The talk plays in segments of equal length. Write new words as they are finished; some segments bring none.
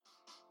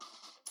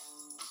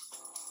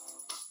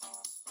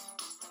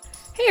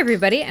Hey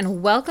everybody,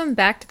 and welcome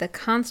back to the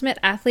Consummate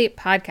Athlete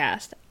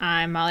Podcast.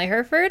 I'm Molly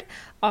Herford,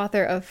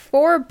 author of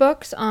 4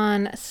 books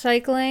on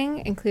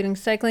cycling, including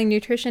Cycling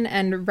Nutrition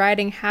and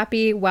Riding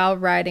Happy While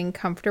Riding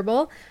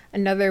Comfortable.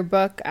 Another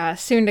book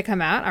soon to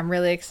come out. I'm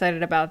really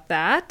excited about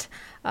that.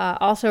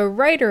 Also,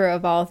 writer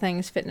of all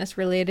things fitness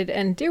related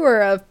and doer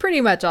of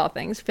pretty much all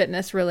things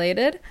fitness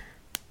related.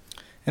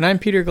 And I'm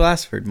Peter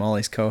Glassford,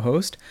 Molly's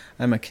co-host.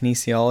 I'm a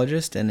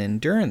kinesiologist and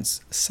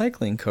endurance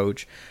cycling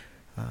coach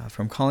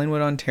from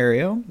Collingwood,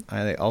 Ontario.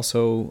 I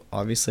also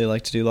obviously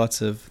like to do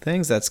lots of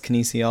things. That's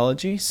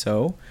kinesiology.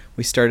 So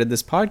we started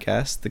this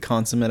podcast, The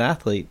Consummate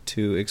Athlete,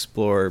 to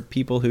explore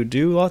people who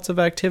do lots of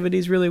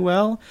activities really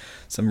well,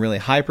 some really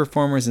high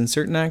performers in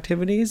certain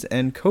activities,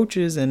 and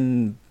coaches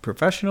and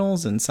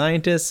professionals and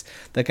scientists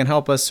that can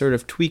help us sort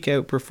of tweak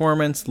out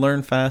performance,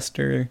 learn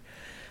faster,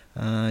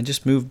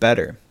 just move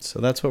better. So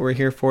that's what we're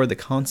here for, the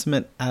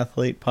Consummate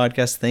Athlete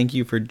Podcast. Thank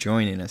you for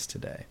joining us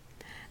today.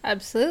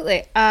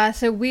 Absolutely.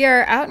 So we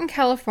are out in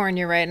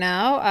California right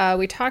now.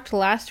 We talked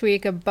last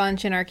week a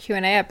bunch in our Q&A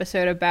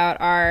episode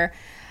about our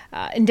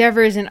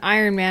endeavors in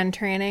Ironman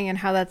training and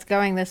how that's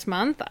going this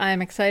month.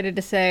 I'm excited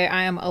to say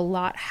I am a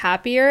lot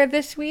happier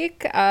this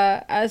week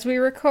as we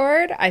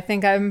record. I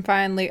think I'm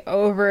finally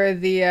over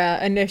the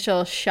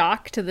initial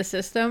shock to the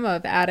system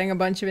of adding a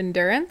bunch of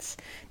endurance.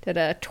 Did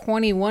a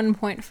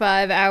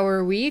 21.5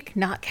 hour week,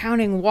 not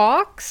counting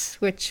walks,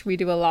 which we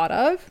do a lot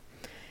of.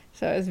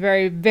 So I was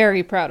very,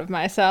 very proud of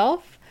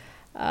myself.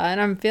 And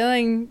I'm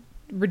feeling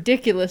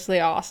ridiculously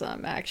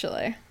awesome,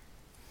 actually.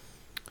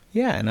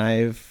 Yeah, and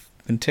I've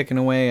been ticking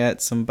away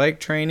at some bike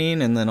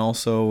training, and then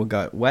also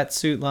got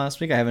wetsuit last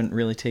week. I haven't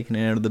really taken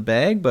it out of the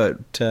bag, but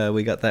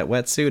we got that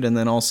wetsuit. And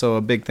then also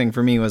a big thing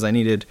for me was I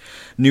needed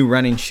new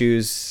running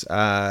shoes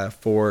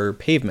for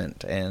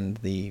pavement and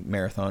the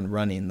marathon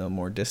running, the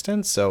more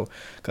distance. So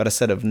got a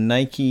set of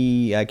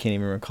Nike. I can't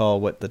even recall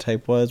what the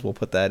type was. We'll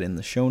put that in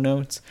the show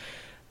notes.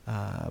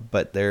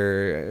 But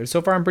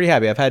so far I'm pretty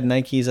happy. I've had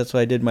Nikes. That's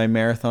what I did my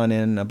marathon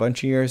in a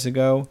bunch of years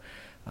ago.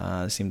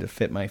 They seem to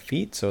fit my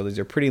feet. So these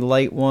are pretty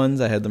light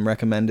ones. I had them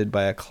recommended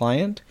by a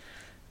client.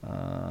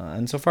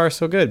 And so far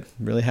so good.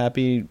 Really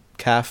happy.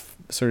 Calf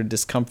sort of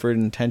discomfort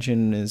and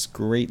tension is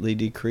greatly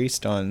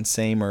decreased on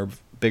same or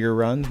bigger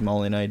runs.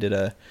 Molly and I did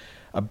a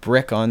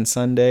brick on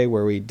Sunday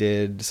where we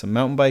did some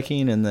mountain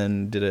biking and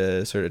then did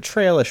a sort of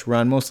trailish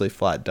run, mostly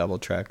flat double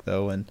track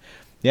though. And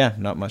yeah,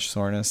 not much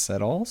soreness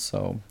at all.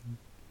 So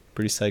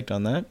pretty psyched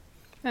on that.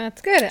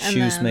 That's good. And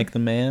Shoes make the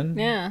man.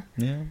 Yeah.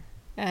 Yeah.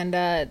 And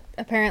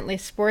apparently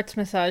sports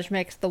massage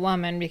makes the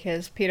woman,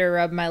 because Peter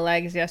rubbed my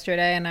legs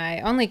yesterday and I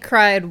only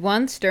cried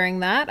once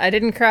during that. I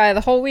didn't cry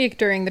the whole week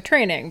during the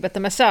training, but the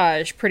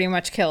massage pretty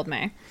much killed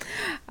me.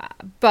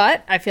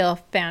 But I feel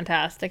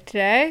fantastic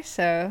today,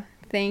 so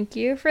thank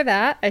you for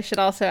that. I should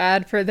also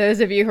add, for those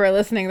of you who are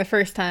listening the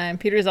first time,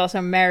 Peter's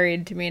also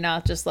married to me,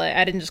 not just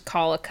I didn't just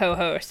call a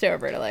co-host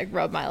over to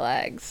rub my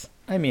legs.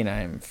 I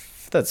mean,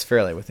 that's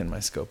fairly within my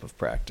scope of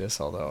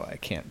practice, although I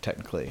can't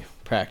technically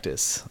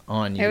practice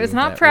on you. It was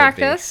not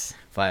practice.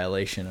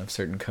 Violation of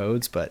certain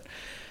codes, but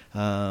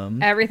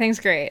everything's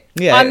great.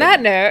 Yeah. On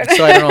that note.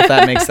 So I don't know if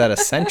that makes that a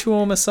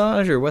sensual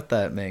massage or what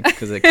that makes,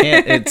 because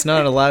it's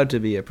not allowed to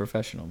be a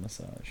professional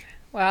massage.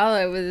 Well,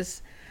 it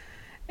was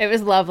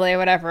lovely,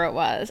 whatever it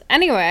was.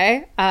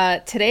 Anyway,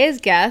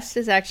 today's guest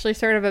is actually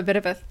sort of a bit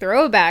of a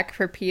throwback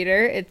for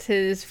Peter. It's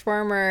his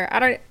former,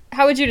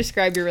 how would you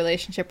describe your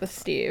relationship with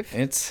Steve?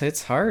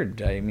 It's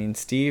hard. I mean,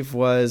 Steve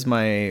was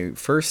my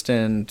first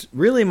and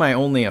really my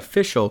only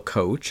official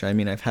coach. I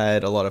mean, I've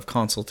had a lot of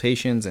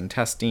consultations and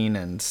testing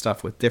and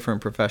stuff with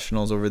different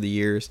professionals over the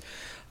years.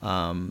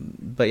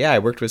 But yeah, I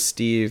worked with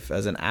Steve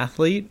as an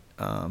athlete,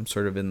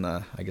 sort of in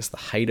the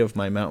height of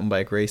my mountain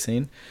bike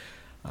racing.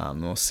 The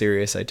most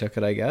serious I took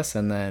it, I guess.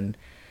 And then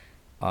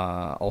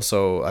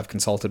also I've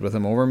consulted with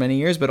him over many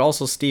years, but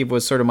also Steve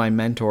was sort of my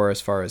mentor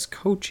as far as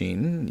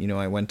coaching. You know,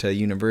 I went to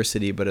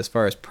university, but as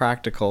far as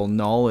practical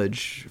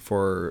knowledge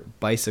for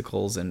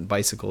bicycles and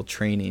bicycle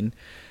training,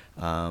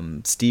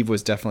 Steve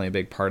was definitely a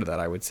big part of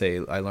that. I would say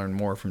I learned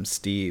more from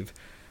Steve,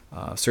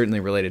 certainly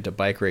related to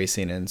bike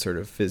racing and sort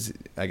of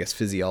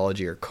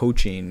physiology or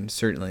coaching,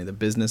 certainly the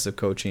business of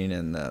coaching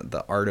and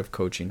the art of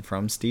coaching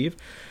from Steve.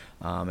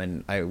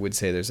 And I would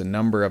say there's a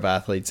number of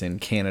athletes in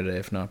Canada,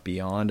 if not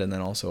beyond, and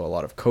then also a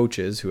lot of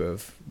coaches who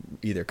have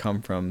either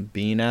come from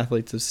being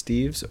athletes of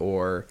Steve's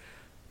or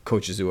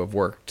coaches who have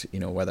worked,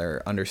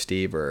 whether under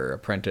Steve or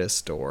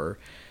apprenticed or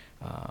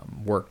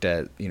worked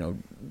at,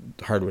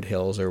 Hardwood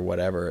Hills or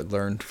whatever,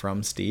 learned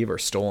from Steve or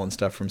stolen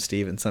stuff from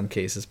Steve in some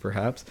cases,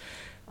 perhaps.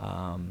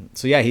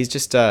 So yeah, he's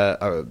just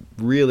a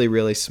really,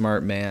 really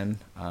smart man.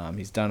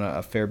 He's done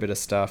a fair bit of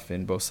stuff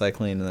in both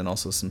cycling and then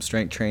also some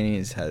strength training.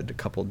 He's had a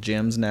couple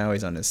gyms now.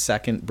 He's on his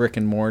second brick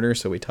and mortar,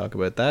 so we talk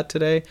about that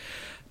today.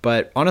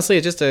 But honestly,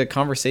 it's just a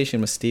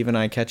conversation with Steve and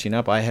I catching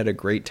up. I had a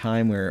great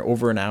time. We were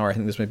over an hour. I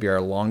think this might be our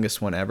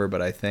longest one ever,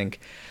 but I think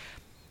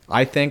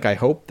I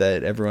hope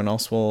that everyone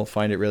else will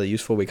find it really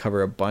useful. We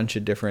cover a bunch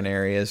of different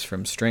areas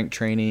from strength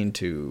training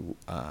to,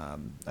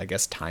 I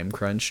guess, time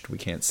crunched. We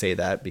can't say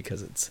that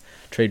because it's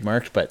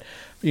trademarked, but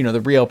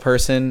the real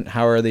person,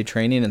 how are they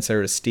training, and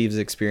sort of Steve's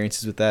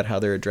experiences with that, how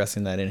they're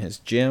addressing that in his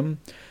gym,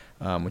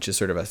 which is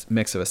sort of a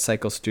mix of a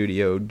cycle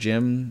studio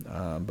gym,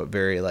 but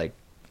very like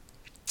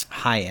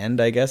high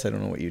end, I guess. I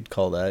don't know what you'd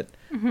call that.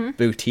 Mm-hmm.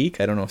 Boutique.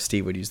 I don't know if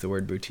Steve would use the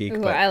word boutique.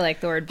 Ooh, but I like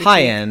the word boutique.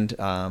 High end,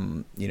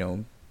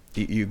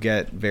 you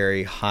get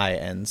very high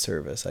end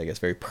service, I guess,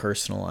 very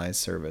personalized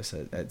service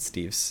at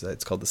Steve's.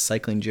 It's called the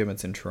Cycling Gym.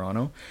 It's in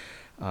Toronto.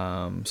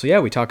 So yeah,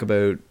 we talk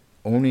about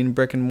owning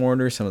brick and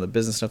mortar, some of the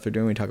business stuff they're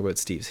doing. We talk about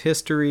Steve's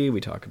history.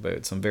 We talk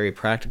about some very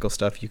practical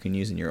stuff you can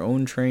use in your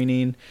own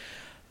training.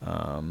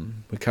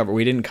 We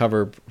didn't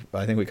cover,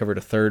 I think we covered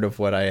a third of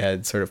what I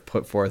had sort of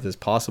put forth as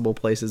possible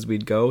places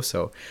we'd go.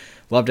 So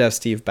love to have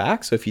Steve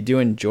back. So if you do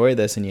enjoy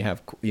this and you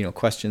have,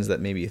 questions that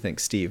maybe you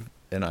think Steve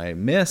and I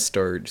missed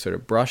or sort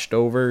of brushed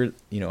over,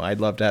 I'd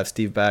love to have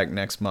Steve back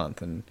next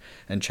month and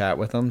chat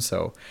with him.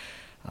 So,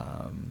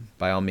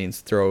 by all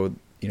means go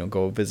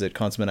visit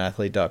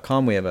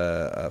consummateathlete.com. We have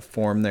a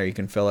form there you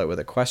can fill out with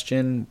a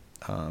question.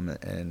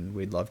 And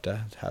we'd love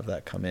to have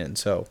that come in.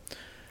 So,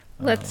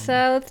 let's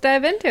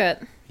dive into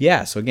it.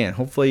 Yeah. So again,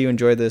 hopefully you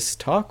enjoy this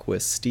talk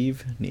with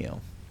Steve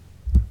Neal.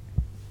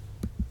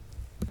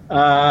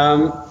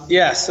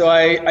 So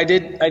I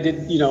did,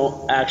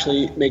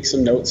 actually make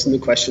some notes in the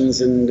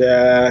questions, and,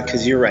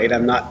 cause you're right,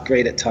 I'm not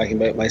great at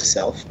talking about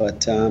myself,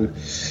 but,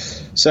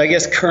 so I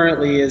guess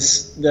currently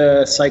is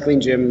the Cycling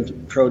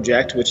Gym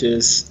project, which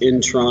is in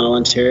Toronto,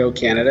 Ontario,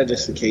 Canada,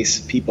 just in case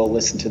people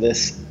listen to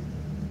this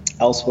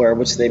elsewhere,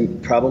 which they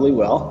probably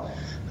will.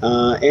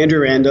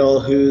 Andrew Randall,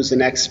 who's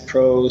an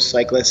ex-pro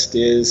cyclist,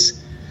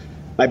 is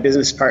my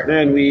business partner,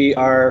 and we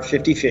are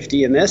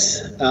 50-50 in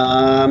this.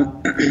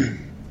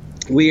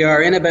 We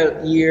are in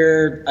about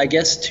year, I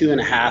guess,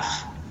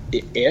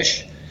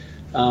 2.5-ish.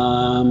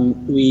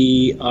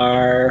 We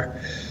are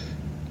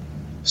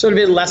sort of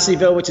in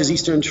Leslieville, which is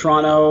eastern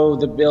Toronto.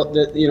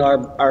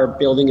 Our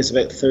building is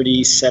about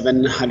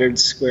 3,700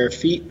 square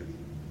feet.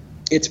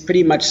 It's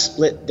pretty much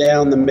split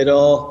down the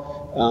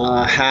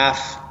middle,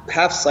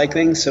 half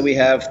cycling. So we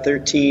have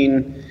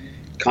 13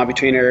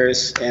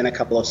 CompuTrainers and a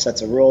couple of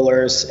sets of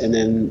rollers, and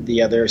then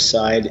the other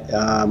side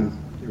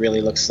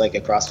really looks like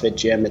a CrossFit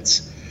gym.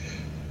 It's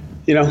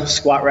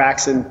squat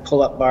racks and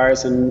pull-up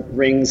bars and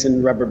rings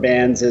and rubber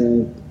bands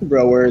and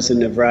rowers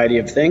and a variety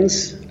of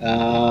things,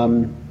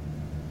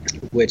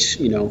 which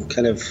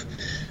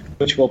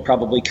we'll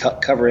probably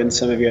cover in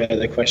some of your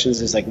other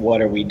questions, is like,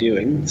 what are we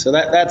doing? So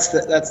that's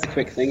the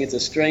quick thing. It's a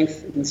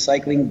strength and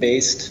cycling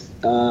based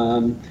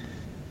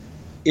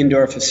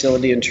indoor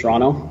facility in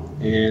Toronto,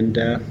 and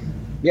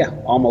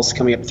almost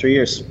coming up 3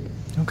 years.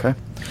 Okay.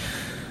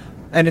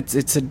 And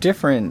it's a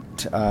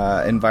different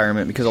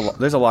environment because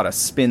there's a lot of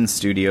spin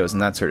studios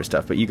and that sort of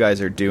stuff. But you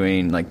guys are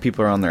doing, like,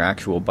 people are on their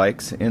actual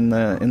bikes in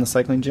the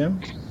cycling gym.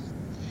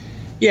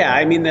 Yeah,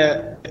 I mean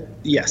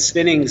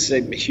spinning's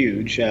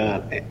huge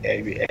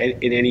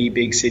in any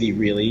big city,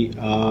 really.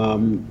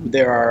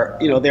 There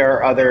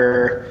are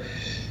other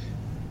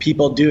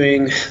people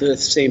doing the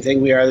same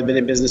thing we are. They've been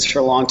in business for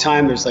a long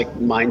time. There's like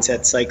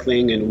Mindset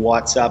Cycling and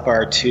What's Up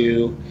are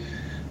two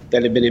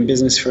that have been in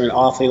business for an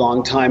awfully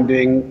long time,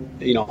 doing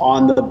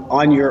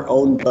on your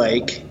own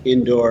bike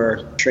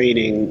indoor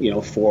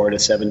training 4 to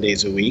 7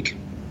 days a week.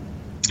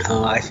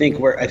 I think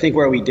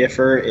where we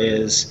differ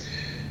is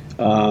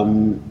we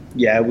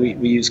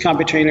use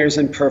CompuTrainers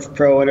and Perf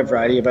Pro and a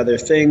variety of other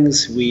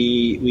things.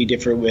 We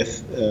differ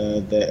with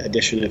the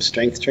addition of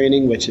strength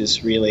training, which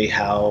is really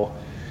how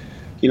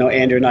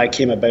Andrew and I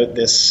came about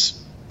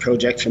this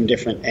project from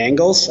different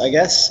angles, I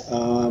guess.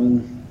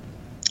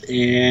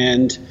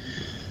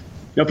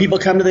 People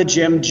come to the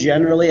gym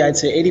generally, I'd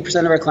say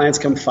 80% of our clients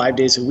come 5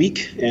 days a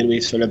week, and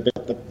we've sort of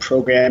built the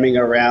programming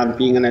around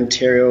being an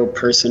Ontario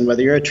person,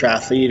 whether you're a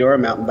triathlete or a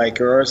mountain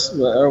biker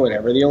or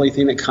whatever. The only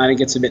thing that kind of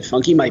gets a bit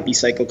funky might be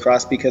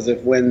cyclocross because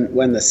of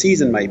when the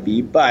season might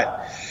be,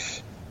 but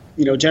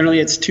generally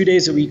it's 2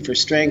 days a week for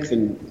strength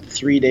and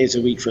 3 days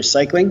a week for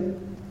cycling,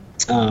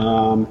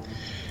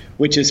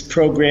 which is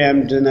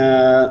programmed in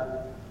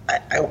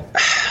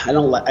I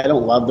don't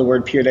love the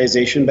word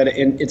periodization, but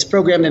it's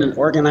programmed in an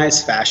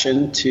organized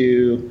fashion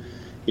to,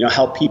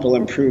 help people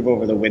improve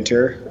over the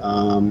winter.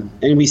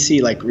 And we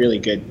see like really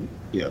good,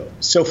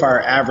 so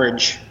far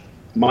average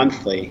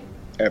monthly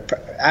or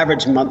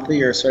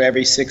sort of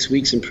every 6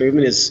 weeks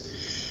improvement is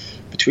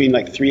between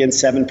like 3 and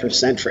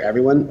 7% for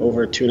everyone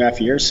over 2.5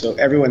 years. So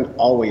everyone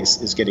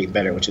always is getting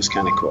better, which is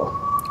kind of cool.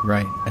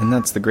 Right. And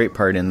that's the great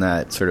part in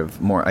that sort of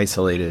more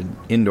isolated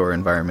indoor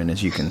environment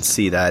is you can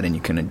see that and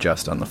you can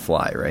adjust on the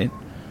fly, right?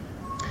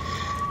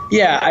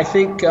 Yeah, I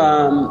think,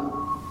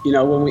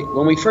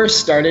 when we first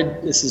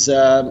started, this is,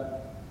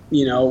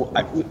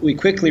 we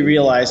quickly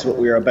realized what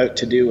we were about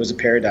to do was a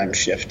paradigm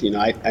shift.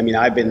 I've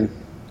been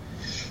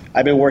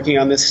working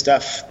on this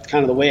stuff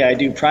kind of the way I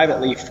do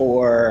privately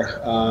for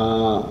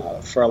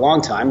a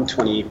long time,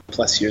 20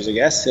 plus years, I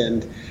guess.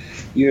 And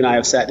you and I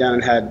have sat down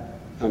and had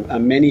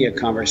many a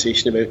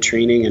conversation about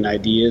training and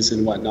ideas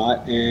and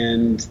whatnot.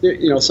 And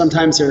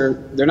sometimes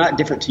they're not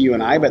different to you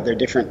and I, but they're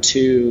different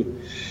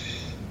to,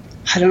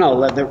 I don't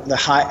know,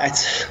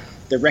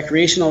 the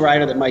recreational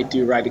rider that might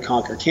do Ride to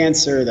Conquer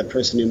Cancer, the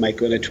person who might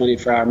go to a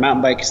 24-hour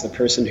mountain bike is the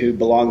person who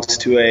belongs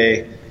to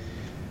a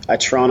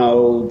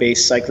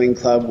Toronto-based cycling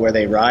club where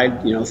they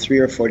ride, 3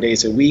 or 4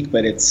 days a week,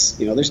 but it's,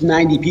 there's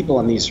 90 people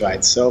on these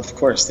rides. So of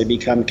course they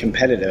become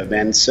competitive.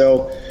 And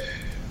so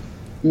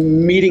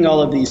meeting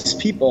all of these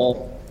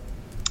people,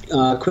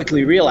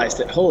 quickly realized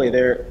that,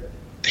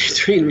 they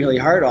train really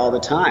hard all the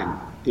time.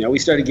 We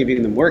started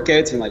giving them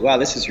workouts and like, wow,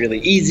 this is really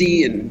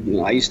easy. And,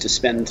 I used to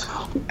spend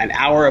an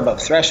hour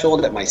above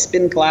threshold at my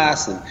spin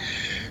class. And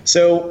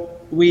so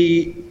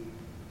we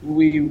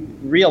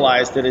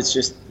realized that it's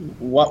just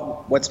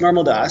what's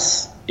normal to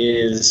us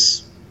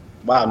is,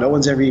 wow, no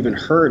one's ever even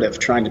heard of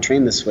trying to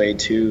train this way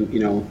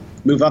to,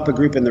 move up a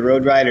group in the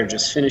road ride or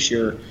just finish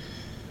your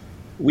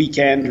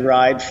weekend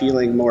ride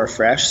feeling more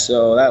fresh.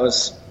 So that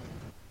was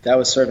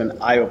sort of an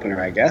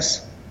eye-opener, I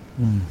guess.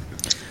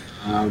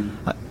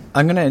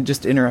 I'm going to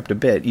just interrupt a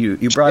bit.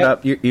 You brought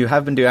up, you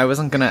have been doing, I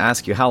wasn't going to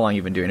ask you how long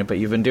you've been doing it, but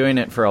you've been doing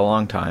it for a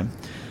long time.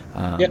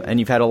 And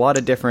you've had a lot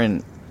of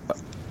different,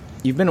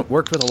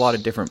 worked with a lot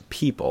of different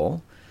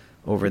people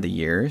over the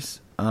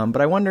years.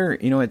 But I wonder,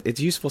 it's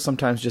useful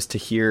sometimes just to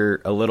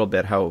hear a little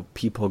bit how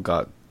people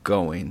got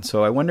going.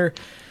 So I wonder,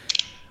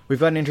 we've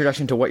got an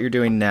introduction to what you're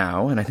doing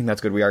now, and I think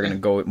that's good. We are going to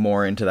go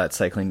more into that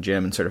cycling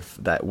gym and sort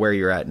of that where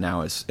you're at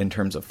now is in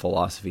terms of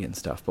philosophy and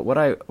stuff. But what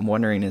I'm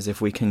wondering is if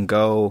we can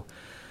go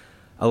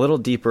a little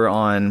deeper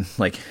on,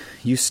 like,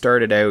 you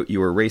started out, you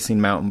were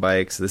racing mountain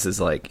bikes. This is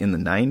like in the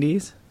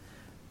 90s,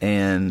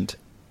 and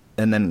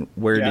then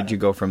where did you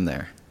go from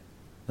there?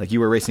 Like, you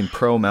were racing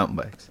pro mountain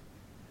bikes.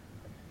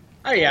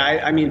 Oh yeah,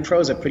 I mean, pro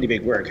is a pretty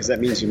big word because that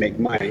means you make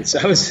money. So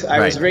I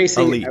was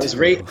racing. Elite.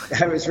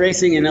 I was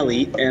racing in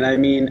elite, and I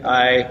mean,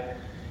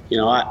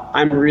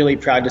 I'm really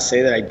proud to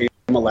say that I did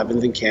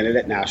 11th in Canada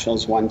at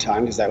nationals one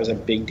time because that was a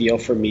big deal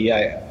for me.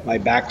 My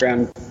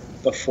background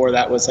before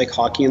that was like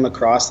hockey and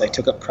lacrosse. I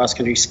took up cross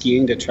country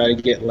skiing to try to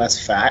get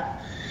less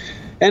fat,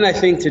 and I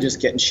think to just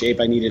get in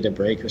shape, I needed a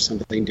break or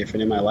something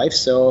different in my life.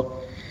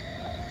 So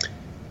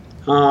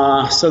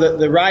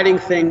the riding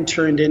thing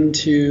turned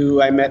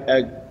into I met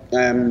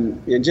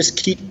and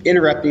just keep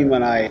interrupt me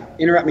when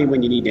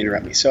you need to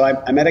interrupt me. So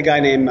I met a guy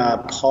named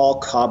Paul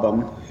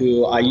Cobham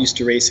who I used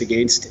to race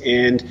against,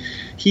 and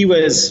he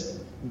was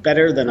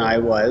better than I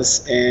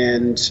was,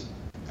 and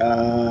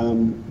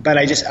but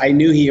I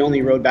knew he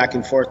only rode back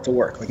and forth to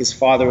work. Like his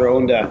father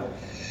owned a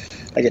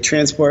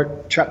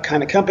transport truck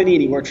kind of company,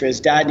 and he worked for his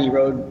dad, and he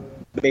rode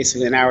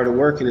basically an hour to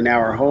work and an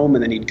hour home,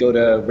 and then he'd go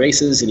to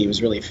races, and he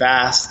was really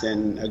fast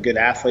and a good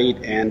athlete.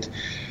 And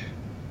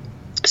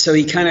so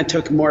he kind of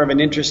took more of an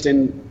interest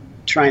in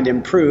trying to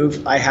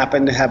improve. I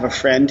happened to have a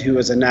friend who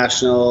was a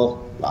national,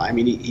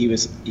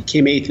 he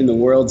came 8th in the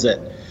worlds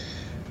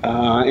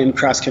in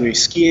cross-country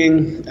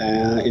skiing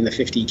in the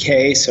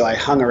 50K. So I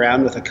hung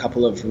around with a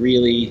couple of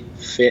really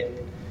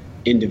fit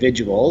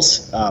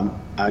individuals. I'm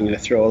going to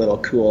throw a little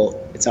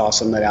cool, it's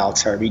awesome that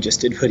Alex Harvey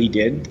just did what he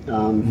did.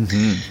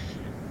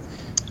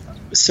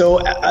 So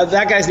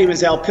that guy's name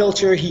is Al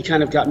Pilcher. He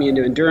kind of got me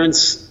into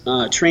endurance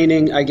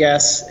training, I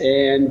guess,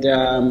 and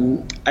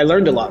I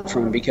learned a lot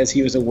from him because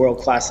he was a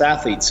world-class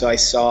athlete. So I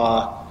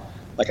saw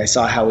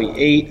how he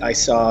ate, I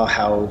saw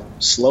how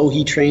slow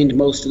he trained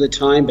most of the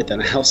time, but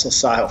then I also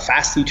saw how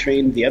fast he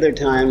trained the other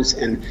times,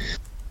 and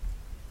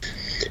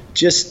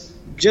just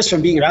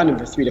from being around him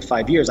for 3 to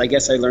 5 years, I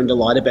guess I learned a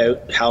lot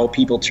about how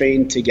people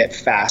train to get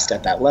fast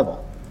at that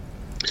level.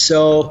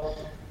 So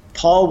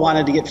Paul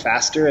wanted to get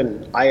faster,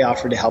 and I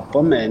offered to help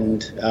him,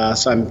 and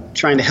so I'm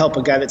trying to help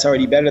a guy that's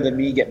already better than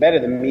me get better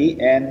than me,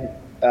 and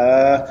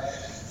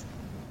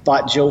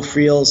bought Joe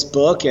Friel's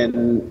book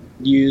and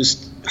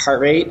used heart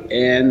rate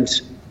and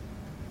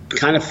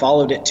kind of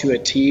followed it to a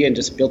T and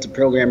just built a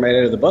program right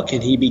out of the book,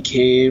 and he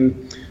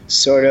became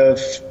sort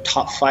of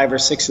top 5 or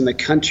 6 in the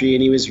country,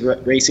 and he was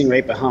racing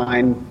right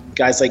behind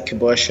guys like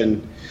Kabush,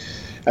 and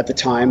at the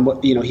time,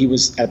 he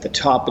was at the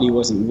top, but he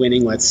wasn't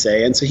winning, let's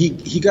say, and so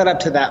he got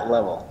up to that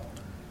level.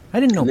 I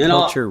didn't know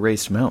Pilcher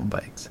raced mountain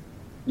bikes.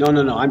 No.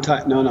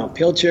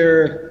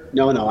 Pilcher.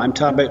 No. I'm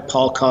talking about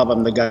Paul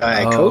Cobham, the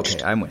guy I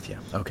coached. Okay, I'm with you.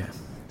 Okay.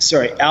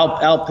 Sorry,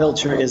 Al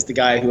Pilcher is the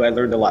guy who I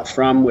learned a lot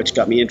from, which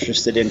got me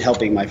interested in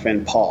helping my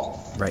friend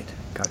Paul. Right.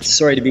 Gotcha.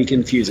 Sorry to be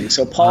confusing.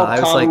 So Paul. I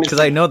was like, because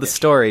I know the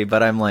story,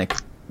 but I'm like,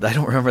 I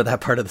don't remember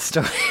that part of the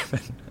story.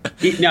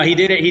 He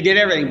did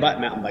everything but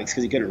mountain bikes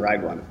because he couldn't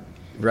ride one.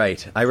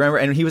 Right. I remember,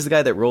 and he was the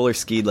guy that roller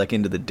skied like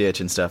into the ditch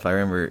and stuff. I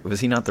remember, was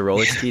he not the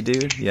roller ski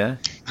dude? Yeah.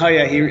 Oh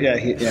yeah,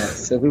 yeah.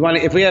 So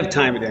if we have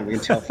time again, we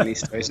can tell funny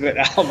stories about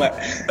Al. But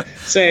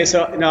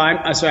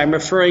I'm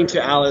referring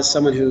to Al as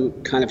someone who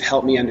kind of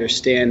helped me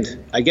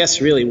understand, I guess,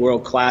 really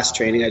world class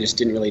training. I just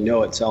didn't really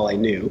know it's all I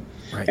knew.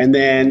 Right. And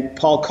then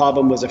Paul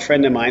Cobham was a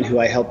friend of mine who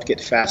I helped get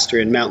faster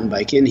in mountain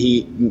biking.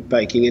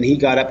 And he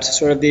got up to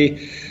sort of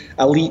the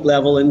elite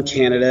level in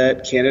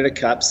Canada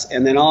Cups,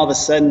 and then all of a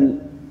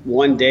sudden,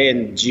 one day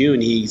in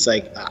June, he's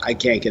like, I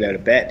can't get out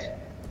of bed.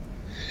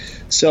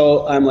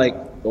 So I'm like,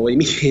 well, what do you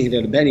mean you can't get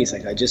out of bed? He's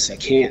like, I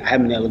can't. I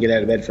haven't been able to get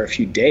out of bed for a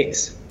few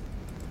days.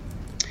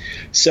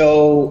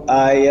 So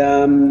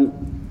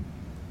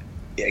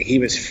he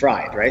was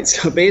fried, right?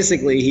 So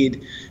basically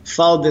he'd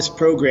followed this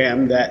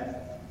program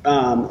that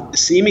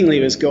seemingly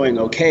was going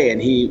okay,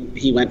 and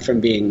he went from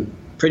being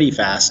pretty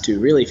fast to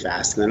really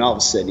fast, and then all of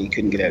a sudden he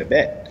couldn't get out of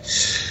bed.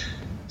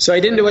 So I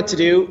didn't know what to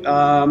do.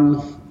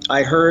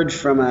 I heard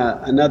from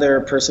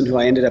another person who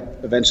I ended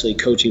up eventually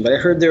coaching, but I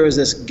heard there was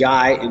this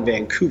guy in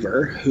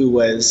Vancouver who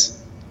was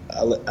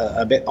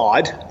a bit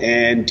odd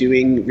and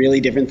doing really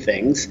different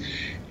things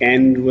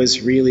and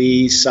was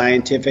really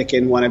scientific,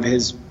 and one of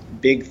his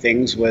big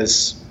things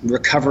was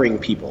recovering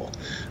people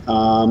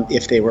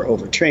if they were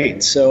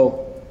overtrained.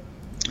 So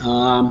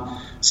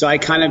I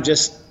kind of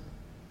just,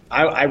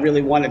 I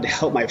really wanted to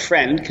help my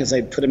friend because I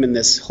put him in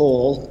this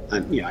hole. I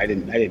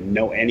didn't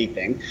know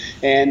anything,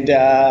 and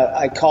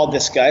I called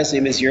this guy. His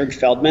name is Jörg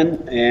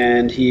Feldman,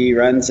 and he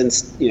runs, and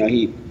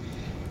he's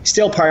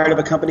still part of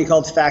a company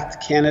called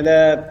Fact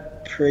Canada.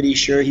 Pretty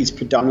sure he's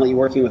predominantly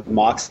working with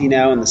Moxie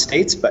now in the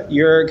States, but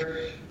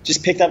Jörg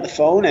just picked up the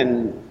phone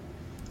and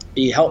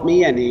he helped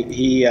me, and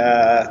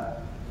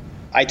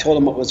I told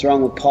him what was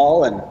wrong with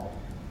Paul, and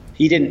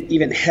he didn't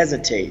even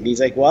hesitate. And he's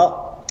like,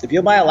 well, if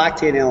you'll buy a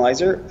lactate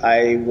analyzer,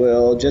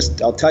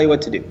 I'll tell you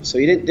what to do. So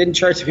he didn't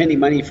charge me any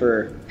money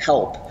for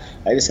help.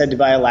 I just had to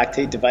buy a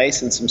lactate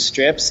device and some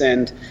strips,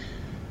 and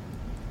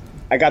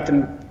I got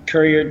them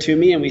couriered to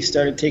me, and we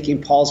started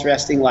taking Paul's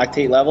resting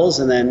lactate levels,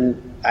 and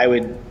then I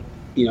would,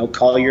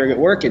 call Jörg at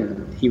work,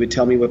 and he would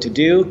tell me what to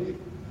do.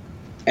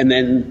 And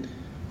then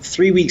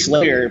 3 weeks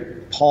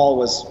later, Paul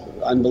was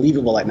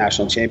unbelievable at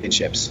national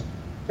championships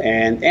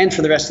and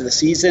for the rest of the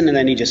season, and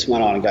then he just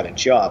went on and got a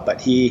job. But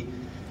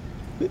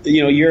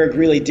Jörg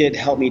really did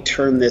help me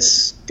turn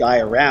this guy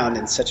around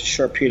in such a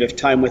short period of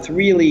time with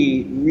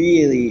really,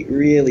 really,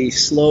 really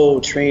slow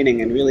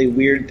training and really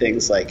weird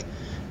things like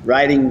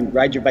ride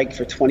your bike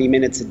for 20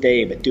 minutes a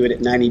day, but do it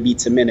at 90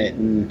 beats a minute.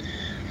 And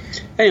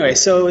anyway,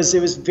 so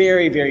it was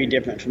very, very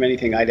different from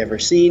anything I'd ever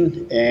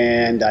seen,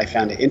 and I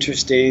found it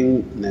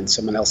interesting. And then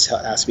someone else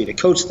asked me to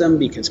coach them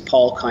because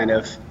Paul kind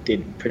of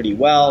did pretty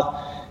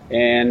well,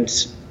 and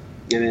so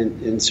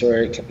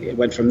it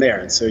went from there.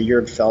 And so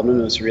Jörg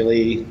Feldman was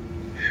really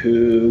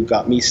who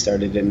got me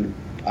started in,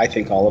 I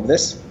think, all of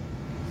this.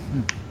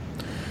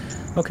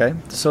 Okay,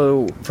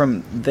 so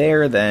from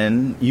there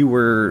then, you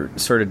were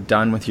sort of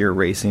done with your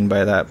racing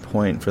by that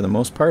point for the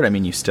most part? I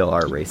mean, you still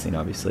are racing,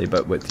 obviously,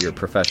 but with your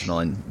professional,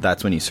 and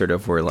that's when you sort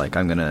of were like,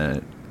 I'm going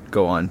to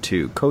go on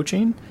to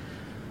coaching?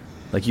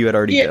 Like you had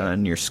already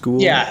done your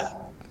school?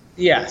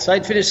 Yeah, so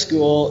I'd finished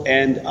school,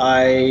 and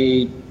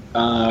I,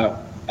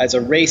 as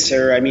a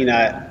racer, I mean,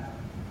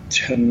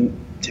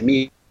 to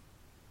me,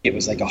 it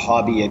was like a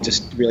hobby and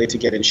just really to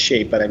get in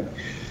shape, but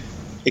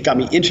it got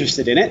me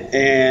interested in it.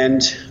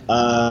 And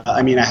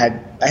I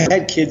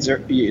had kids,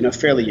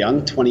 fairly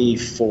young,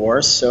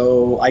 24.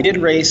 So I did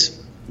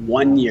race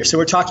 1 year. So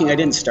we're talking, I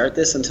didn't start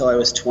this until I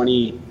was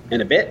 20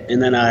 and a bit.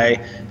 And then I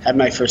had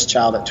my first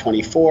child at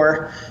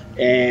 24.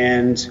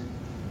 And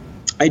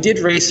I did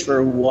race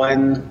for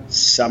one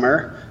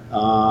summer.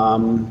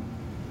 And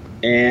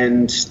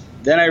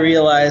then I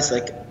realized,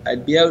 like,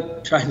 I'd be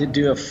out trying to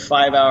do a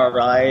 5-hour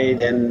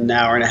ride, and an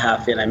hour and a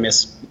half in, I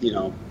miss,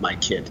 my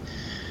kid.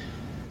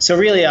 So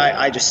really,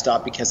 I just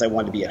stopped because I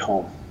wanted to be at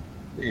home.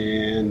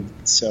 And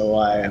so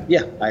I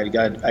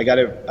got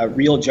a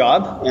real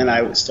job, and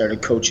I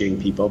started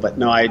coaching people. But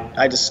no,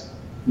 I just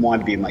wanted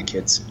to be with my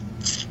kids.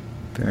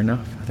 Fair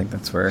enough. I think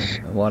that's where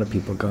a lot of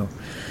people go.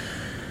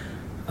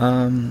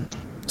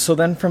 So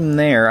then from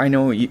there, I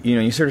know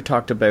you sort of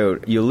talked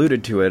about, you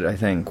alluded to it, I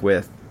think,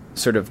 with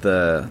sort of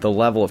the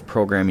level of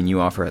programming you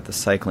offer at the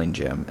cycling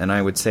gym. And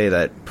I would say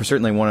that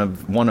certainly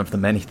one of the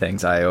many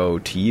things I owe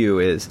to you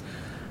is,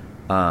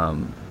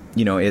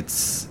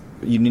 it's,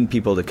 you need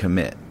people to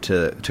commit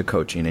to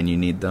coaching, and you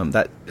need them.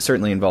 That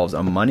certainly involves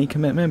a money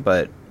commitment,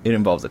 but it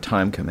involves a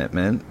time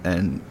commitment.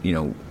 And,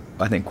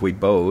 I think we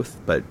both,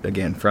 but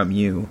again, from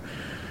you,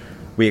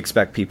 we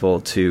expect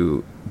people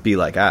to be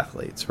like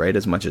athletes, right?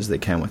 As much as they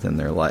can within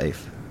their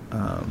life,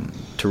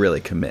 to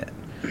really commit.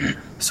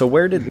 So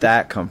where did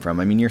that come from?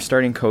 I mean, you're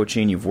starting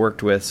coaching, you've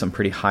worked with some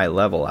pretty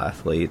high-level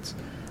athletes,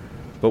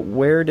 but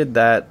where did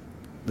that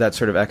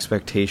sort of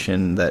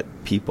expectation that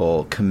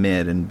people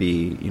commit and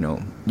be,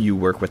 you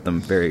work with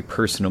them very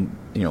personal,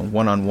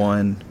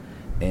 one-on-one,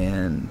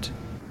 and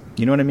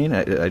you know what I mean?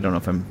 I don't know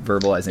if I'm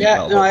verbalizing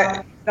it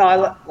well.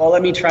 Well,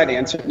 let me try to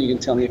answer it, and you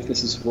can tell me if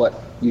this is what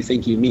you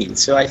think you mean.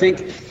 So I think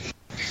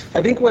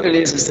what it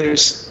is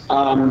there's,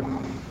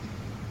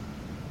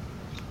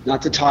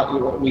 not to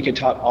talk, we could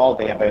talk all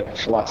day about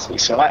philosophy.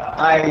 So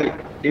I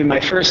in my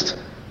first,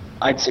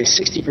 I'd say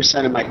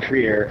 60% of my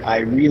career, I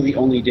really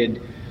only did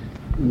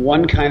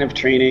one kind of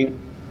training,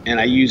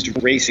 and I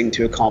used racing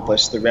to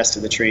accomplish the rest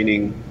of the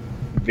training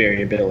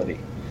variability.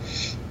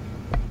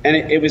 And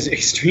it was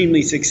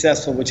extremely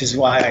successful, which is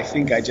why I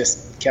think I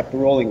just kept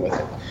rolling with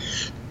it.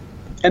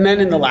 And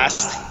then in the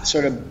last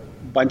sort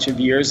of bunch of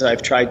years,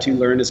 I've tried to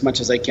learn as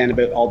much as I can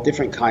about all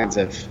different kinds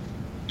of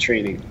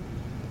training.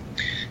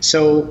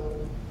 So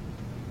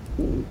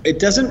it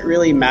doesn't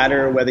really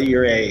matter whether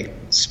you're a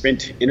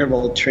sprint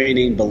interval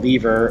training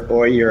believer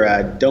or you're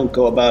a don't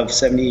go above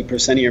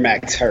 70% of your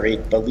max heart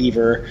rate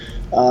believer.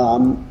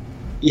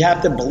 You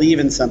have to believe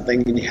in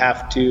something, and you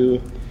have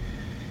to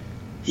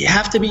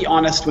be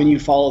honest when you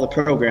follow the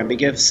program,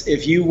 because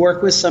if you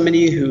work with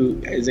somebody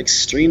who is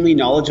extremely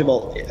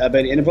knowledgeable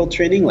about interval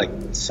training, like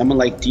someone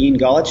like Dean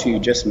Golich, who you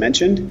just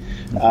mentioned,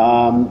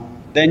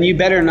 then you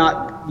better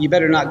not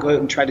go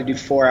out and try to do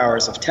 4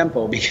 hours of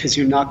tempo, because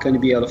you're not going to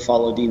be able to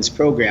follow Dean's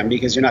program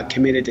because you're not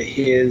committed to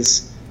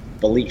his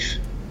belief.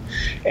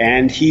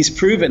 And he's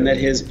proven that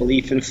his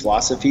belief and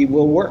philosophy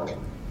will work.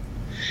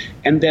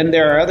 And then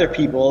there are other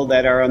people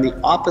that are on the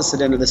opposite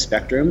end of the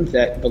spectrum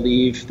that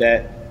believe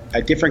that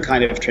a different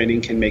kind of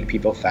training can make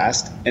people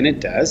fast, and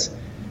it does.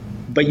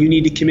 But you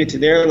need to commit to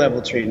their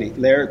level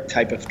training, their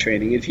type of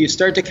training. If you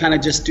start to kind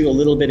of just do a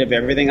little bit of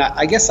everything,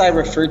 I guess I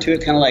refer to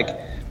it kind of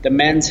like the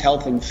men's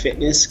health and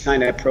fitness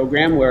kind of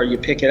program, where you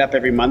pick it up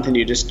every month and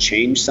you just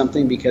change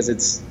something because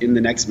it's in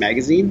the next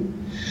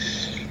magazine.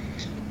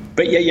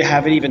 But yet you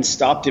haven't even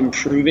stopped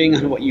improving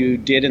on what you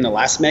did in the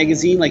last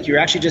magazine. Like, you're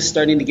actually just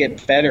starting to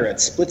get better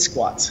at split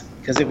squats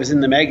because it was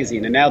in the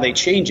magazine, and now they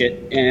change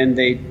it and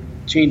they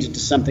change it to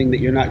something that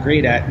you're not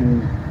great at,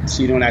 and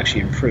so you don't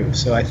actually improve.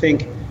 So I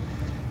think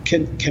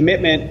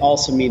commitment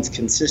also means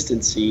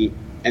consistency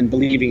and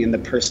believing in the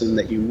person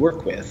that you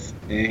work with,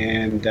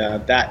 and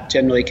that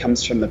generally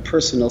comes from the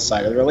personal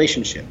side of the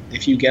relationship.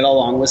 If you get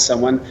along with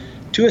someone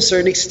to a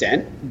certain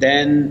extent,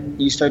 then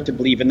you start to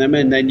believe in them,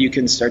 and then you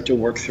can start to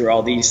work through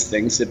all these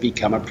things that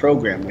become a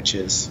program, which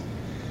is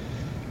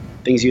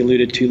things you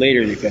alluded to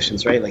later in your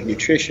questions, right? Like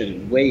nutrition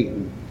and weight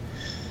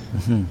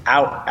and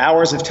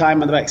hours of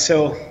time on the bike.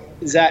 So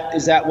is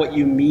that what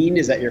you mean?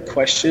 Is that your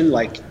question?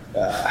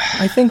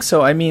 I think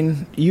so. I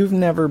mean, you've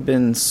never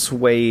been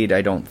swayed,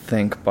 I don't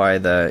think, by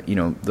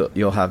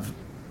you'll have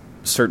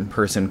certain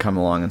person come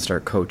along and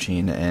start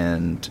coaching,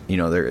 and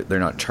they're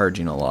not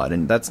charging a lot,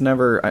 and that's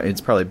never,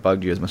 it's probably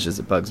bugged you as much as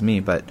it bugs me,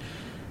 but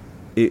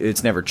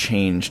it's never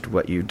changed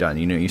what you've done.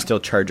 You still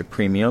charge a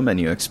premium, and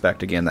you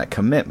expect, again, that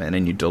commitment,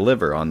 and you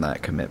deliver on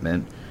that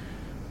commitment,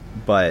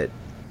 but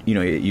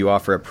you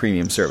offer a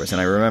premium service.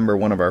 And I remember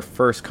one of our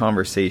first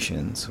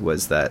conversations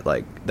was that,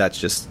 that's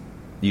just,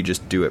 you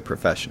just do it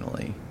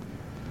professionally.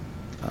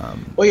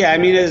 Well, yeah, I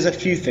mean, there's a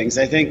few things.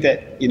 I think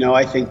that,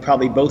 I think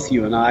probably both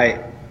you and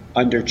I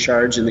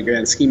undercharge in the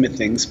grand scheme of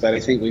things, but I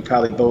think we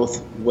probably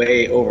both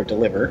way over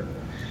deliver.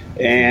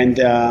 And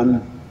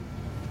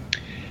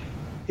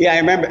yeah, I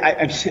remember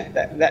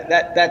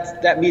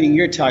that meeting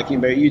you're talking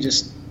about. You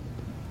just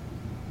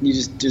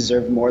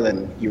deserve more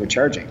than you were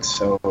charging.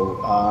 So,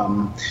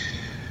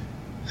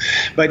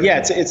 but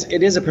yeah,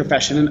 it is a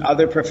profession, and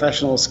other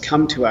professionals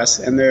come to us,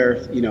 and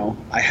they're,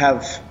 I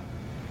have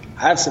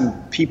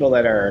some people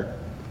that are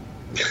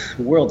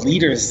world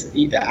leaders,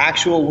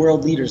 actual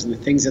world leaders in the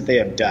things that they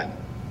have done.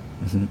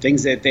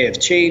 Things that they have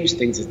changed,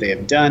 things that they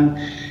have done.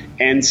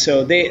 And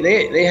so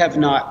they have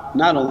not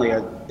only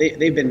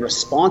they've been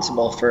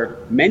responsible for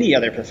many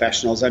other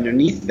professionals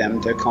underneath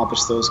them to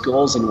accomplish those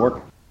goals and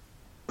work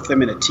with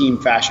them in a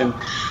team fashion.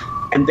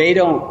 And they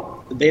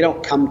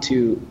don't come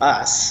to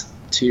us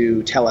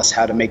to tell us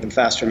how to make them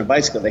faster on a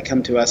bicycle. They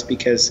come to us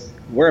because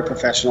we're a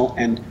professional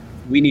and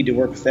we need to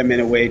work with them in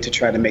a way to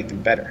try to make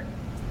them better.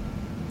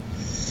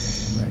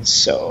 Right.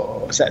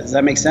 So does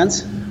that make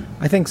sense?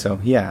 I think so.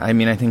 Yeah. I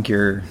mean, I think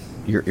you're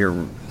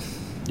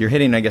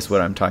hitting, I guess, what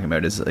I'm talking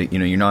about is,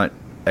 you're not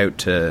out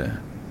to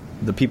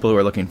the people who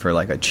are looking for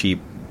like a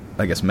cheap,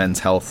 I guess, men's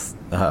health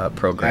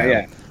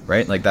program,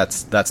 right? Like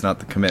that's not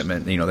the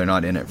commitment. They're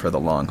not in it for the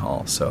long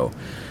haul. So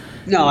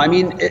no, I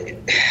mean,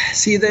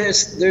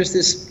 there's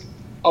this,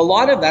 a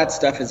lot of that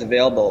stuff is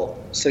available.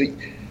 So,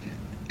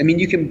 I mean,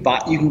 you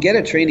can get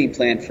a training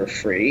plan for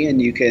free, and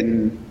you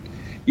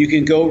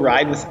can go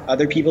ride with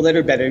other people that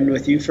are better than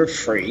with you for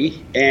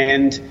free.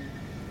 And,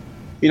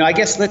 I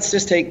guess let's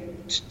just take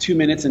 2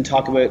 minutes and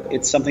talk about,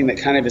 it's something that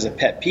kind of is a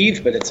pet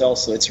peeve, but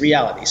it's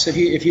reality. So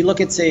if you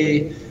look at,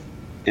 say,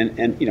 and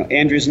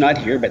Andrew's not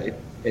here, but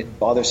it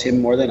bothers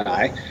him more than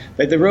I,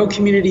 but the road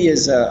community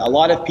is a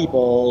lot of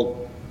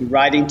people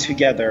riding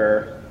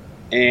together,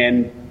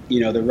 and,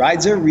 the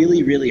rides are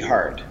really, really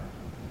hard.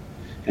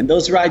 And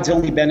those rides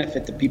only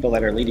benefit the people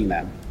that are leading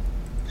them.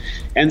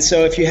 And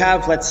so if you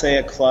have, let's say,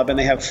 a club, and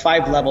they have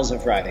 5 levels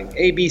of riding,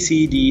 A, B,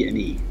 C, D, and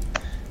E,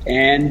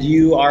 and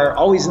you are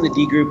always in the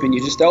D group, and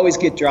you just always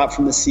get dropped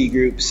from the C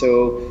group.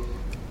 So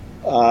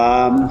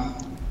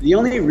the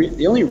only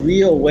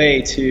real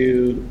way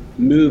to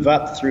move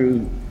up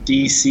through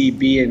D, C,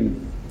 B,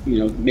 and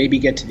maybe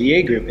get to the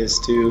A group is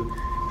to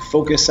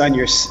focus on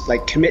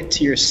commit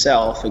to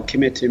yourself and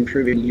commit to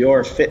improving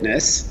your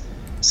fitness,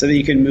 so that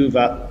you can move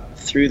up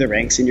through the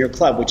ranks in your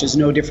club, which is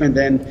no different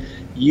than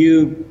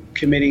you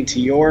committing to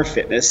your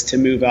fitness to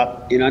move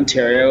up in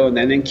Ontario and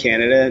then in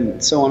Canada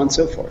and so on and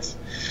so forth.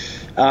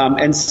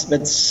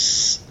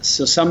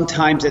 So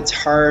sometimes it's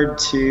hard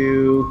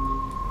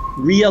to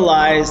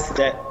realize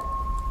that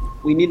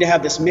we need to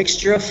have this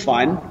mixture of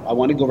fun. I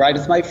want to go ride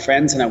with my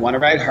friends and I want to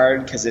ride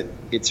hard because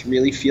it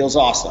really feels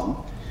awesome.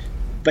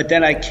 But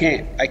then I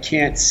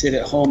can't sit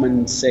at home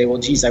and say, well,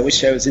 geez, I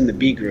wish I was in the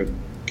B group,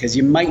 because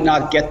you might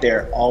not get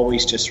there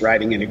always just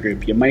riding in a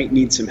group. You might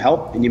need some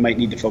help and you might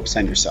need to focus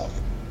on yourself.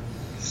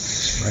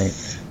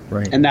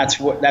 Right. And that's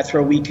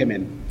where we come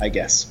in, I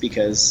guess,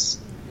 because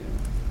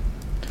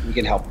we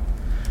can help.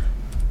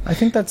 I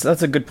think that's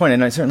a good point,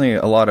 and certainly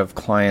a lot of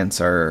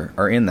clients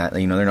are in that.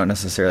 They're not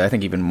necessarily. I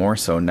think even more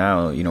so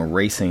now.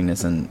 Racing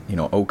isn't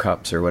O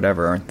Cups or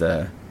whatever aren't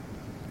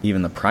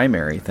even the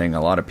primary thing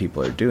a lot of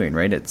people are doing.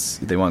 Right? It's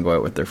they want to go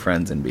out with their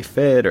friends and be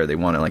fit, or they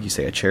want to, like you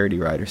say, a charity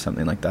ride or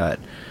something like that.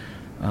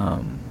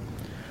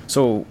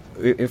 So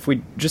if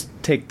we just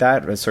take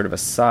that as sort of a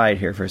side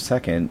here for a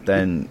second,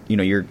 then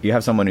you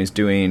have someone who's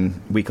doing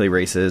weekly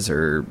races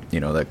or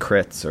the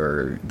crits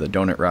or the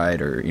donut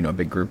ride or a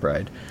big group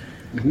ride.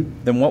 Mm-hmm.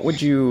 Then what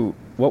would you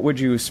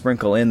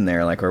sprinkle in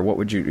there, or what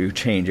would you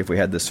change if we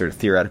had this sort of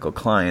theoretical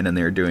client and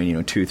they were doing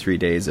 2-3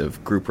 days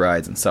of group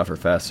rides and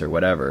sufferfests or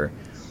whatever?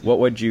 What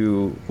would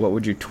you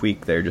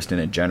tweak there just in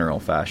a general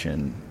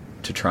fashion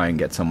to try and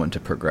get someone to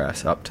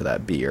progress up to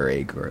that B or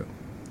A group?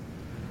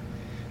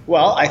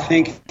 Well, I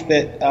think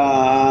that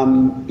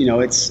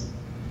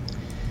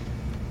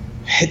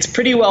it's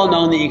pretty well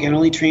known that you can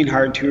only train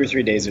hard 2 or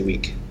 3 days a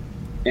week,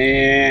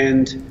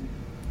 and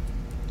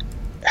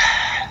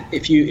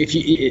if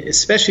you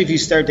especially if you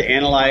start to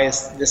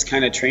analyze this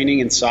kind of training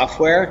in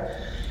software,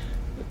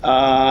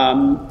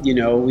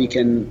 we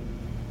can,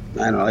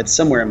 I don't know, it's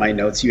somewhere in my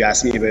notes. You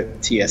asked me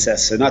about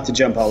TSS, so not to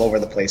jump all over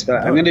the place, but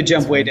I'm going to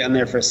jump way down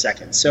there for a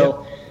second.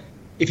 So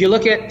if you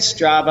look at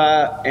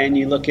Strava and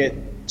you look at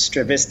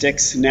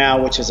Stravistics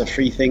now, which is a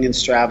free thing in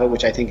Strava,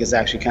 which I think is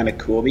actually kind of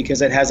cool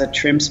because it has a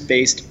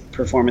TRIMS-based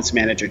performance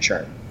manager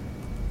chart.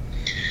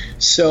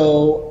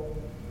 So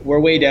we're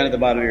way down at the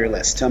bottom of your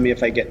list. Tell me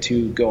if I get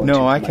to go.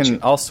 No,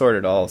 I'll sort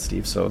it all,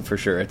 Steve. So for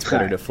sure, it's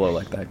better to flow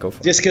like that. Go for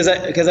it. Just because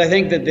I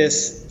think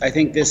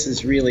this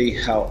is really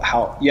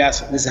how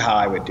yes, this is how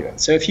I would do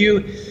it. So if you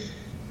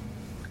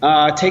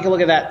take a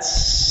look at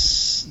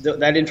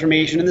that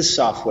information in the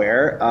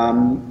software,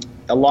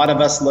 a lot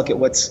of us look at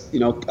what's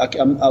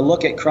a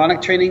look at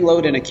chronic training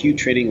load and acute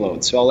training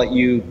load. So I'll let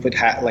you put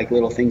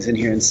little things in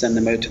here and send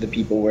them out to the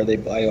people where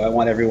I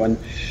want everyone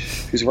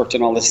who's worked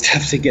on all this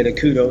stuff to get a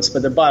kudos.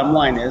 But the bottom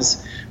line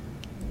is,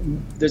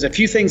 there's a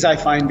few things I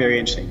find very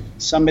interesting.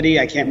 Somebody,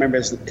 I can't remember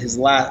his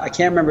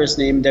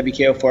name,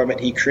 WKO4, but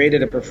he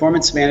created a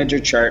performance manager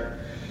chart.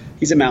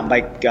 He's a mountain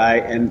bike guy,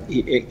 and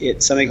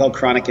it's something called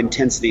chronic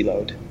intensity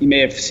load. You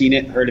may have seen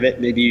it, heard of it,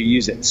 maybe you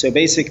use it. So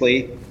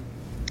basically,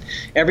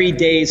 every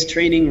day's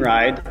training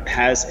ride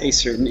has a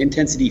certain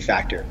intensity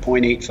factor,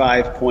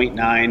 0.85,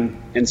 0.9,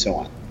 and so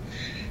on.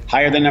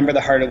 Higher the number, the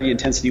harder the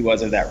intensity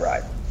was of that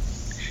ride.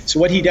 So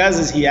what he does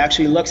is he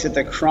actually looks at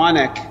the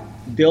chronic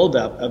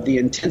buildup of the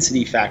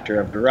intensity factor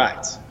of the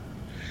rides.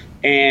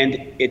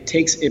 And it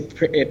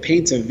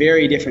paints a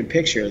very different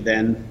picture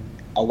than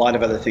a lot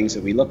of other things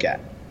that we look at.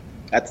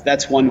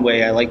 That's one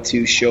way I like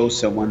to show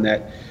someone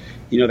that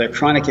their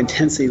chronic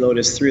intensity load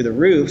is through the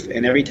roof,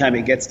 and every time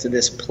it gets to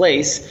this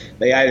place,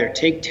 they either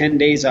take 10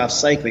 days off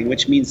cycling,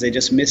 which means they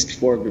just missed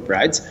 4 group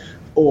rides,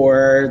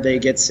 or they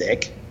get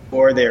sick,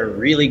 or they're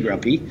really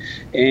grumpy,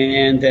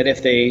 and that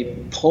if they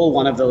pull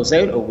one of those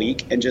out a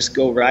week and just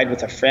go ride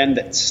with a friend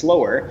that's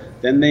slower,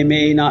 then they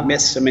may not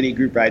miss so many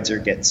group rides or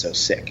get so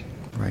sick.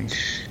 Right.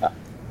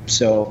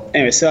 So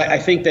I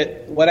think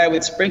that what I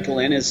would sprinkle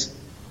in is,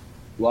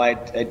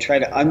 I'd try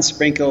to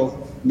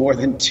unsprinkle more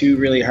than 2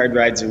 really hard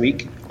rides a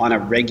week on a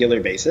regular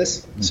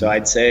basis. Mm-hmm. So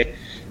I'd say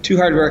 2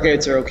 hard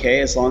workouts are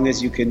okay as long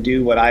as you can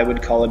do what I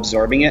would call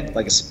absorbing it,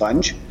 like a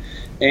sponge.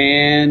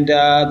 And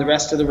the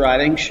rest of the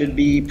riding should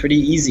be pretty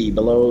easy,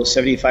 below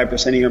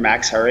 75% of your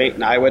max heart rate.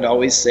 And I would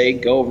always say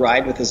go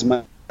ride with as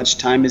much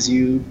time as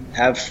you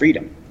have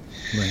freedom.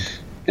 Right.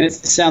 And it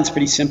sounds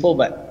pretty simple,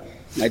 but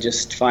I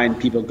just find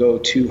people go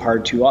too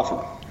hard too often.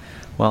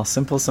 Well,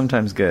 simple is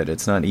sometimes good.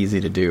 It's not easy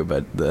to do,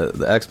 but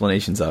the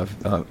explanation's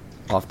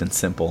often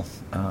simple.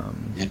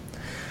 Yeah.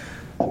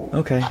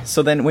 Okay,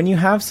 so then when you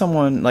have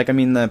someone, the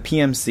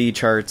PMC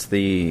charts,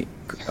 the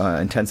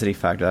intensity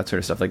factor, that sort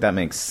of stuff, that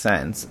makes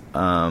sense.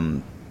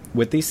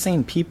 With these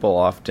same people,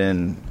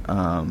 often,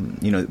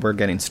 we're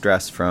getting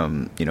stress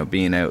from,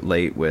 being out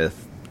late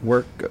with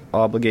work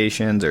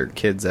obligations or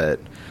kids at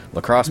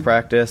lacrosse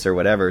practice or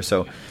whatever.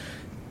 So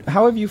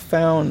how have you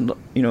found,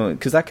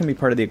 because that can be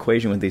part of the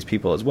equation with these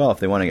people as well. If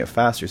they want to get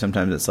faster,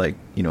 sometimes it's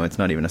it's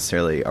not even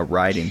necessarily a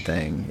riding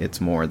thing. It's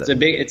more that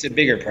it's a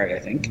bigger part, I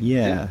think.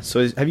 Yeah.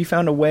 So have you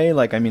found a way?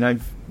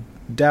 I've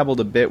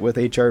dabbled a bit with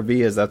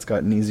HRV as that's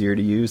gotten easier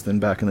to use than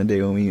back in the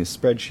day when we used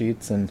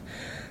spreadsheets and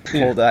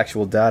pulled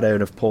actual data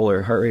out of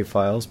polar heart rate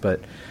files. But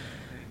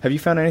have you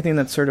found anything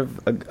that's sort of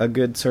a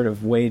good sort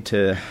of way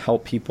to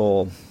help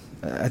people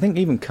I think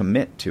even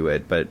commit to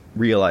it, but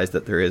realize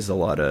that there is a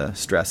lot of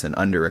stress and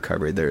under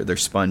recovery. Their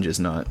sponge is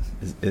not,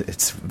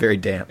 it's very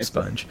damp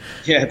sponge.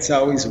 Yeah, it's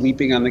always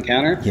weeping on the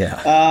counter.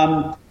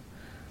 Yeah.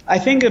 I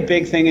think a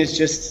big thing is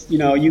just,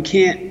 you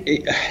can't,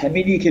 I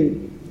mean, you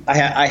can,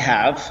 I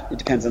have, it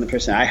depends on the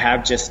person. I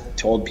have just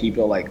told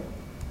people like,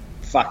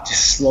 fuck,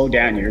 just slow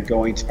down. You're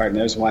going to part.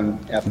 There's one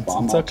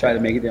F-bomb. I'll try to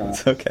make it down.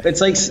 It's okay. But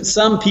it's like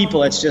some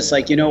people, it's just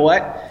like, you know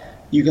what?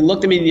 You can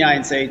look them in the eye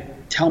and say,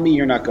 tell me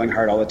you're not going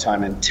hard all the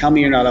time, and tell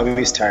me you're not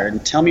always tired,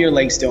 and tell me your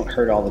legs don't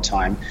hurt all the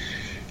time.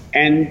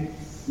 And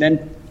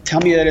then tell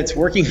me that it's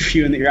working for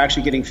you and that you're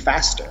actually getting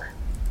faster,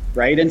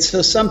 right? And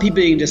so some people,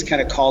 you can just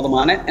kind of call them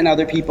on it, and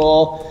other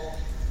people,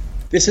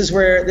 this is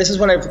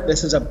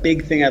a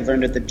big thing I've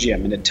learned at the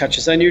gym, and it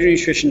touches on your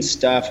nutrition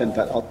stuff. And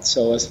but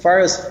also as far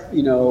as,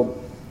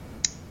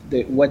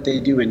 what they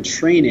do in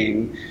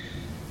training,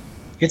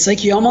 it's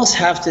like you almost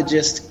have to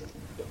just,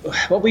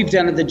 what we've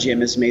done at the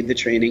gym is made the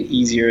training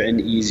easier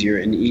and easier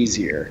and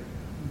easier,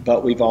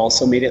 but we've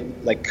also made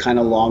it like kind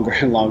of longer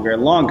and longer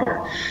and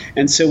longer.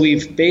 And so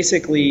we've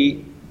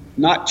basically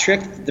not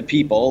tricked the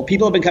people.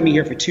 People have been coming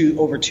here for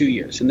over 2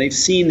 years, and they've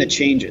seen the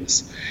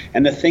changes.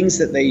 And the things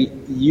that they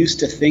used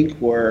to think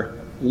were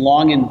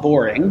long and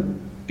boring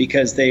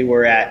because they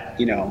were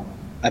at,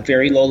 a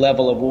very low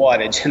level of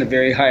wattage and a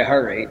very high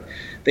heart rate,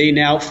 they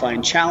now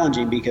find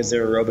challenging because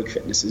their aerobic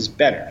fitness is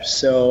better.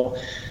 So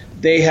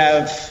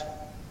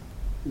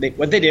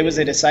what they did was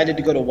they decided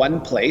to go to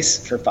one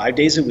place for 5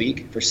 days a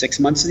week for 6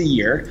 months of the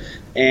year,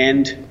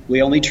 and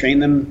we only train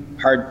them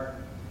hard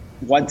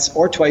once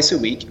or twice a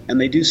week, and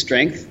they do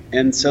strength,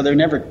 and so they're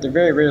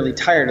very rarely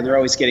tired, and they're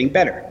always getting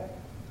better.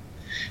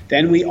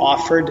 Then we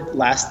offered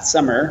last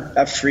summer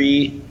a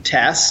free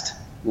test.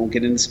 Won't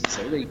get into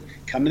specifically.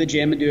 Come to the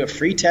gym and do a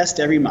free test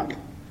every month.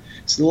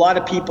 So a lot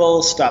of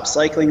people stop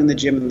cycling in the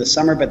gym in the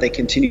summer, but they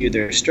continue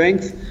their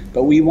strength.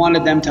 But we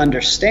wanted them to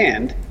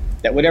understand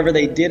that whatever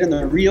they did in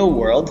the real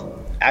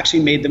world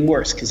actually made them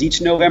worse, because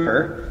each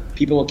November,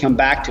 people will come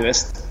back to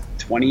us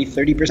 20,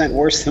 30%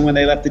 worse than when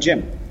they left the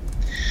gym.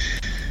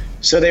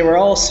 So they were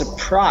all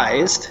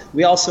surprised.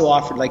 We also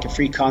offered like a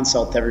free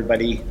consult to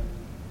everybody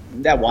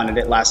that wanted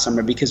it last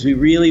summer, because we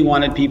really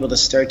wanted people to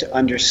start to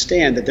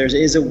understand that there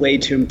is a way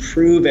to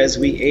improve as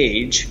we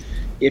age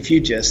if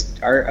you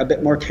just are a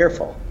bit more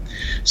careful.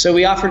 So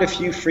we offered a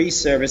few free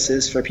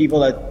services for people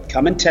that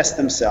come and test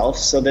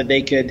themselves so that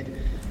they could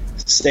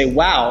say,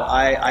 wow,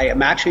 I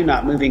am actually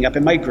not moving up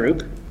in my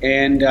group,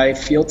 and I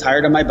feel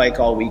tired on my bike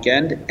all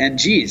weekend, and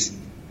geez,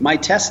 my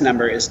test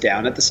number is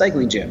down at the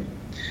cycling gym.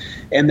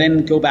 And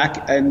then go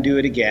back and do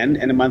it again,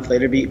 and a month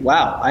later be,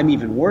 wow, I'm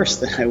even worse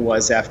than I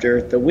was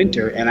after the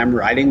winter, and I'm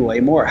riding way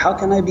more. How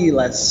can I be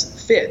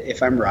less fit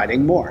if I'm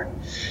riding more?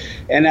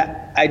 And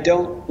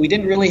we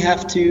didn't really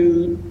have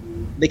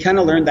to, they kind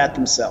of learned that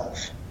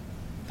themselves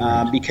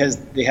because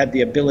they had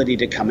the ability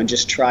to come and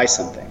just try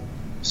something.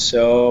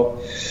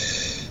 So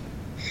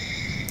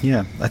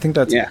yeah, I think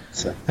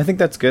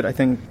that's good.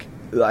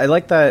 I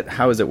like that.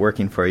 How is it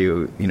working for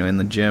you? In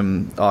the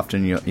gym,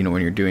 often,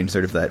 when you're doing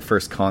sort of that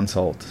first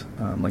consult,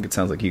 like it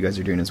sounds like you guys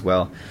are doing as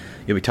well,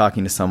 you'll be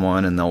talking to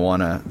someone and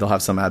they'll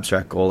have some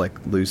abstract goal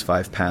like lose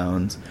 5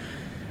 pounds.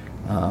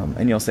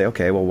 And you'll say,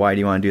 okay, well, why do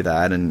you want to do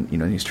that? And,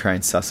 you try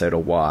and suss out a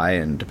why.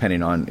 And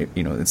depending on,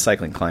 in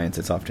cycling clients,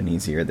 it's often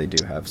easier. They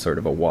do have sort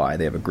of a why.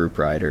 They have a group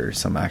ride or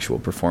some actual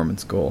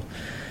performance goal.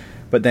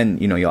 But then,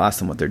 you'll ask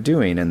them what they're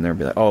doing, and they'll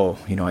be like, oh,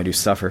 I do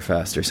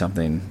Sufferfest or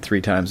something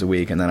 3 times a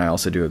week, and then I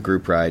also do a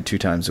group ride 2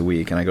 times a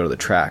week, and I go to the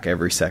track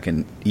every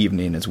second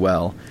evening as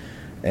well.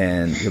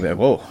 And you'll be like,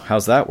 whoa,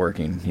 how's that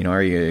working?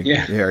 Are you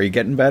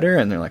getting better?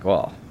 And they're like,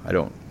 well, I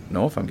don't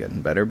know if I'm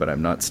getting better, but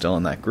I'm not still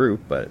in that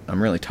group, but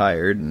I'm really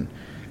tired, and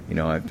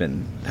I've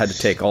had to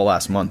take all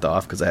last month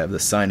off because I have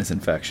this sinus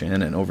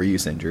infection and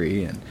overuse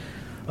injury, and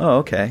oh,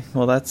 okay.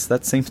 Well,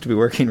 that seems to be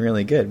working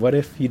really good. What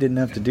if you didn't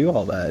have to do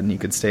all that and you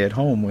could stay at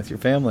home with your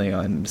family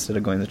instead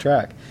of going to the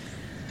track?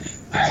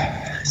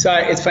 So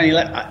it's funny.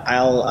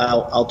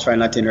 I'll try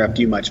not to interrupt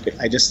you much, but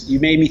you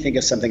made me think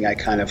of something I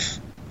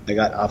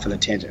got off on a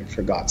tangent and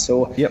forgot.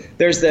 So yep.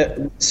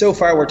 So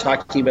far we're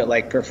talking about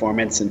like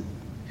performance and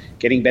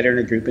getting better in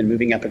a group and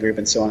moving up a group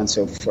and so on and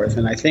so forth.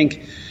 And I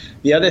think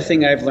the other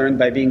thing I've learned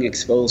by being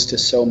exposed to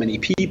so many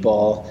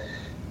people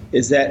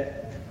is that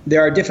there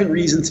are different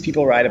reasons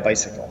people ride a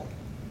bicycle.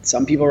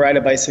 Some people ride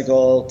a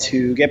bicycle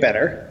to get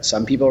better.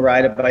 Some people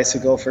ride a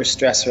bicycle for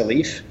stress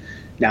relief.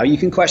 Now you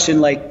can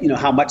question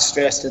how much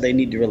stress do they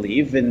need to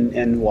relieve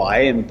and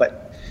why,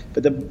 but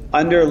the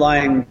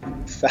underlying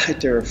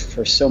factor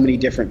for so many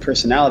different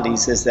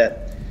personalities is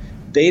that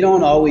they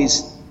don't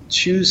always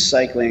choose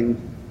cycling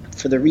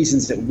for the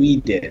reasons that we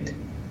did.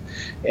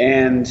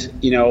 And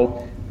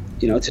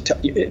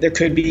there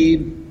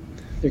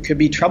could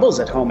be troubles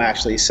at home,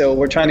 actually. So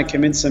we're trying to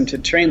convince them to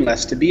train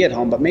less, to be at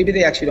home, but maybe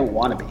they actually don't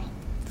want to be.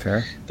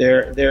 Fair.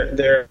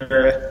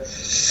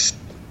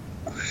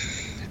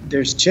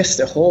 there's just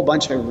a whole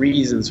bunch of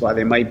reasons why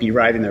they might be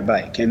riding their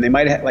bike, and they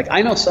might have, like,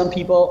 I know some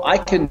people, I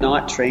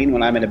cannot train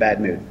when I'm in a bad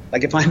mood.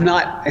 Like if I'm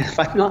not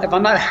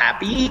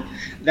happy,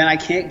 then I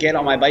can't get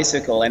on my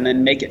bicycle and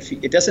then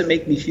it doesn't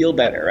make me feel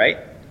better, right?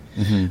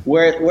 Mm-hmm.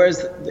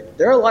 Whereas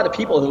there are a lot of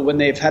people who, when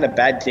they've had a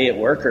bad day at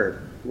work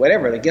or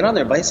whatever, they get on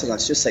their bicycle.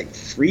 It's just like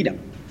freedom.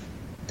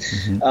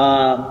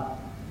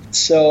 Mm-hmm.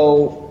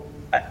 So,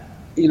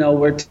 you know,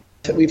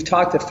 we've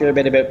talked a fair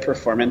bit about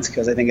performance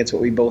because I think it's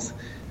what we both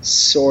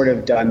sort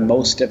of done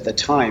most of the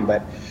time.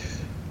 But,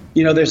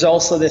 you know, there's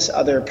also this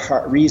other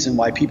reason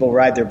why people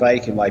ride their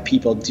bike and why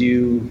people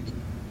do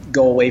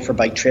go away for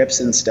bike trips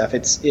and stuff.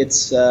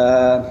 It's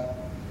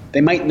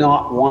they might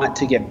not want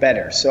to get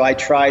better. So I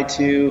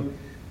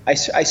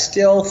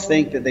still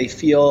think that they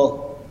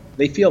feel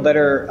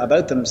better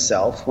about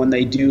themselves when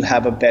they do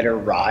have a better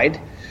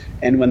ride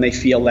and when they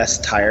feel less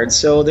tired.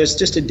 So there's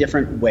just a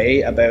different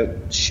way about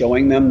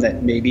showing them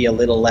that maybe a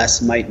little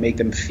less might make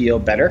them feel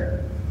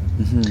better.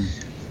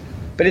 Mm-hmm.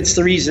 But it's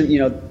the reason, you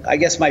know, I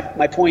guess my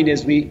point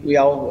is we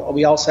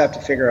also have to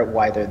figure out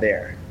why they're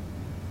there.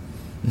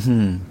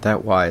 Mm-hmm.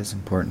 That why is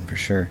important for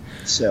sure.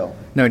 So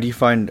now,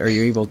 are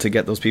you able to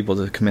get those people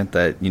to commit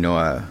that, you know,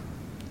 a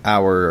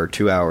hour or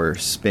 2 hour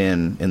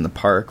spin in the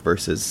park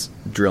versus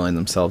drilling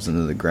themselves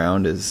into the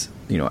ground is,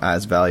 you know,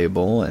 as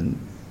valuable? And,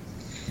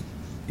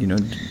 you know,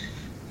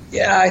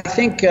 yeah, I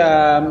think,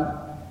 I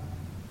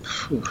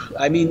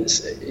mean,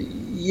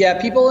 yeah,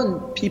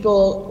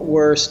 people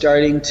were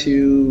starting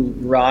to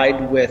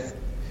ride with,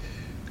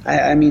 we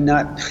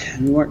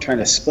weren't trying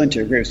to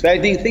splinter groups, but I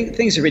think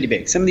things are really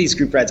big. Some of these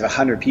group rides have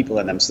 100 people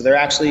in them. So they're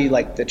actually,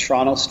 like, the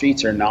Toronto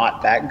streets are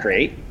not that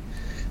great.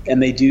 And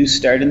they do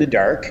start in the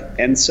dark.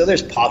 And so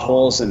there's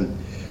potholes and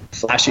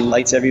flashing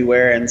lights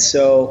everywhere. And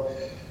so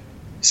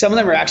some of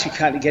them are actually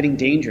kind of getting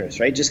dangerous,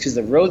 right? Just because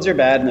the roads are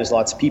bad and there's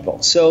lots of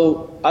people.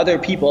 So other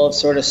people have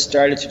sort of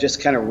started to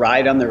just kind of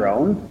ride on their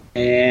own.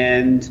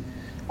 And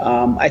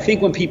I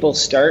think when people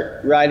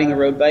start riding a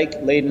road bike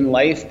late in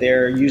life,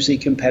 they're usually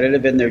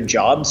competitive in their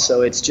jobs.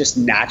 So it's just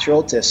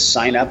natural to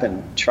sign up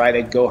and try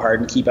to go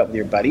hard and keep up with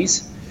your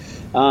buddies.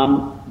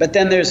 But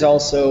then there's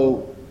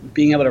also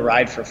being able to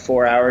ride for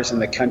 4 hours in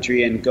the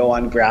country and go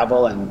on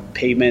gravel and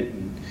pavement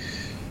and,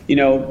 you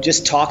know,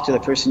 just talk to the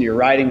person you're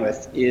riding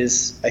with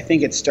I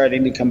think it's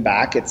starting to come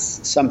back.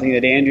 It's something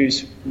that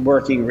Andrew's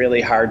working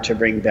really hard to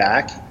bring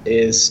back,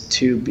 is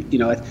to, you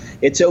know,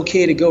 it's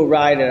okay to go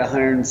ride at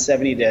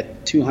 170 to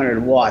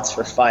 200 watts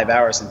for 5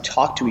 hours and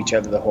talk to each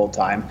other the whole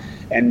time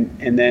and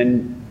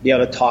then be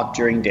able to talk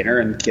during dinner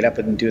and get up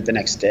and do it the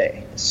next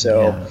day.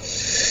 So yeah.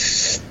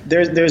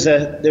 There's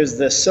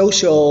the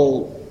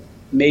social,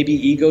 maybe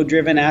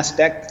ego-driven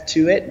aspect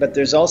to it, but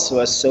there's also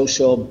a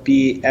social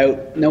be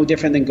out, no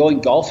different than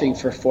going golfing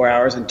for 4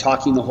 hours and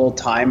talking the whole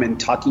time and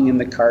talking in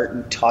the cart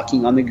and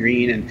talking on the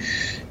green. And,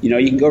 you know,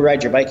 you can go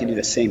ride your bike and do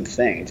the same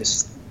thing.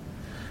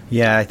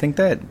 Yeah, I think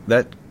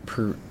that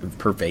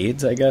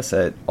pervades, I guess,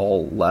 at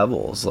all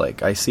levels.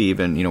 Like, I see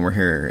even, you know, we're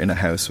here in a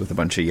house with a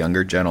bunch of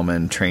younger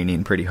gentlemen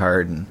training pretty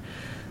hard, and,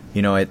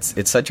 you know,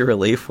 it's such a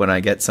relief when I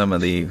get some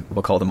of the,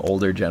 we'll call them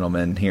older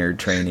gentlemen here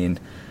training,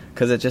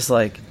 because it's just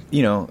like,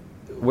 you know,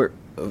 we're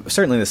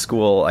certainly the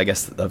school, I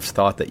guess, of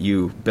thought that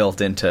you built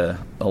into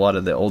a lot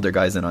of the older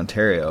guys in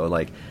Ontario.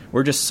 Like,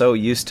 we're just so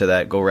used to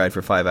that, go ride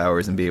for 5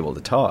 hours and be able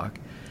to talk.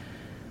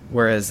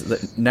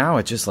 Whereas now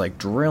it's just like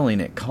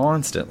drilling it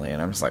constantly,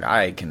 and I'm just like,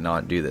 I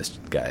cannot do this,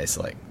 guys.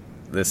 Like,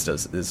 this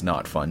is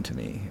not fun to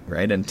me,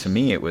 right? And to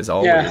me, it was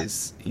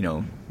always, you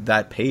know,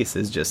 that pace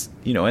is just,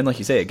 you know, and like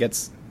you say,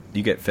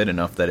 you get fit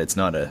enough that it's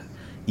not a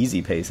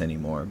easy pace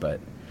anymore. But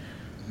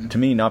to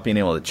me, not being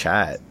able to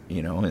chat,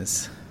 you know,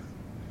 is.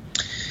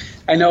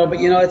 I know, but,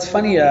 you know, it's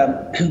funny,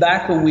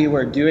 back when we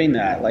were doing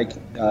that, like,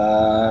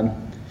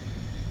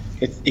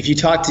 if you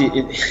talk to,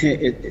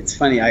 it's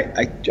funny,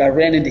 I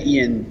ran into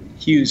Ian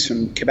Hughes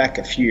from Quebec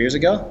a few years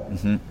ago,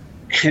 mm-hmm.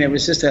 and it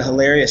was just a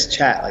hilarious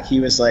chat. Like, he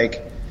was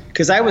like,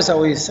 because I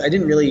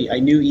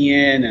knew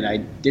Ian, and I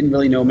didn't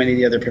really know many of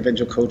the other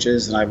provincial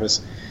coaches, and I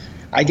was,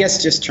 I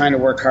guess, just trying to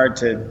work hard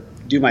to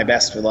do my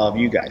best with all of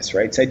you guys,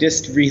 right? So I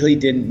just really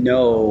didn't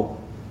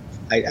know,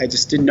 I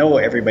just didn't know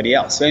everybody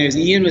else. So anyways,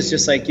 Ian was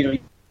just like, you know,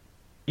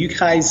 you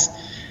guys,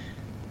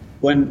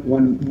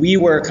 when we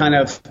were kind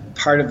of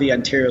part of the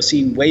Ontario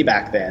scene way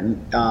back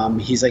then,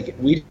 he's like,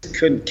 we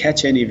couldn't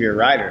catch any of your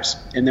riders.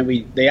 And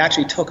then they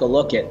actually took a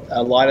look at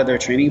a lot of their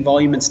training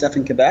volume and stuff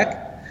in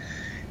Quebec.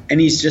 And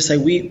he's just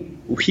like,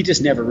 we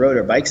just never rode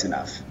our bikes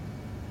enough.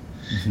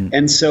 Mm-hmm.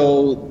 And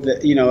so,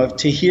 you know,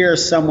 to hear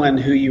someone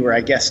who you were,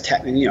 I guess,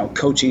 you know,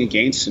 coaching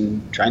against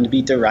and trying to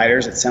beat their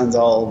riders, it sounds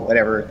all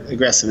whatever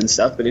aggressive and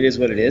stuff, but it is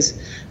what it is.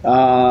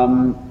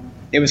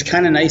 It was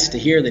kind of nice to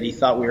hear that he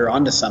thought we were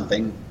onto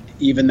something,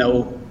 even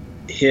though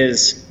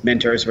his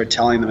mentors were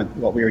telling them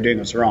what we were doing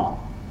was wrong.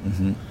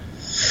 Mm-hmm.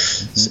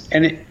 Mm-hmm.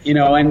 And you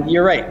know, and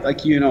you're right.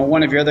 Like, you know,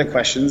 one of your other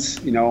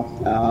questions, you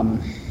know,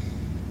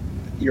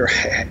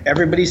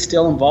 everybody's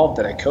still involved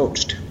that I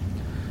coached.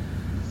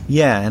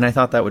 Yeah, and I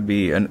thought that would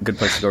be a good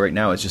place to go right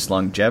now, is just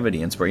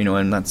longevity in sport,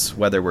 and that's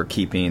whether we're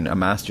keeping a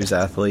master's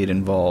athlete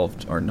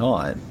involved or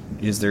not.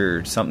 Is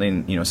there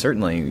something,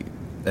 certainly,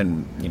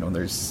 and,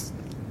 there's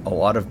a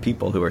lot of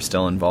people who are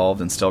still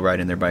involved and still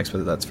riding their bikes,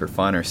 whether that's for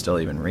fun or still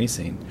even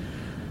racing.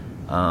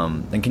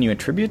 And can you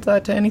attribute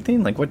that to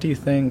anything? Like, what do you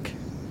think?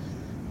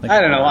 Like,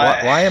 I don't know.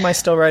 Why am I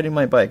still riding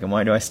my bike, and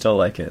why do I still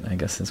like it? I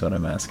guess is what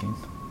I'm asking.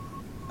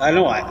 I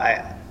don't know.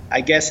 I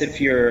guess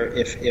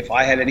if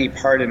I had any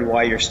part in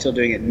why you're still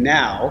doing it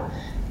now,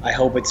 I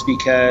hope it's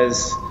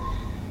because,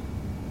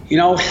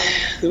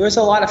 there was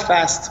a lot of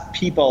fast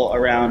people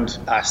around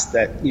us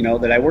that,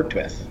 that I worked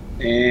with.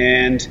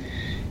 And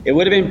it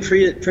would have been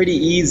pretty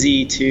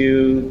easy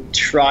to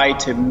try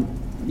to,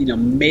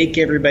 make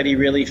everybody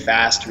really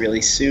fast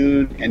really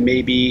soon. And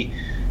maybe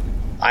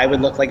I would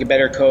look like a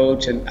better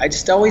coach. And I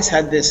just always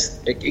had this,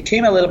 it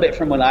came a little bit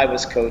from when I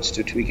was coached,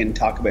 which we can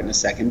talk about in a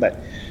second. But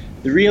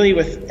really,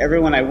 with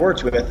everyone I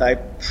worked with, I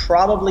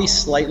probably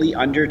slightly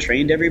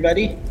undertrained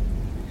everybody.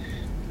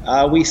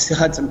 We still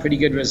had some pretty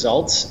good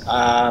results.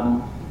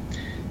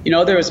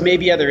 There was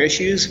maybe other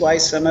issues why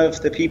some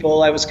of the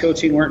people I was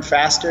coaching weren't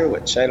faster,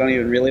 which I don't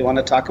even really want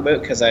to talk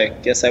about because I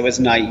guess I was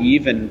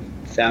naive and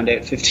found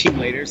out 15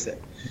 later that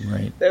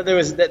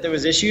there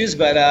was issues.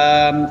 But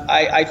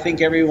I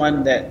think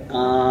everyone that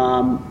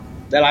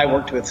I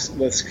worked with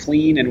was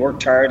clean and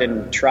worked hard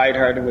and tried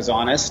hard and was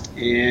honest.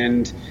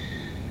 And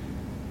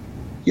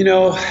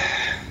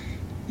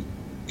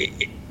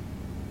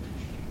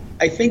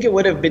I think it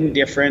would have been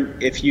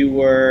different if you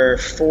were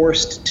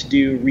forced to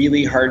do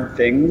really hard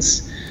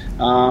things.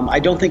 I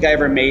don't think I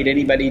ever made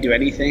anybody do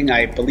anything.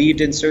 I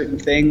believed in certain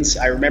things.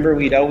 I remember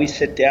we'd always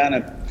sit down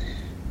and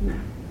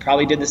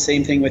probably did the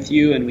same thing with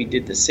you, and we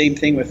did the same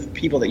thing with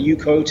people that you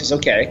coach is,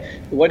 okay,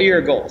 what are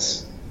your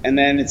goals? And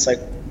then it's like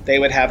they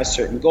would have a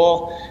certain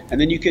goal, and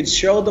then you could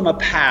show them a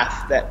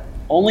path that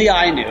only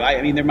I knew.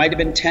 I mean, there might have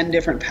been 10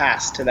 different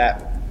paths to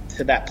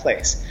that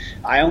place.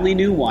 I only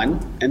knew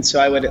one, and so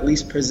I would at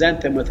least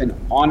present them with an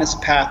honest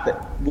path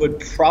that would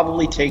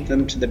probably take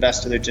them to the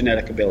best of their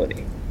genetic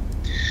ability.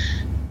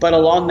 But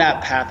along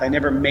that path, I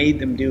never made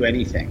them do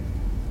anything.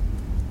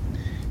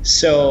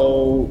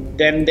 So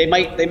then they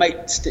might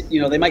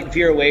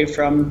veer away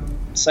from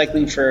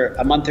cycling for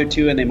a month or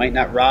two, and they might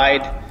not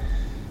ride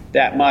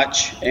that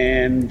much,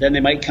 and then they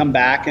might come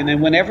back, and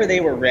then whenever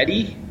they were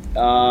ready,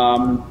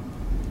 whenever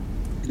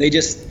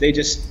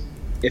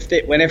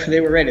they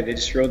were ready, they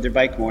just rode their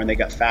bike more and they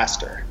got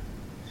faster.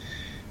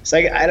 So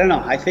I don't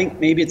know. I think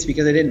maybe it's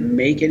because I didn't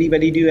make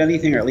anybody do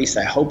anything, or at least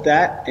I hope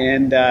that.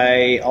 And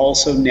I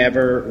also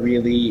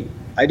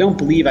I don't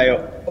believe I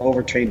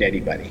overtrained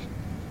anybody.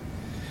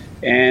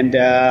 And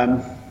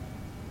I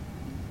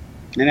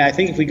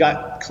think if we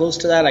got close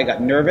to that, I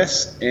got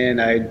nervous and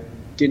I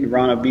didn't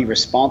want to be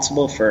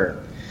responsible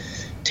for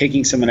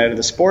taking someone out of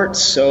the sport.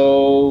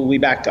 So we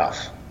backed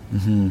off.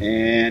 Mm-hmm.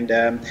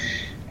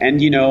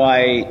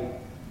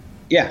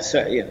 So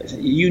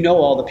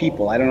all the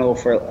people. I don't know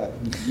if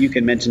you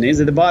can mention names.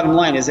 The bottom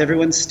line is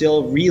everyone's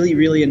still really,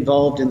 really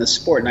involved in the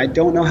sport. And I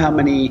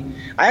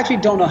actually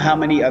don't know how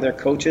many other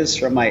coaches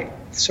from my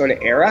sort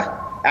of era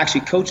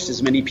actually coached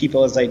as many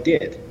people as I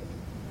did.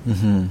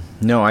 Mm-hmm.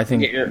 No, I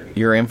think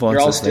your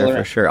influence is there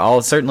for sure.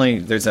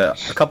 There's a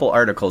couple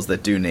articles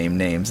that do name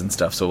names and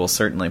stuff, so we'll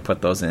certainly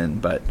put those in.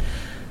 But,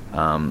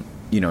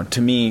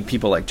 to me,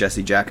 people like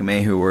Jesse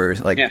Jacome, who were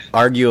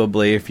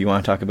arguably, if you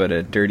want to talk about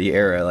a dirty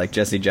era, like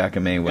Jesse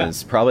Jacome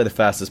was probably the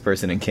fastest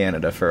person in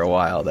Canada for a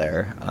while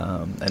there,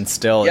 and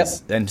still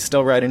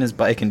riding his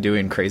bike and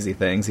doing crazy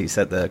things. He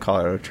set the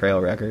Colorado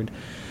Trail record.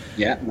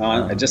 Yeah, no,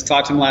 I just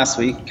talked to him last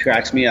week. He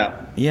cracks me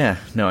up. Yeah,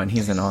 no, and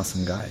he's an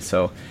awesome guy.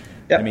 So,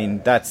 I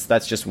mean, that's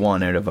just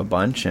one out of a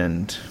bunch,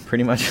 and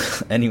pretty much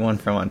anyone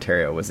from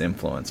Ontario was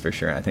influenced for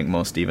sure. I think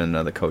most even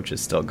of the coaches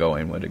still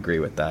going would agree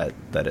with that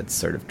it's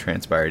sort of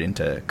transpired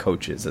into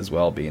coaches as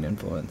well being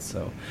influenced.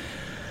 So,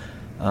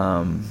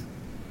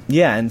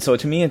 and so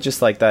to me, it's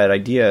just like that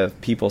idea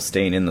of people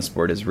staying in the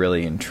sport is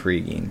really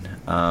intriguing.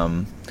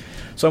 So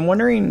I'm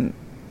wondering,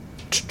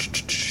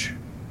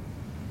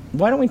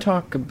 why don't we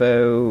talk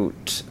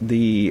about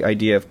the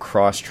idea of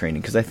cross-training?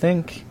 Because I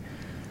think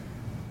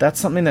that's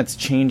something that's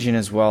changing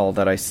as well,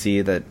 that I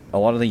see that a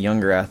lot of the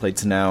younger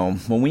athletes now,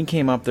 when we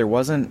came up, there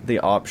wasn't the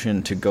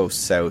option to go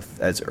south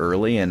as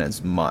early and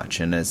as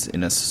much and as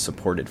in a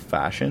supported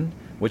fashion,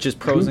 which is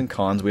pros and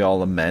cons. We all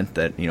lament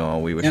that,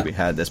 we wish we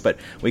had this, but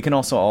we can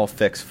also all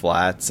fix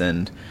flats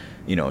and,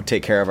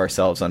 take care of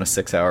ourselves on a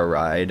 6-hour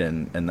ride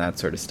and that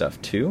sort of stuff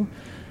too.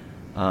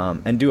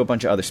 And do a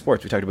bunch of other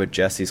sports. We talked about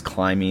Jesse's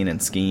climbing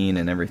and skiing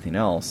and everything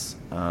else.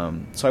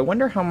 So I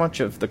wonder how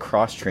much of the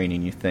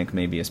cross-training you think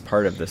maybe is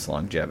part of this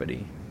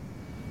longevity.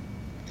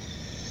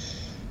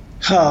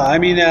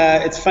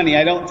 It's funny.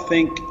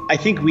 I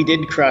think we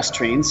did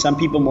cross-train. Some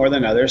people more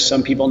than others.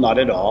 Some people not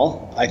at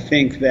all. I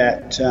think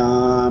that,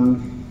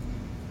 I'm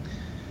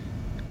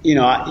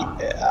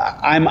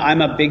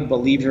a big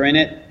believer in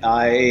it.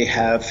 I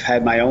have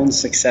had my own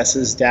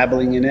successes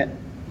dabbling in it.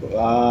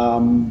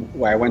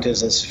 where I went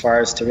as far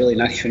as to really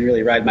not even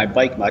really ride my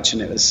bike much,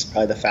 and it was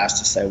probably the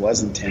fastest I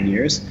was in 10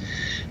 years.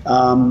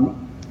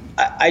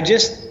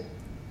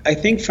 I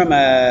think from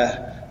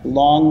a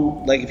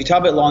long, like if you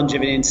talk about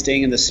longevity and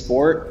staying in the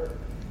sport,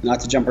 not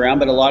to jump around,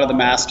 but a lot of the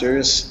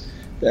masters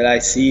that I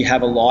see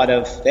have a lot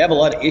of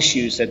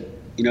issues that,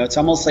 it's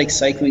almost like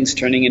cycling's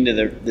turning into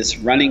this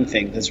running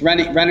thing. Because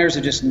runners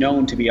are just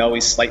known to be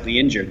always slightly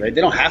injured, right?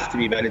 They don't have to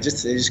be, but they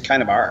just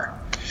kind of are.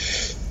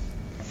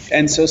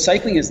 And so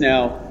cycling is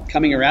now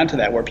coming around to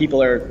that, where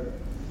people are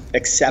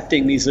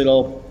accepting these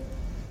little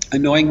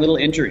annoying little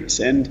injuries.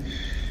 And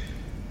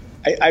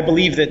I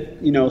believe that,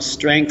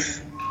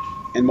 strength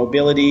and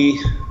mobility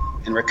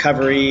and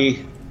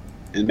recovery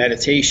and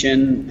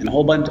meditation and a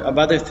whole bunch of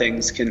other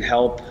things can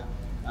help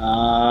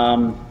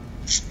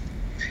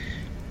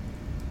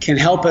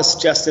us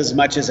just as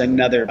much as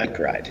another bike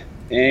ride.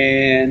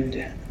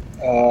 And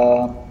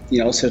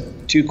so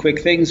two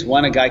quick things.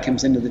 One, a guy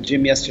comes into the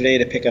gym yesterday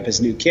to pick up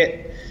his new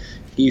kit.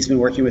 He's been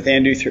working with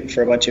Andrew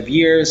for a bunch of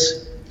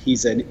years.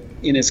 He's in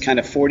his kind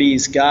of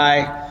 40s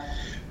guy.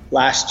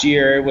 Last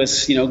year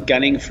was,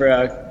 gunning for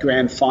a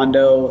Grand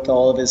Fondo with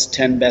all of his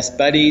 10 best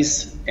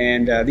buddies.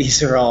 And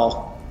these are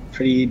all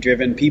pretty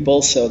driven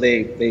people, so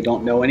they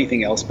don't know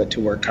anything else but to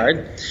work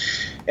hard.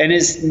 And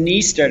his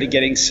knee started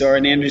getting sore,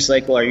 and Andrew's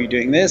like, well, are you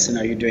doing this and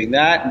are you doing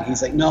that? And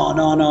he's like, no.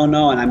 And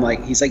I'm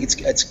like, he's like,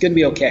 it's going to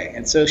be okay.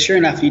 And so sure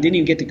enough, he didn't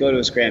even get to go to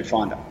his Grand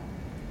Fondo.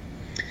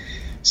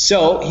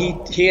 So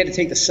he had to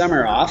take the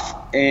summer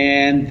off.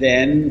 And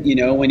then,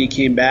 when he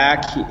came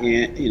back,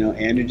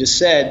 Andrew just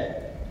said,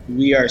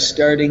 we are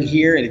starting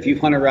here, and if you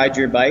want to ride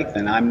your bike,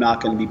 then I'm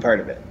not going to be part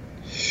of it.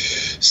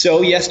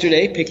 So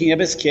yesterday, picking up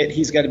his kit,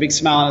 he's got a big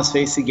smile on his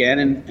face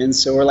again. And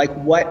so we're like,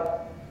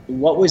 what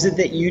was it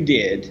that you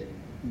did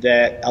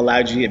that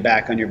allowed you to get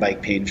back on your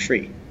bike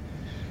pain-free?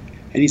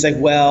 And he's like,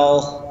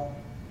 well,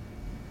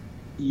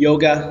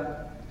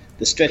 yoga,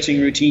 the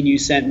stretching routine you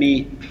sent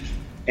me,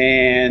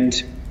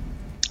 and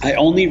I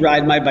only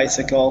ride my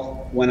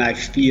bicycle when I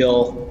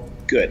feel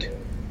good.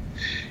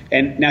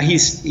 And now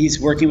he's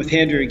working with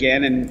Andrew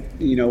again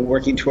and,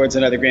 working towards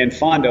another Grand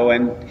Fondo,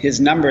 and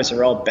his numbers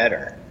are all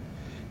better.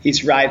 He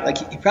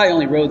probably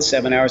only rode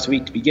 7 hours a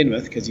week to begin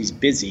with because he's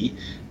busy.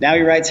 Now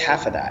he rides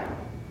half of that.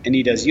 And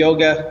he does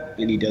yoga,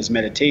 and he does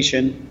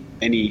meditation,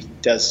 and he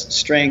does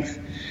strength.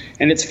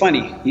 And it's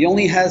funny, he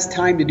only has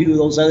time to do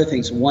those other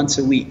things once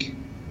a week.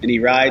 And he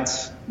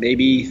rides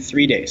maybe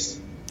 3 days.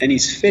 And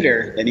he's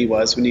fitter than he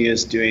was when he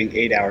was doing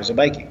 8 hours of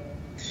biking.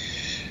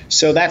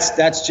 So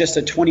that's just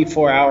a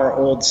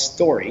 24-hour-old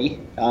story,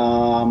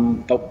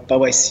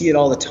 but I see it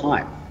all the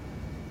time.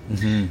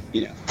 Mm-hmm.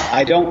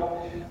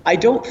 I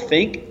don't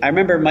think. I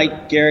remember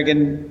Mike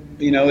Garrigan.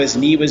 His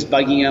knee was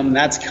bugging him.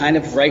 That's kind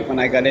of right when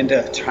I got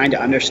into trying to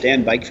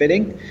understand bike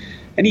fitting,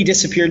 and he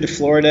disappeared to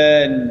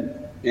Florida,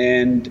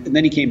 and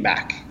then he came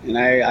back, and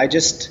I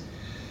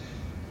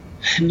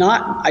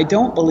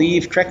don't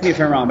believe. Correct me if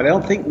I'm wrong, but I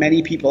don't think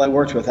many people I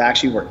worked with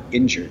actually were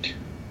injured.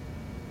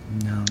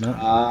 No,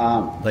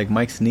 not like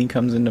Mike's knee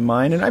comes into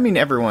mind, and I mean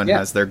everyone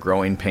has their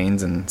growing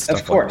pains and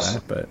stuff like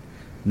that, but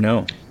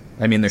no,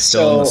 I mean they're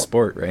still in the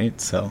sport, right?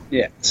 So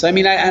yeah, so I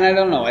mean, I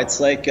don't know. It's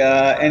like,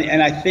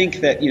 and I think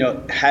that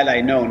had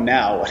I known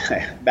now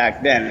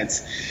back then,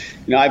 it's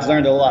I've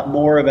learned a lot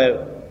more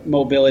about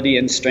mobility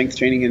and strength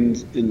training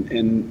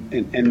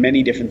and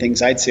many different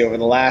things. I'd say over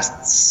the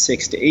last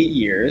 6 to 8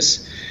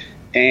 years.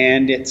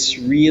 And it's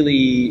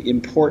really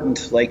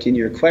important, like in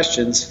your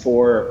questions,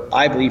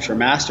 I believe for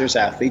masters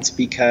athletes,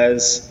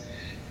 because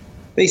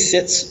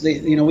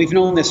we've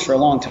known this for a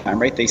long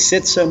time, right? They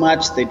sit so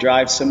much, they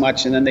drive so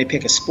much, and then they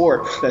pick a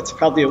sport that's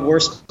probably a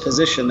worse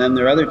position than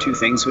their other two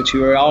things, which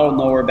we all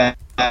know are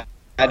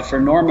bad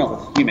for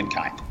normal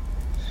humankind.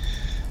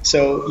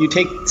 So you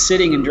take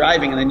sitting and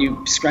driving, and then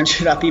you scrunch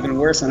it up even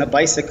worse on a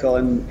bicycle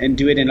and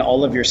do it in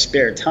all of your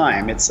spare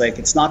time. It's like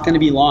it's not going to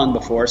be long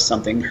before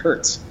something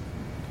hurts.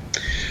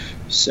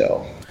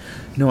 So,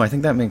 no, I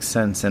think that makes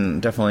sense,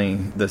 and definitely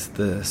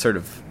the sort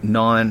of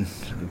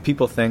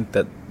people think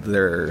that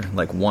they're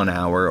like 1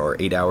 hour or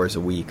 8 hours a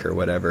week or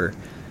whatever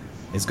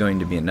is going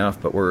to be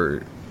enough, but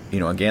we're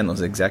again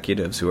those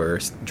executives who are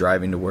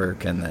driving to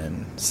work and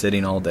then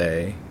sitting all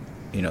day,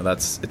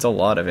 it's a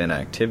lot of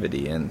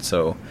inactivity, and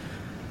so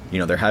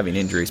they're having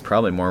injuries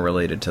probably more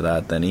related to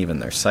that than even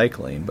their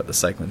cycling, but the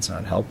cycling's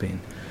not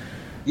helping.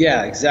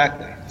 Yeah,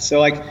 exactly.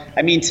 So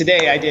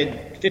today I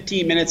did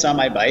 15 minutes on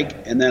my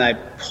bike, and then I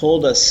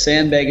pulled a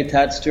sandbag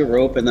attached to a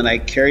rope, and then I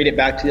carried it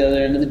back to the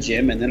other end of the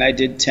gym, and then I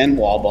did 10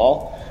 wall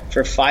ball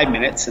for 5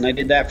 minutes, and I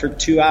did that for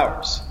 2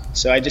 hours.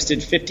 So I just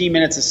did 15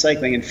 minutes of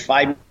cycling and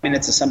 5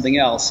 minutes of something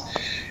else.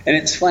 And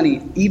it's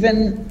funny,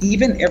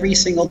 even every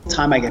single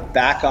time I get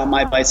back on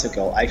my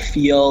bicycle, I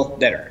feel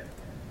better.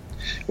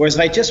 Whereas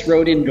if I just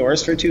rode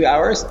indoors for 2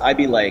 hours, I'd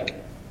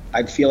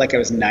feel like I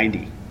was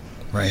 90.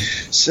 Right.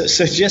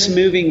 So just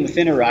moving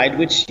within a ride,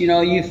 which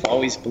you've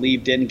always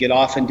believed in, get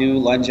off and do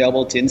lunge,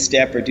 elbow, tin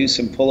step, or do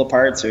some pull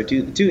aparts, or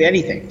do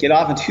anything. Get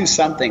off and do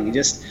something.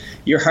 Just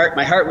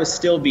my heart was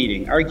still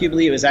beating.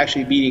 Arguably, it was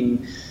actually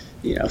beating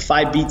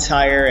 5 beats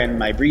higher, and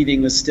my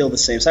breathing was still the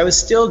same. So I was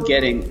still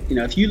getting,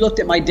 if you looked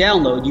at my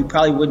download, you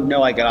probably wouldn't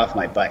know I got off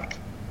my bike.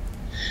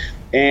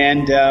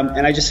 And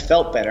I just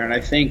felt better. And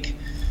I think,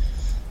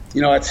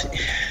 it's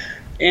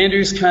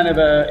Andrew's kind of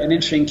an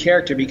interesting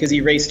character because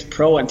he raced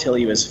pro until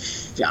he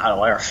was,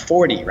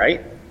 40,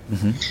 right?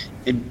 Mm-hmm.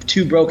 And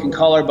 2 broken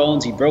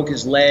collarbones. He broke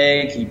his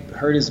leg. He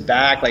hurt his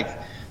back, like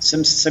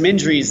some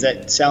injuries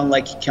that sound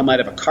like he come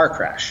out of a car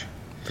crash.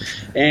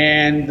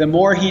 And the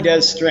more he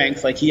does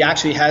strength, like he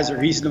actually has a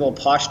reasonable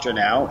posture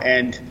now,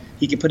 and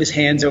he can put his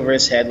hands over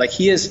his head. Like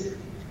he is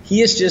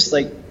just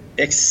like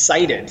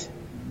excited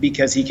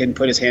because he can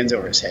put his hands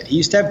over his head. He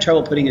used to have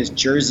trouble putting his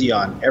jersey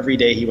on every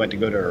day he went to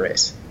go to a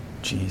race.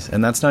 Jeez,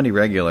 and that's not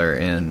irregular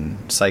in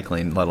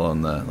cycling, let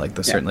alone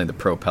certainly the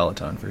pro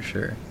peloton for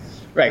sure.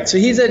 Right. So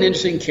he's an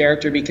interesting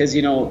character because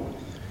a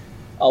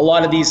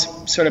lot of these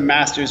sort of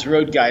masters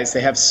road guys,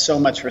 they have so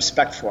much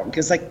respect for him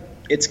because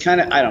it's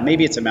kind of, I don't know,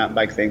 maybe it's a mountain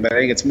bike thing, but I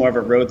think it's more of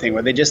a road thing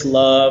where they just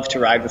love to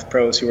ride with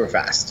pros who are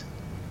fast.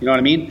 You know what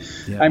I mean?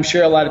 Yeah. I'm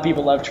sure a lot of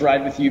people love to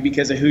ride with you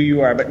because of who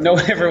you are, but no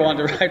one ever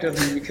wanted to ride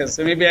with you because,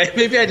 so maybe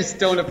I just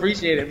don't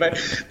appreciate it. But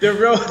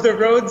the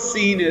road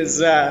scene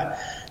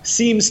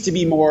seems to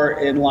be more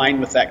in line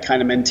with that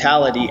kind of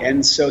mentality.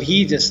 And so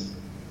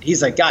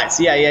he's like, guys,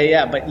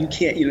 yeah, but you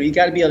can't, you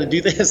got to be able to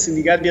do this and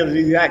you got to be able to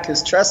do that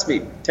because trust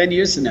me, 10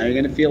 years from now, you're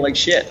going to feel like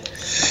shit.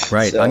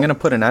 Right. So, I'm going to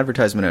put an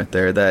advertisement out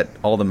there that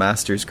all the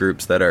masters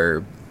groups that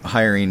are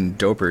hiring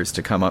dopers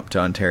to come up to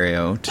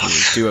Ontario to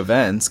do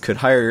events could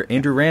hire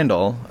Andrew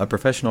Randall, a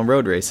professional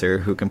road racer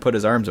who can put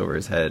his arms over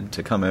his head,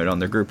 to come out on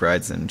their group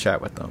rides and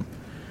chat with them.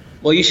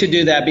 Well, you should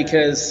do that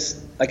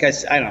because, like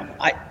I don't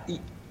know,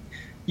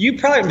 you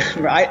probably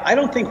remember, I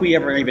don't think we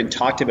ever even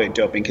talked about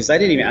doping because I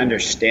didn't even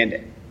understand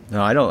it.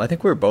 No, I don't. I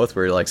think were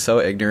like so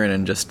ignorant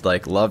and just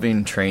like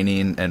loving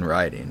training and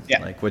riding.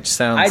 Yeah. Like, which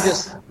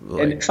sounds.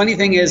 And funny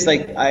thing is,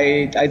 like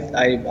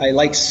I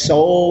like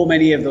so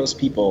many of those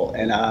people,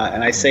 and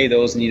I say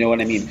those, and you know what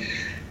I mean.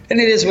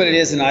 And it is what it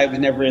is, and I was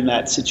never in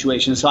that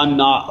situation, so I'm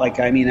not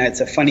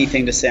it's a funny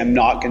thing to say. I'm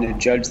not going to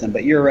judge them,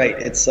 but you're right.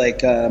 It's like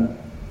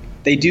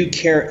they do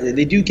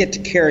get to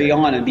carry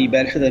on and be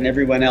better than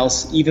everyone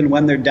else, even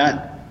when they're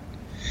done.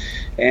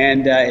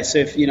 And so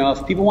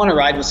if people want to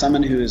ride with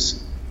someone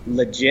who's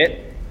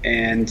legit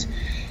and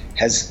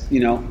has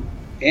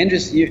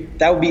Andrews,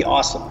 that would be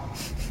awesome.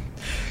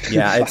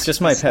 Yeah, it's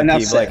just my pet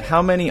peeve. Like,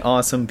 how many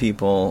awesome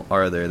people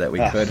are there that we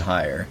could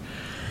hire?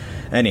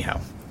 Anyhow.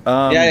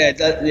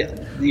 Yes.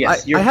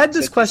 I had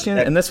this question,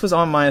 and this was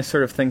on my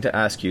sort of thing to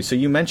ask you. So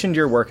you mentioned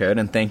your workout,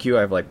 and thank you.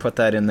 I've put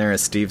that in there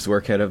as Steve's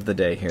workout of the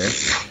day here.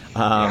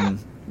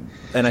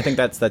 And I think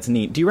that's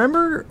neat. Do you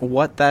remember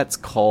what that's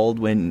called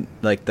when,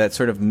 that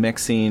sort of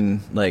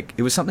mixing,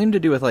 it was something to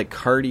do with,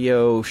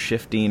 cardio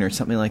shifting or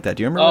something like that?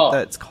 Do you remember what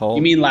that's called?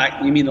 You mean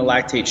the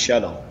lactate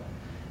shuttle?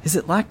 Is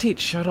it lactate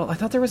shuttle? I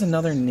thought there was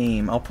another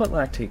name. I'll put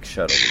lactate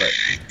shuttle.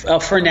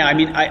 But for now,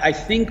 I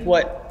think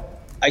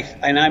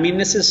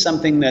this is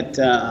something that,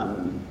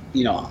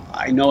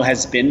 I know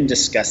has been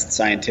discussed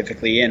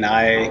scientifically, and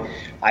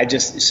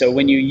so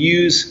when you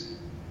use,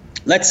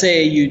 let's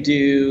say you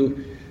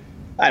do,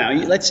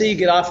 let's say you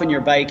get off on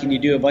your bike and you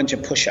do a bunch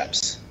of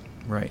push-ups.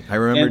 Right. I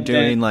remember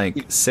doing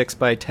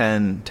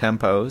 6x10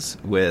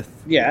 tempos with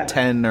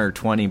 10 or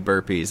 20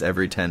 burpees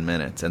every 10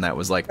 minutes, and that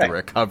was the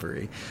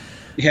recovery.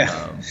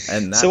 Yeah.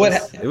 And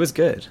it was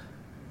good.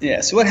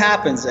 Yeah. So what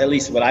happens, at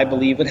least what I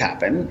believe would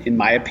happen, in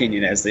my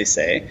opinion, as they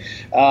say,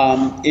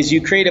 is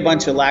you create a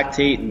bunch of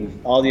lactate and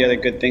all the other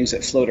good things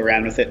that float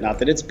around with it. Not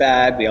that it's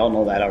bad. We all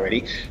know that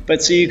already.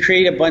 But so you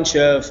create a bunch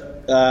of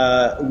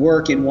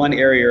work in one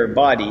area of your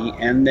body,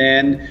 and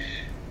then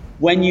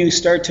when you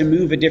start to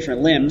move a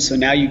different limb, so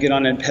now you get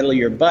on and pedal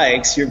your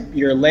bikes,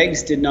 your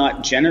legs did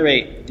not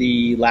generate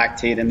the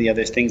lactate and the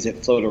other things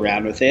that float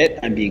around with it.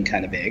 I'm being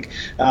kind of vague.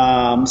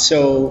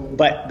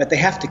 But they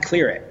have to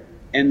clear it.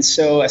 And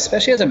so,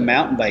 especially as a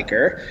mountain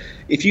biker,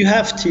 if you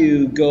have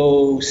to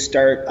go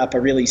start up a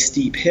really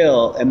steep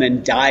hill and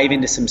then dive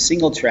into some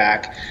single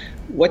track,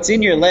 what's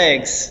in your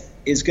legs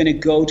is going to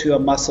go to a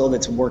muscle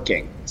that's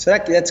working. So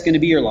that's going to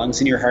be your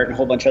lungs and your heart and a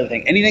whole bunch of other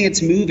things. Anything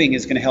that's moving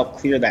is going to help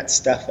clear that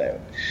stuff out.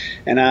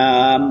 And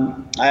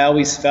I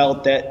always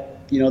felt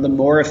that, the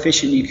more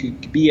efficient you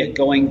could be at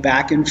going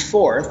back and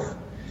forth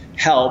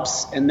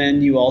helps. And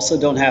then you also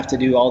don't have to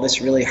do all this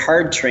really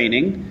hard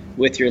training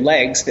with your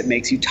legs that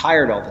makes you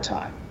tired all the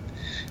time.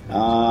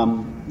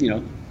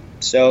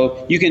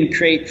 So you can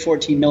create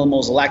 14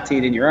 millimoles of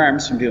lactate in your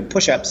arms from doing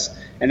push-ups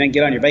and then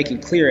get on your bike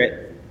and clear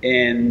it,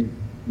 and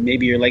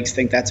maybe your legs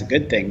think that's a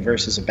good thing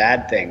versus a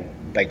bad thing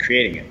by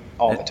creating it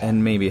all the time.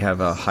 And maybe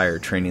have a higher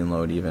training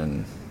load,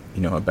 even,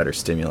 a better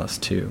stimulus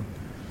too.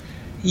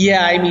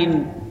 Yeah,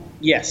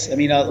 yes.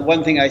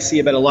 One thing I see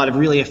about a lot of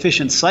really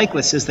efficient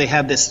cyclists is they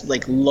have this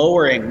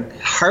lowering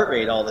heart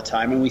rate all the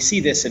time. And we see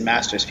this in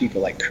masters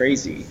people like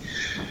crazy.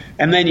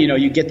 And then,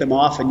 you get them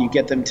off and you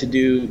get them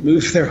to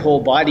move their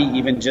whole body,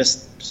 even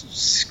just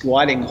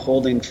squatting,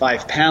 holding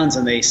 5 pounds,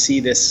 and they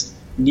see this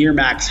near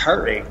max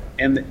heart rate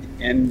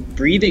and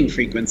breathing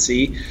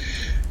frequency.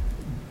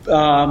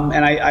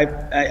 And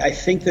I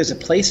think there's a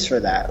place for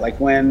that. Like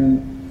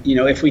when,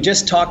 if we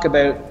just talk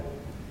about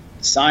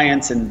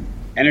science and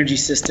energy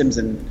systems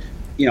and,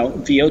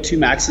 VO2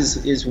 max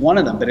is one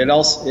of them, but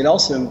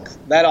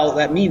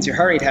that means your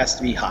heart rate has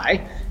to be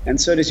high, and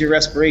so does your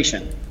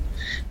respiration.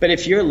 But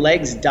if your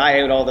legs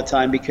die out all the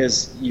time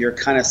because you're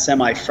kind of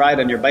semi-fried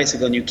on your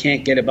bicycle and you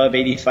can't get above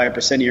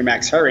 85% of your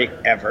max heart rate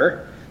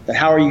ever, then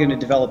how are you going to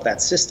develop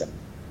that system?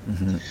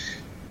 Mm-hmm.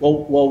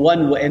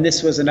 Well, and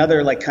this was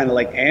another kind of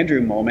like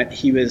Andrew moment.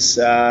 He was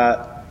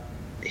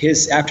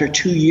after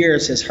 2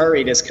 years, his heart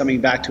rate is coming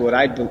back to what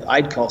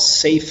I'd call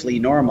safely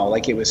normal.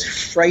 Like it was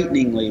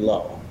frighteningly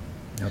low.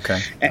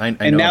 Okay,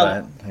 I know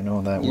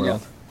that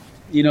world.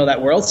 You know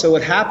that world. So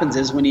what happens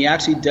is when he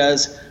actually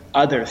does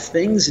other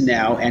things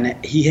now,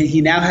 and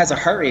he now has a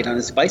heart rate on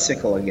his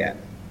bicycle again.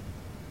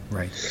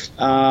 Right.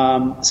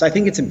 So I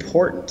think it's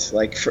important,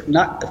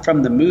 not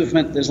from the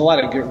movement. There's a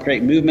lot of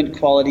great movement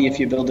quality if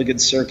you build a good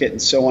circuit and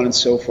so on and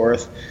so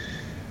forth.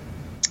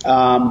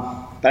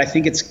 But I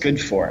think it's good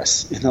for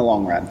us in the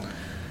long run.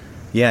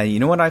 Yeah, you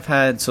know what I've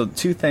had? So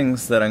 2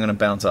 things that I'm going to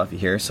bounce off you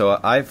here. So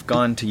I've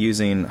gone to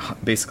using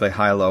basically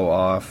high-low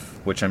off,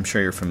 which I'm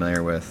sure you're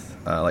familiar with,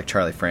 like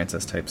Charlie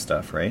Francis type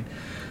stuff, right?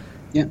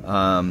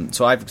 Yeah.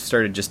 So I've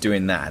started just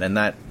doing that, and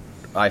that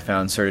I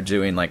found started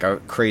doing like a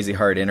crazy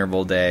hard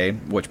interval day,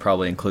 which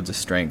probably includes a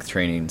strength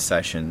training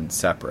session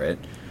separate,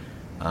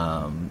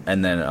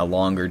 and then a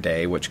longer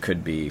day, which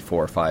could be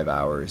 4 or 5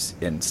 hours,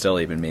 and still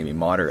even maybe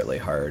moderately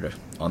hard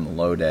on the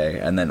low day.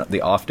 And then the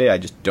off day, I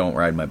just don't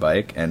ride my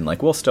bike, and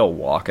we'll still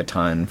walk a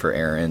ton for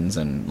errands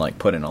and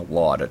put in a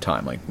lot of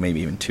time, maybe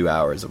even 2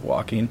 hours of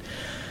walking.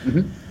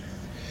 Mm-hmm.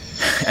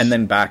 And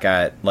then back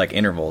at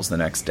intervals the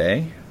next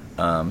day.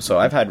 So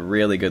I've had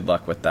really good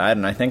luck with that,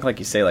 and I think, like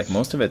you say,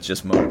 most of it's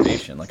just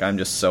motivation. I'm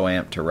just so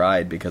amped to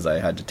ride because I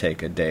had to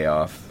take a day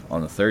off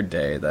on the 3rd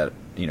day that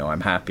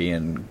I'm happy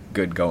and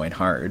good going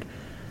hard.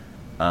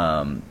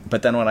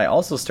 But then what I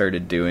also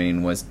started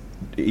doing was,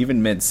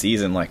 even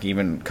mid-season,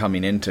 even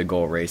coming into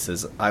goal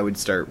races, I would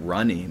start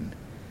running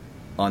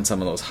on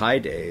some of those high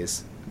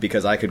days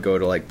because I could go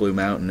to Blue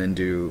Mountain and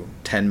do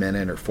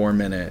 10-minute or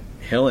 4-minute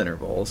hill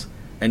intervals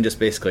and just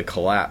basically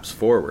collapse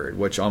forward,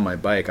 which on my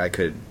bike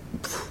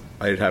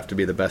I'd have to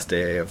be the best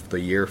day of the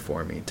year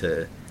for me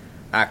to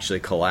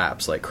actually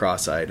collapse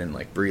cross-eyed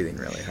and breathing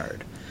really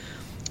hard.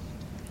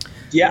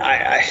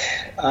 Yeah,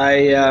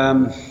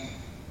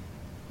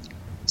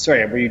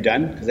 sorry, were you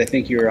done? Because I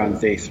think you were on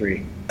day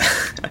 3.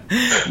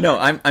 No,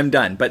 I'm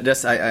done. But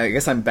just I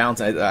guess I'm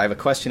bouncing. I have a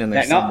question in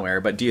there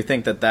somewhere. But do you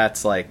think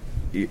that's I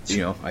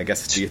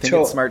guess, do you think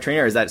it's smart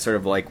training, or is that sort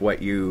of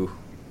what you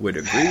would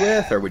agree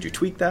with, or would you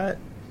tweak that?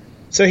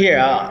 So here,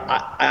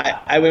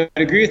 I would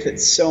agree with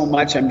it so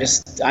much. I'm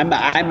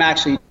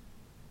actually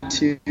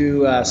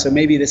so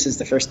maybe this is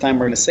the first time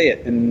we're going to say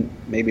it, and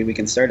maybe we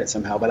can start it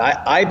somehow. But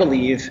I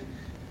believe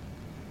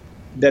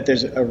that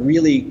there's a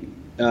really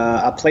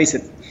a place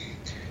that,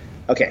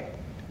 okay,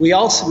 we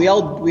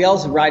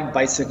all ride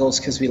bicycles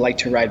because we like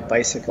to ride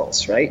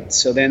bicycles, right?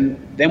 So then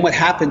what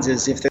happens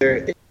is if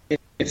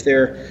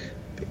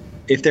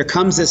there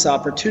comes this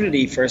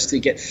opportunity for us to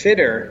get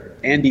fitter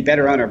and be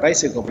better on our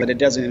bicycle, but it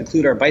doesn't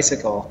include our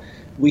bicycle,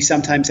 we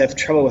sometimes have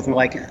trouble with it.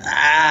 We're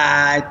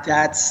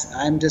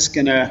I'm just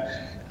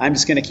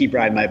gonna keep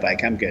riding my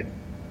bike. I'm good.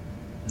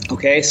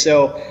 Okay,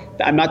 so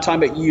I'm not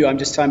talking about you. I'm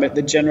just talking about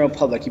the general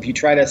public. If you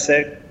try to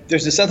say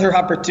there's this other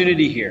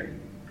opportunity here,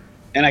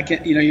 and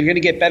you're going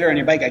to get better on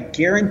your bike, I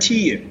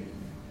guarantee you.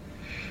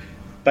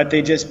 But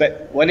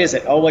what is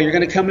it? Oh, well, you're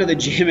going to come to the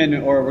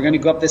gym or we're going to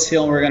go up this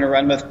hill and we're going to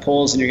run with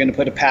poles and you're going to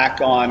put a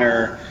pack on,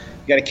 or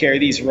you got to carry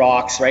these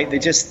rocks, right? They're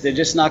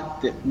just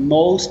not.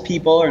 Most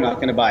people are not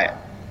going to buy it.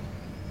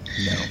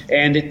 No.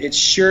 And it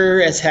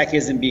sure as heck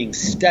isn't being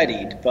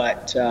studied.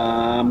 But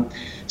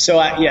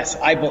yes,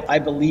 I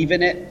believe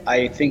in it.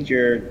 I think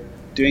you're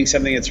doing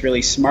something that's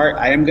really smart.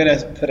 I am going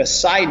to put a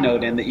side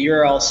note in that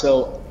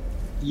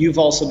you've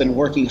also been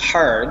working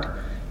hard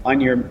on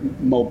your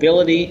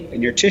mobility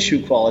and your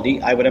tissue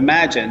quality, I would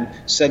imagine,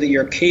 so that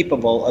you're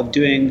capable of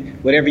doing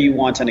whatever you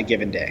want on a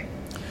given day.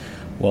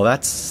 Well,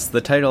 that's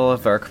the title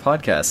of our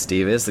podcast,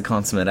 Steve, is The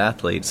Consummate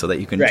Athlete, so that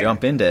you can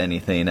jump into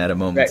anything at a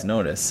moment's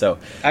notice. So,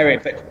 all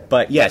right,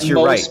 but yes,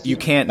 you're right. You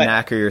can't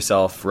knacker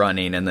yourself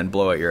running and then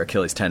blow out your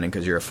Achilles tendon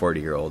because you're a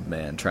 40-year-old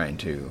man trying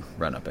to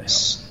run up a hill.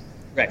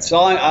 Right. So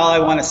all I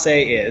want to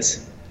say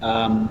is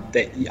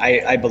that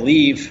I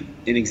believe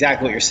in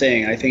exactly what you're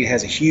saying. I think it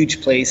has a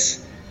huge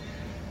place,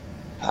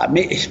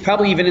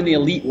 probably even in the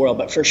elite world,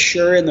 but for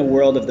sure in the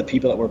world of the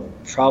people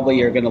that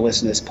probably are going to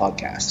listen to this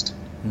podcast.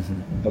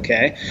 Mm-hmm.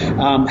 Okay.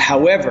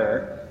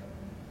 However,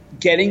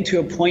 getting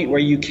to a point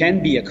where you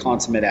can be a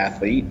consummate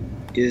athlete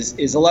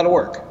is a lot of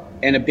work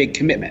and a big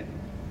commitment.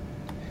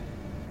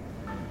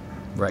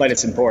 Right. But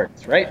it's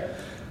important, right?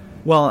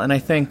 Well, and I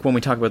think when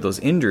we talk about those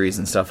injuries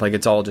and stuff,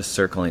 it's all just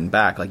circling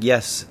back.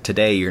 Yes,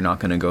 today you're not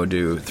going to go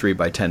do 3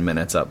 by 10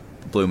 minutes up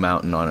Blue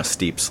Mountain on a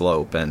steep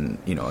slope and,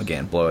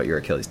 again, blow out your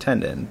Achilles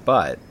tendon.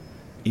 But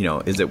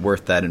is it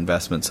worth that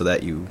investment so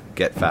that you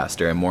get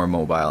faster and more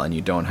mobile and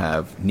you don't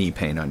have knee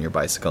pain on your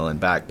bicycle and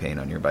back pain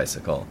on your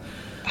bicycle?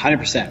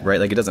 100%. Right?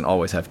 Like, it doesn't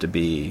always have to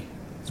be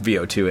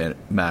VO2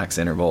 max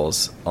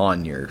intervals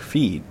on your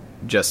feet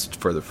just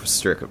for the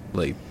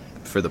strictly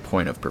for the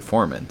point of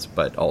performance,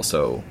 but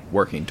also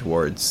working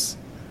towards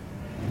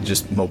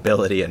just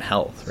mobility and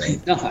health,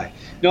 right? No,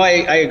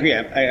 I agree.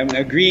 I'm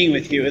agreeing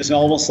with you. It was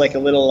almost like a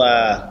little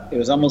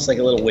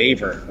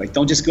waiver. Like,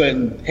 don't just go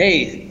and,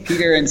 hey,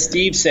 Peter and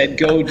Steve said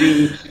go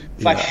do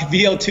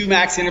VO2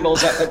 max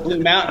intervals up at Blue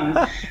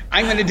Mountain.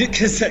 I'm going to do,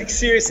 because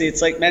seriously,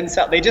 it's like men's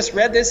health. They just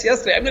read this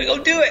yesterday. I'm going to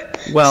go do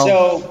it.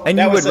 Well, and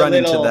you would run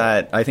into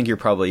that. I think you're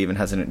probably even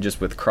hesitant just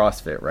with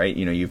CrossFit, right?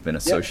 You've been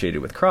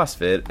associated with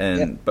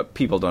CrossFit, but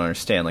people don't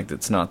understand. Like,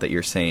 it's not that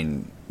you're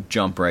saying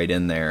jump right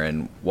in there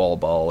and wall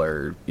ball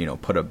or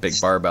put a big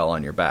barbell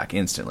on your back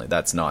instantly.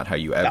 That's not how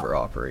you ever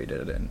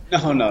operated. And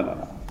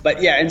no.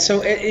 But yeah, and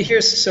so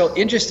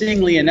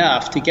interestingly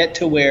enough, to get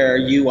to where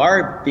you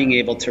are being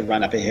able to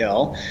run up a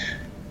hill,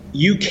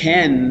 you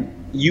can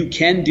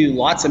do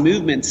lots of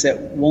movements that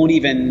won't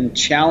even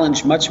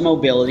challenge much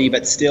mobility,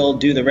 but still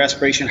do the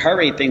respiration heart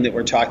rate thing that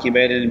we're talking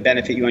about and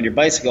benefit you on your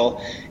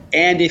bicycle.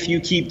 And if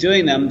you keep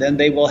doing them, then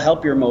they will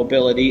help your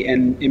mobility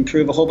and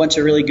improve a whole bunch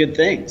of really good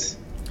things.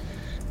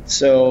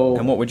 So,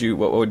 and what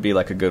would be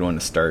like a good one to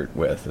start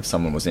with if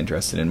someone was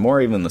interested in more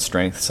even the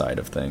strength side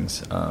of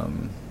things? It's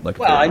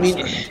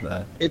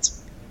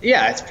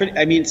pretty.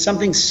 I mean, some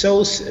of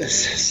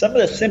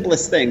the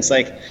simplest things,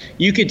 like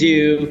you could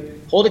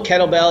hold a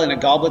kettlebell in a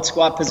goblet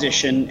squat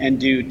position and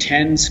do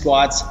 10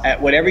 squats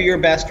at whatever your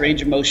best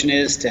range of motion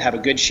is to have a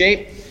good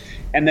shape,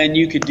 and then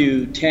you could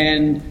do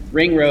 10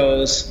 ring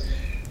rows.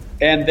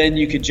 And then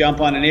you could jump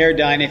on an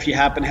Airdyne if you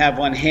happen to have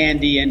one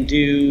handy and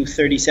do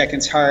 30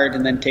 seconds hard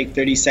and then take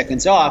 30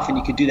 seconds off, and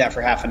you could do that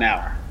for half an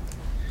hour.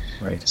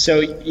 Right.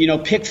 So,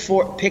 pick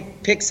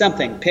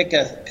something. Pick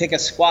a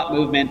squat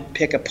movement,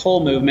 pick a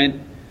pull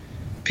movement,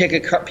 pick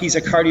a piece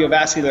of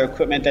cardiovascular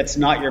equipment that's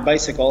not your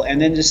bicycle,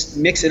 and then just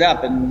mix it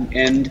up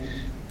and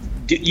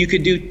you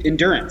could do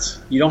endurance.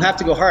 You don't have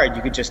to go hard.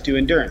 You could just do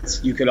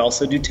endurance. You could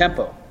also do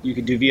tempo. You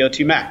could do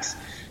VO2 max.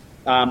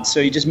 So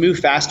you just move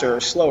faster or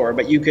slower,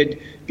 but you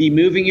could be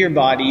moving your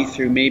body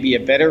through maybe a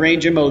better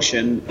range of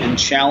motion and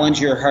challenge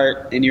your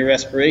heart and your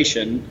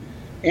respiration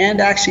and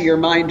actually your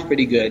mind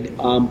pretty good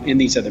in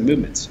these other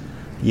movements.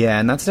 Yeah,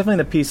 and that's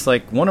definitely the piece.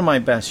 Like, one of my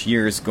best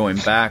years going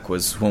back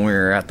was when we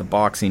were at the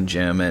boxing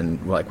gym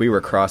and like we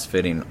were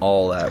CrossFitting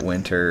all that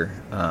winter.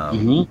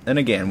 And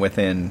again,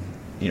 within,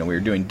 we were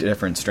doing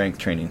different strength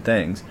training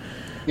things.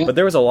 Yeah. But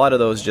there was a lot of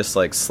those just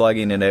like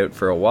slugging it out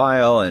for a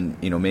while,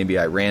 and maybe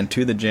I ran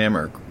to the gym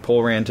or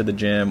Cole ran to the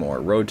gym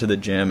or rode to the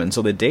gym, and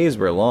so the days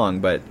were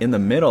long, but in the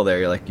middle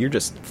there you're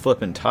just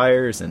flipping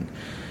tires and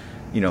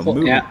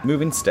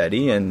moving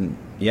steady. And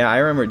I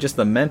remember just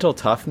the mental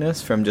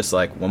toughness from just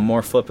like one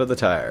more flip of the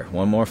tire,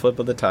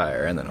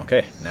 and then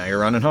okay, now you're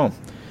running home.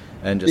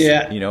 And just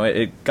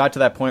it got to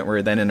that point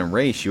where then in a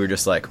race you were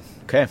just like,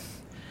 okay,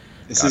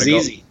 this is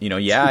easy.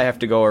 I have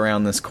to go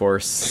around this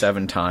course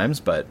 7 times,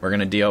 but we're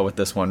going to deal with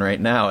this one right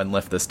now and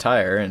lift this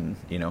tire, and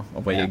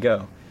away you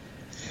go.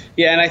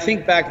 Yeah, and I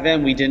think back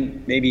then we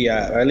didn't, maybe, or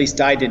at least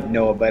I didn't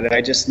know about it.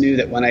 I just knew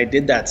that when I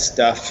did that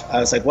stuff, I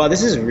was like, wow,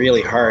 this is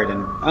really hard,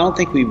 and I don't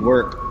think we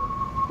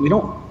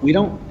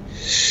don't.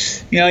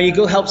 You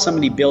go help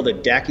somebody build a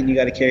deck and you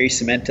got to carry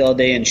cement all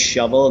day and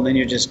shovel, and then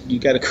you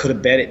got to go to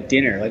bed at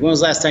dinner. Like, when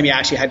was the last time you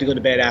actually had to go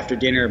to bed after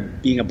dinner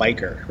being a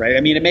biker, right?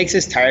 I mean, it makes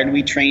us tired and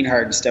we train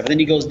hard and stuff, and then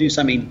you go do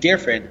something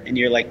different and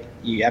you're like,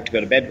 you have to go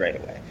to bed right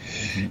away.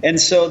 Mm-hmm.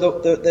 And so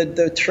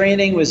the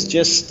training was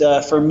just,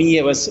 for me,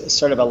 it was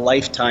sort of a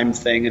lifetime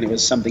thing, and it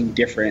was something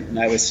different, and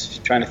I was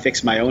trying to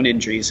fix my own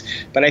injuries.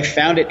 But I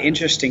found it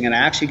interesting, and I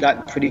actually got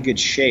in pretty good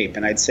shape,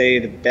 and I'd say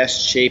the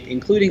best shape,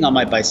 including on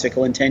my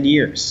bicycle, in 10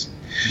 years.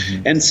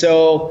 Mm-hmm. And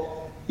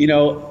so,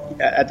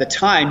 at the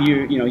time,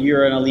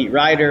 you're an elite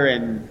rider,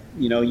 and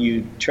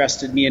you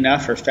trusted me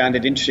enough or found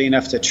it interesting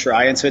enough to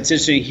try. And so it's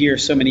interesting to hear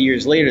so many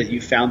years later that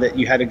you found that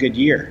you had a good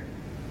year.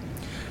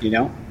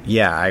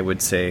 Yeah, I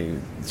would say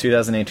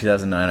 2008,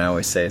 2009, I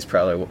always say is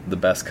probably the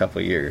best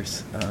couple of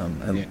years.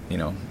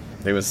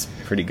 It was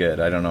pretty good.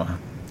 I don't know.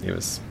 It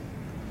was,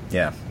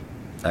 I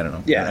don't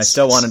know. Yeah, I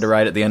still wanted to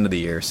ride at the end of the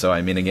year. So,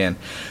 I mean, again,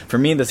 for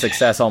me, the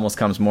success almost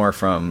comes more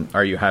from,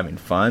 are you having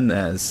fun?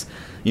 As,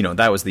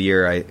 that was the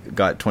year I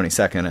got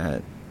 22nd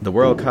at the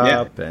World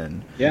Cup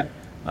and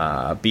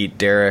beat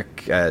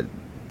Derek at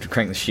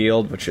Crank the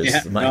Shield, which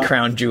is my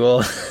crown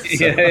jewel.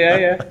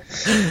 So.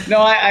 No,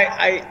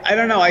 I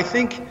don't know.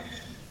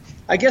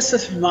 I guess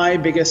that's my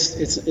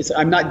biggest,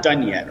 I'm not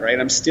done yet, right?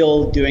 I'm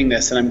still doing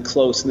this and I'm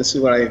close. And this is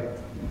what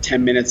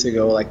 10 minutes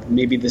ago, like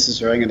maybe this is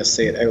where I'm going to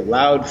say it out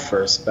loud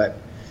first, but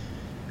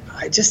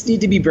I just need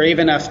to be brave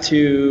enough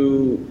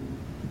to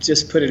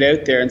just put it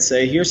out there and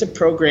say, here's a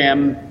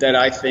program that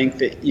I think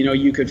that,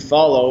 you could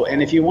follow.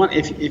 And if you want,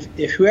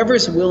 if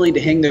whoever's willing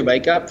to hang their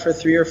bike up for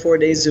 3 or 4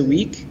 days a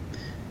week,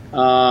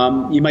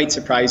 you might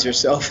surprise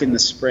yourself in the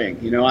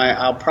spring.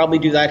 I'll probably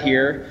do that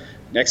here.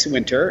 next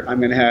winter, I'm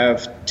going to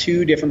have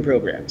 2 different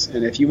programs.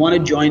 And if you want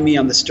to join me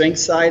on the strength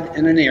side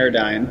and an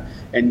airdyne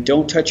and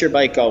don't touch your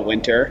bike all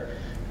winter,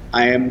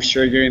 I am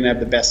sure you're going to have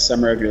the best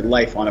summer of your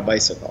life on a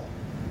bicycle.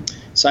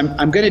 So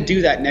I'm going to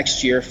do that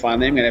next year.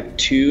 Finally, I'm going to have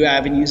 2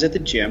 avenues at the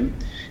gym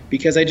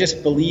because I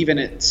just believe in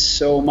it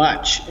so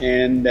much.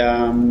 And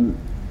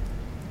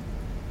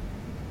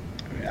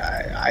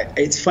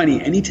it's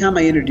funny. Anytime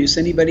I introduce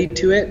anybody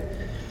to it,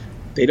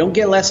 they don't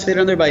get less fit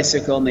on their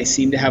bicycle and they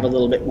seem to have a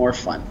little bit more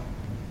fun.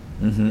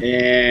 Mm-hmm.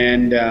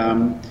 And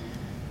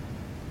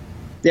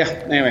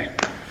anyway.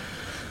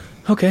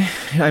 Okay.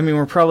 I mean,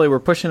 we're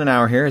pushing an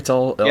hour here. It's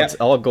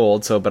all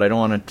gold. So, but I don't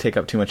want to take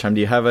up too much time.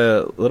 Do you have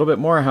a little bit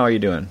more? How are you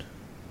doing?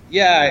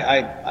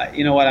 Yeah, I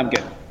you know what? I'm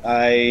good.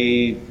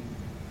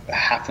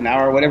 Half an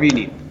hour, whatever you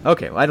need.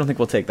 Okay. Well, I don't think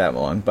we'll take that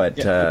long, but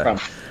no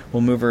problem.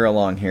 We'll move her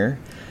along here.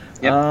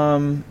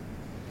 Yep.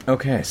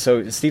 Okay,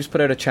 so Steve's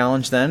put out a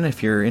challenge then.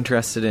 If you're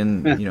interested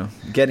in,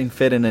 getting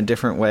fit in a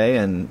different way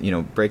and,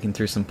 breaking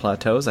through some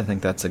plateaus, I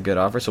think that's a good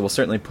offer. So we'll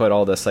certainly put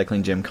all the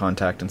cycling gym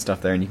contact and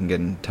stuff there, and you can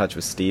get in touch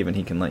with Steve, and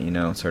he can let you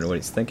know sort of what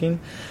he's thinking.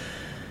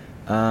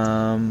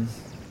 I'm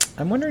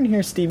wondering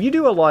here, Steve, you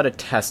do a lot of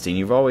testing.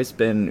 You've always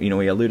been,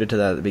 we alluded to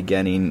that at the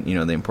beginning,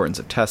 the importance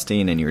of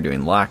testing, and you were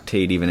doing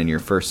lactate even in your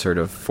first sort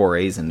of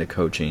forays into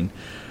coaching.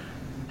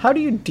 How do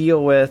you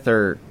deal with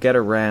or get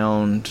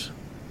around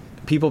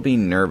people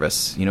being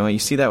nervous? You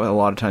see that a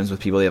lot of times with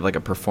people. They have like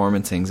a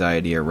performance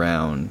anxiety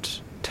around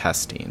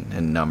testing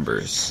and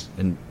numbers.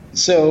 And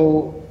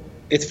so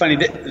it's funny.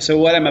 So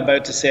what I'm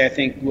about to say, I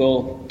think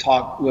we'll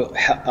talk.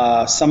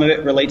 Some of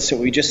it relates to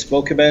what we just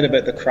spoke about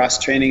the cross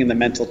training and the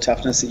mental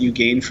toughness that you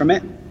gain from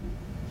it.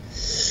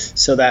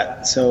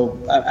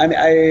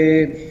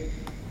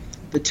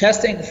 The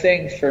testing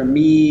thing for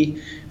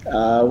me,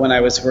 when I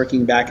was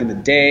working back in the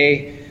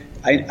day,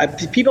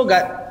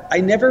 I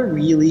never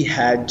really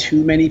had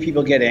too many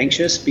people get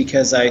anxious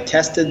because I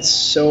tested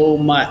so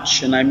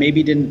much, and I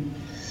maybe didn't.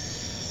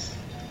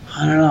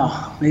 I don't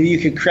know. Maybe you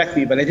could correct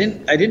me, but I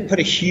didn't put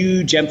a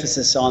huge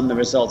emphasis on the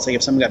results. Like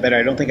if someone got better,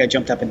 I don't think I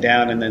jumped up and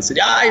down and then said,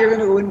 "You're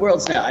going to win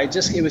worlds now." It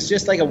was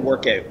just like a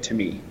workout to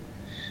me,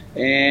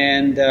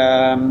 and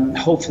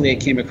hopefully it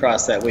came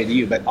across that way to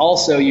you. But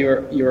also,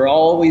 you're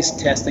always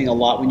testing a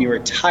lot when you were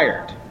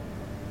tired.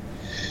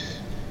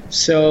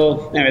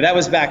 So anyway, that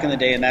was back in the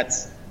day, and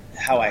that's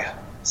how I.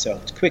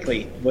 So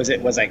quickly,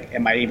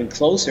 am I even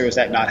close, or is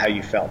that not how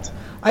you felt?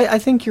 I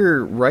think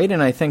you're right,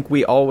 and I think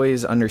we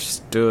always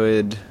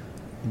understood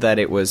that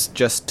it was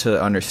just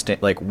to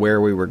understand like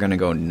where we were going to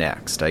go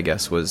next. I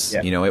guess was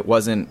it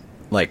wasn't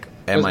like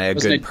am I a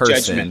good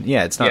person? Judgment.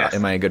 Yeah, it's not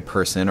am I a good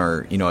person,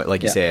 or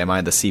like you say, am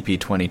I the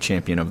CP20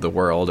 champion of the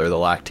world or the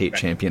lactate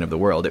champion of the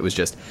world? It was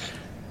just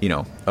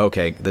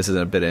okay, this is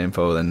a bit of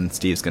info, then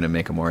Steve's going to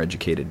make a more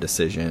educated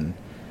decision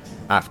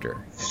after.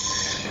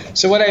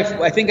 So what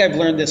I think I've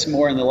learned this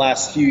more in the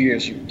last few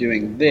years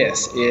doing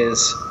this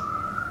is,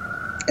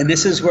 and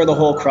this is where the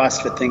whole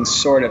CrossFit thing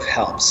sort of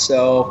helps.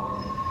 So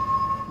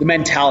the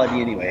mentality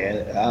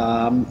anyway,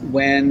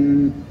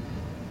 when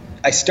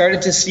I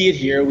started to see it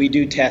here, we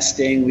do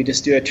testing. We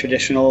just do a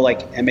traditional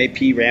like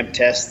MAP ramp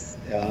test,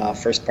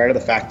 first part of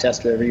the fact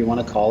test, whatever you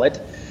want to call it.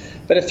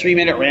 But a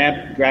 3-minute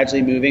ramp,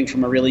 gradually moving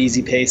from a really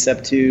easy pace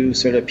up to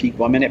sort of peak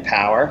 1-minute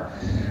power.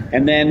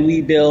 And then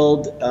we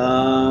build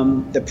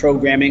the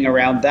programming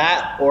around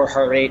that or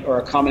heart rate or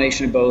a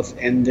combination of both.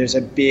 And there's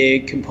a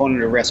big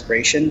component of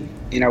respiration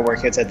in our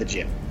workouts at the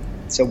gym.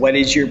 So what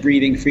is your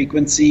breathing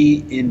frequency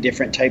in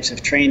different types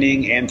of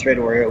training and thread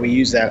workout? We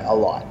use that a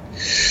lot.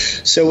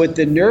 So with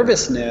the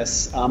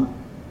nervousness,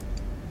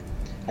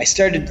 I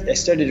started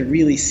to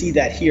really see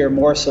that here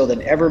more so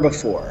than ever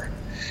before.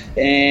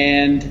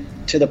 And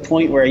to the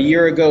point where a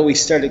year ago we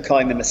started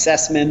calling them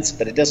assessments,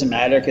 but it doesn't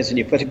matter because when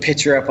you put a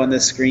picture up on the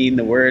screen,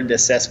 the word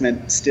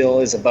assessment still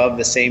is above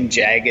the same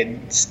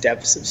jagged step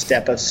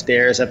of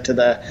stairs up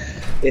to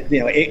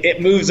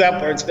it moves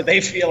upwards, but they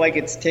feel like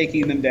it's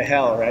taking them to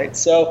hell, right?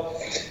 So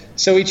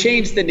we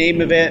changed the name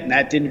of it, and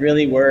that didn't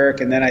really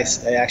work. And then I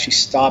actually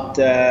stopped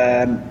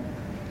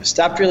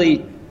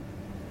really.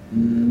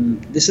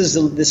 This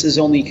is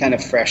only kind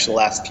of fresh the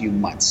last few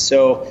months.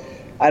 So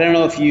I don't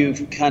know if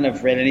you've kind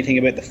of read anything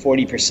about the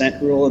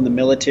 40% rule in the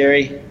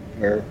military,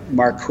 or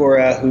Mark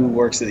Cura, who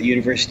works at the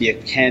University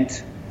of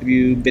Kent. Have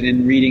you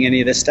been reading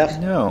any of this stuff?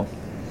 No.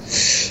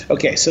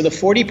 Okay, so the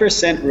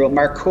 40% rule,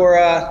 Mark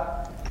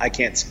Cura, I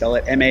can't spell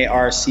it,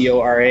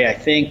 Marcora, I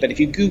think, but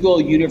if you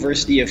Google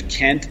University of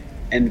Kent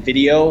and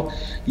video,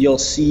 you'll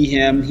see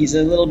him. He's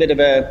a little bit of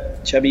a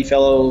chubby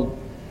fellow,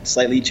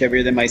 slightly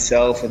chubbier than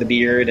myself, with a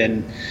beard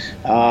and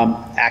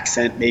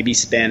accent, maybe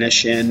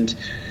Spanish, and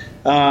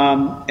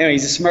anyway,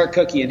 he's a smart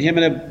cookie, and him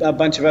and a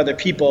bunch of other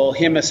people,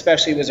 him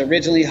especially, was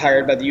originally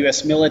hired by the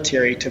U.S.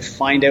 military to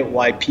find out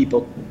why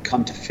people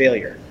come to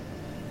failure.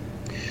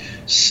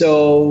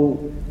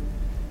 So,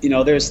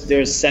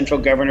 there's central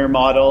governor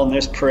model, and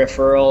there's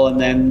peripheral,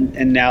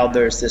 and now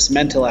there's this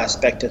mental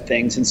aspect of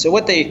things. And so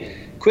what they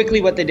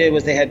did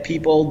was they had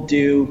people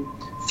do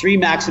 3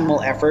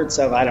 maximal efforts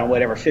of, I don't know,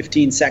 whatever,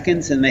 15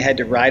 seconds, and they had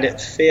to ride at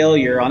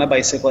failure on a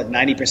bicycle at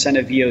 90%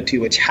 of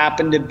VO2, which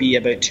happened to be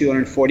about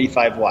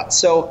 245 watts.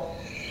 So,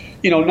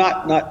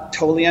 not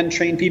totally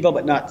untrained people,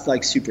 but not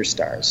like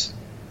superstars.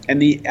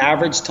 And the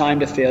average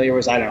time to failure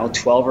was,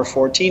 12 or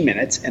 14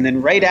 minutes. And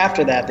then right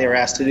after that, they were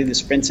asked to do the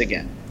sprints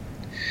again.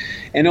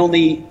 And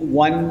only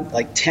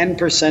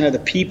 10% of the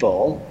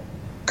people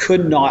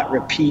could not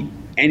repeat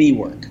any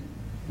work.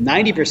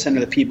 90%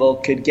 of the people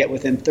could get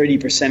within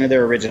 30% of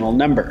their original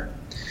number.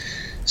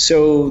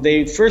 So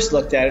they first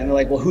looked at it and they're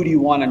like, well, who do you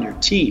want on your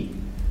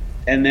team?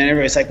 And then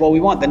everybody's like, well, we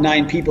want the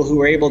 9 people who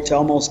were able to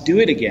almost do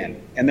it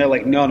again. And they're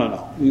like,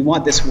 no. We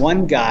want this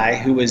one guy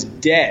who was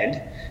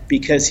dead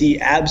because he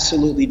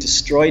absolutely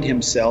destroyed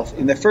himself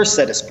in the first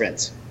set of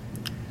sprints.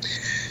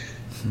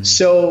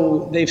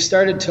 So they've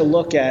started to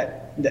look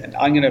at,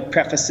 I'm going to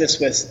preface this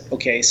with,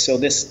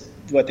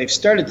 what they've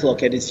started to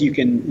look at is you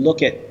can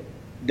look at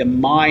the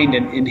mind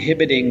and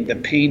inhibiting the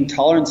pain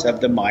tolerance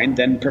of the mind,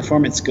 then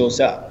performance goes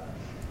up.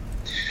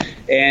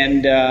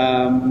 And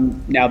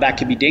now that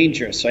could be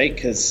dangerous, right?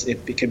 Because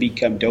it could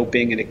become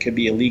doping and it could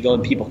be illegal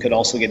and people could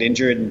also get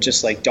injured, and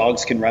just like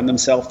dogs can run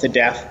themselves to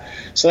death.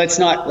 So let's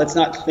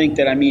not think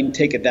that,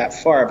 take it that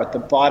far. But the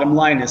bottom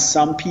line is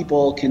some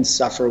people can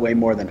suffer way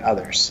more than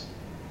others.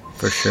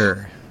 For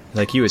sure.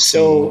 Like you would see,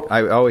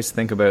 I always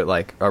think about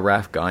like a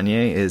Raf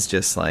Gagne is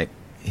just like,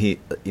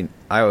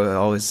 I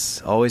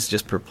was always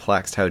just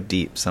perplexed how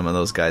deep some of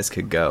those guys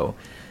could go.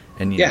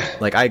 And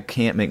like I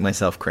can't make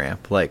myself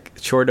cramp, like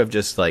short of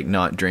just like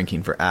not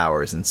drinking for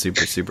hours and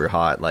super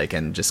hot, like,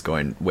 and just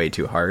going way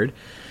too hard.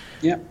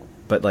 Yeah.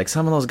 But like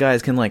some of those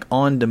guys can like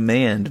on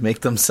demand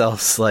make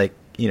themselves like,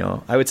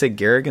 I would say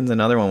Garrigan's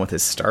another one with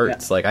his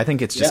starts. Yeah. Like I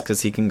think it's just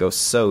because he can go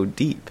so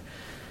deep.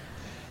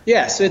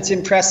 Yeah, so it's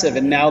impressive,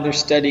 and now they're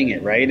studying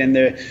it, right?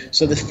 And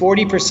so the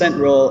 40%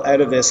 rule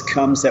out of this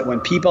comes that when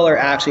people are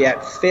actually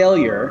at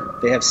failure,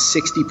 they have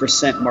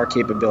 60% more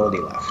capability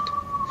left.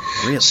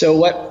 Really?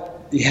 So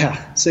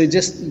so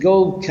just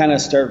go kind of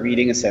start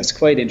reading and stuff. It's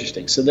quite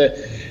interesting. So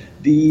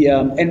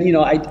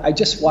I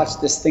just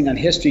watched this thing on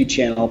History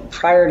Channel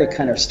prior to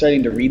kind of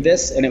starting to read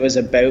this, and it was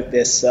about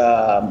this.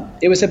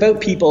 It was about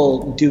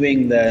people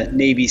doing the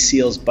Navy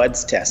SEALs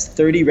BUDS test,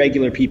 30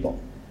 regular people.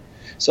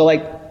 So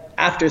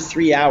after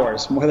 3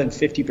 hours, more than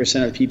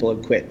 50% of the people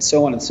had quit,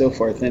 so on and so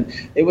forth. And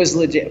it was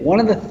legit. One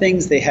of the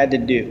things they had to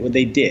do,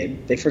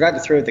 they forgot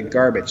to throw out the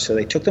garbage. So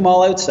they took them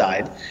all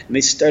outside and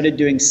they started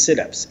doing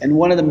sit-ups. And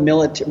one of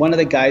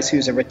the guys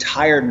who's a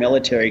retired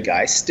military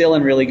guy, still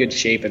in really good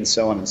shape and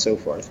so on and so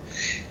forth,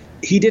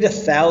 he did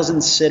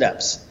 1,000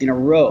 sit-ups in a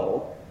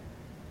row,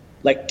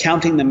 like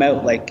counting them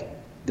out, like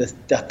the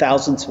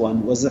 1,000th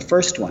one was the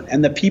first one.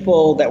 And the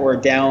people that were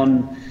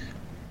down,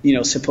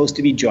 supposed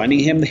to be joining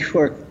him, they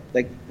were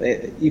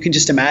you can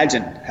just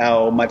imagine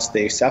how much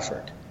they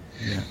suffered.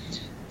 Yeah.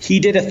 He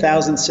did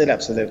 1,000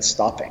 sit-ups without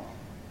stopping.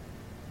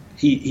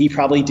 He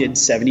probably did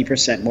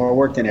 70% more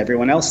work than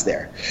everyone else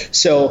there.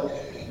 So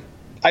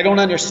I don't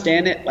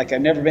understand it. Like,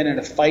 I've never been in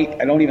a fight.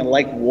 I don't even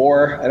like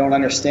war. I don't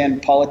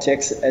understand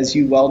politics, as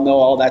you well know,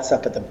 all that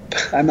stuff. But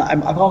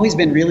I've always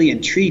been really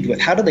intrigued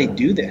with how do they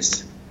do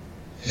this?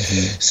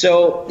 Mm-hmm.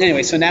 So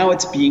anyway, so now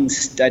it's being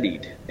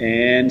studied.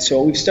 And so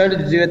what we've started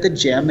to do at the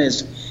gym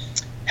is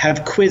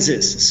have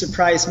quizzes.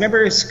 Surprise.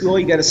 Remember at school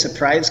you got a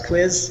surprise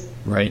quiz?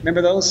 Right.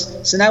 Remember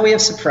those? So now we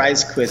have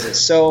surprise quizzes.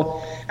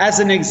 So as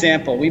an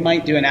example, we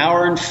might do an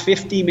hour and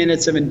 50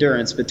 minutes of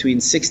endurance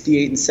between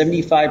 68 and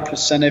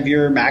 75% of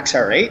your max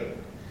heart rate.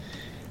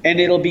 And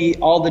it'll be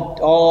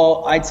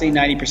I'd say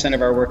 90%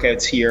 of our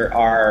workouts here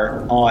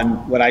are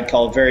on what I'd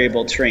call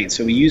variable terrain.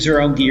 So we use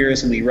our own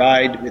gears and we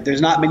ride. There's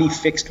not many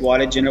fixed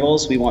wattage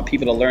intervals. We want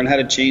people to learn how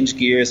to change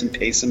gears and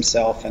pace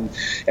themselves, and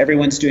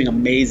everyone's doing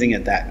amazing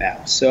at that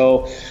now.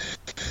 So,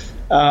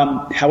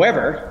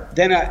 however,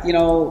 then,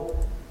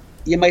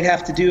 you might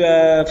have to do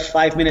a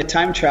 5-minute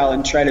time trial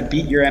and try to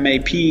beat your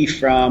MAP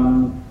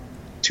from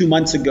 2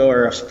 months ago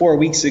or 4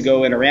 weeks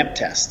ago in a ramp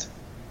test.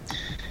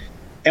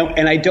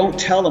 And I don't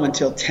tell them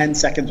until 10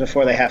 seconds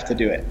before they have to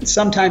do it. And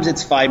sometimes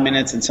it's 5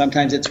 minutes, and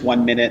sometimes it's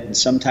 1 minute, and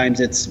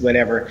sometimes it's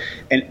whatever.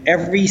 And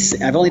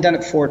I've only done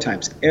it 4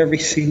 times. Every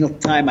single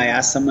time I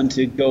ask someone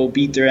to go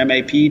beat their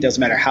MAP,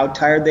 doesn't matter how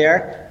tired they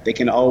are, they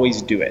can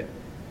always do it.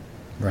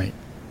 Right.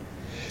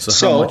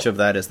 So how much of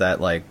that is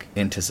that like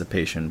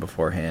anticipation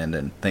beforehand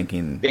and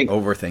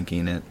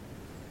overthinking it?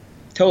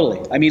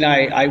 Totally. I mean,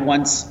 I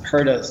once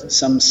heard of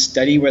some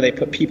study where they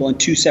put people in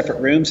 2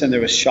 separate rooms and there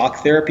was shock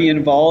therapy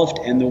involved,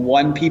 and the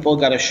one people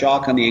got a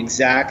shock on the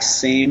exact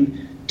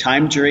same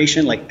time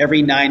duration, like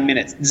every 9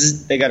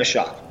 minutes, they got a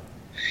shock.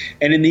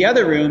 And in the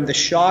other room, the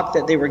shock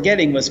that they were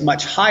getting was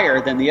much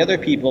higher than the other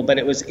people, but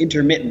it was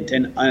intermittent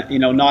and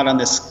not on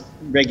this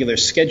regular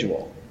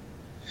schedule.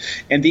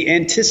 And the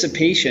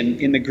anticipation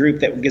in the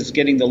group that was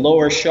getting the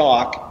lower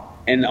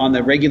shock and on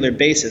the regular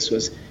basis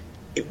was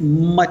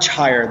much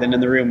higher than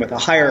in the room with a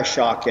higher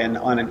shock and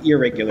on an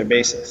irregular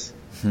basis.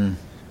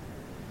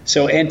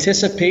 So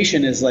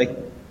anticipation is like,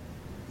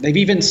 they've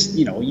even,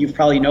 you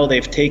probably know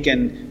they've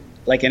taken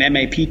like an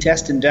MAP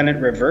test and done it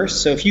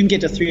reverse. So if you can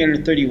get to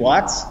 330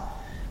 watts,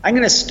 I'm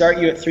going to start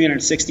you at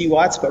 360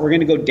 watts, but we're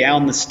going to go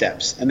down the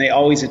steps, and they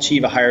always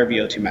achieve a higher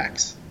VO2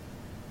 max.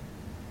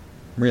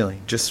 Really?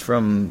 Just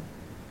from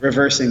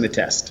reversing the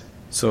test.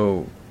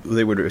 So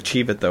they would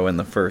achieve it, though, in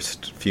the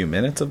first few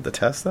minutes of the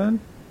test, then?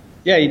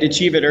 Yeah, you'd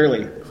achieve it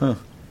early. Huh.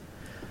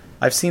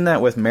 I've seen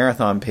that with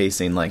marathon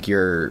pacing, like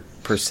your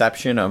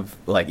perception of,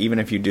 like, even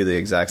if you do the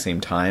exact same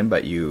time,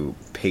 but you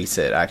pace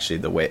it actually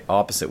the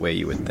opposite way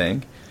you would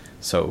think.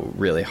 So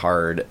really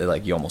hard,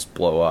 like you almost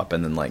blow up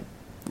and then like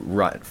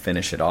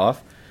finish it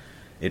off.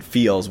 It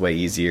feels way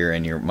easier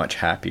and you're much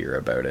happier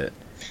about it.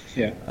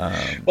 Yeah.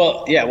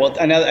 Well,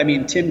 another, I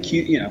mean, Tim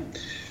Q,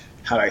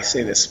 how do I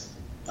say this?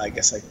 I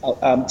guess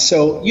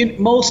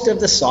most of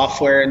the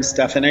software and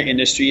stuff in our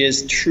industry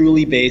is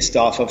truly based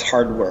off of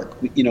hard work.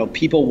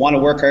 People want to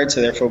work hard,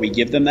 so therefore we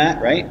give them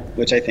that, right?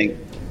 Which I think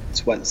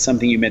is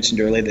something you mentioned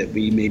earlier that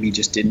we maybe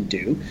just didn't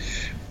do.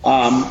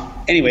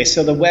 Anyway,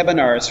 so the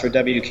webinars for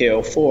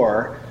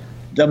WKO4,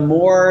 the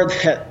more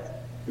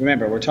that,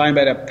 remember, we're talking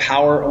about a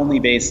power-only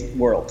based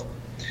world.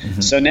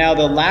 Mm-hmm. So now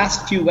the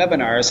last few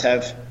webinars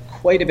have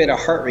quite a bit of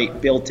heart rate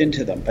built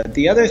into them. But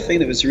the other thing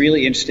that was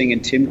really interesting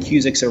in Tim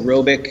Cusick's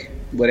aerobic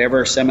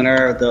whatever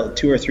seminar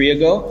 2 or 3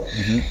 ago,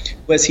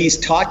 was he's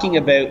talking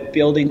about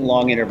building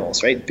long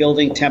intervals, right?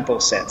 Building tempo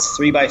sets,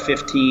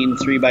 3x15,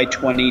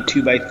 3x20,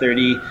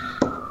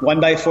 2x30,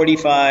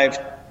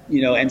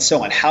 1x45, and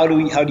so on. How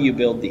do you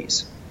build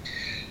these?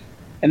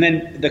 And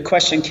then the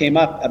question came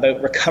up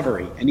about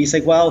recovery. And he's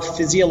like, well,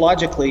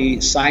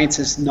 physiologically, science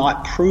has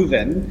not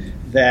proven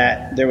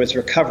that there was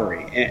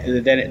recovery,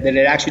 that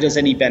it actually does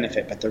any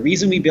benefit. But the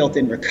reason we built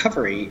in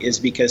recovery is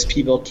because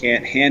people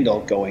can't handle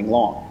going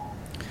long.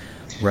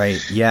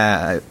 Right.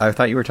 Yeah. I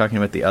thought you were talking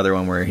about the other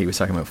one where he was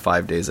talking about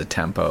 5 days of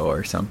tempo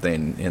or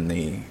something in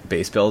the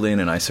base building,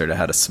 and I sort of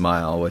had a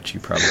smile, which you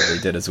probably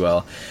did as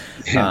well,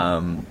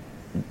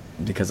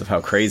 because of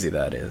how crazy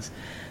that is.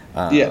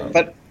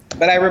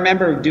 But I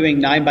remember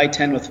doing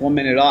 9x10 with 1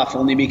 minute off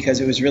only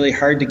because it was really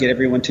hard to get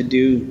everyone to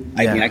do,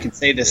 I mean, I can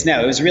say this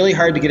now, it was really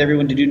hard to get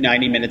everyone to do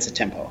 90 minutes of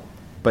tempo.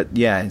 But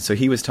yeah, so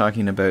he was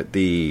talking about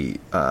the,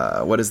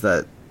 what is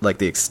that? Like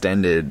the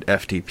extended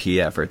FTP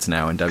efforts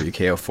now in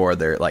WKO4,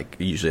 they're like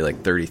usually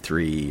like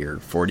 33 or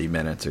 40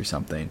 minutes or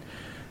something.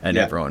 And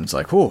everyone's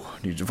like, "Whoa,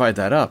 you divide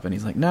that up." And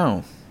he's like,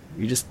 "No,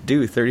 you just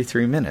do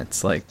 33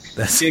 minutes. Like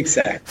that's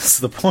exactly. That's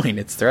the point.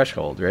 It's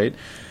threshold, right?"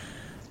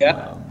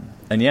 Yeah.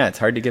 And yeah, it's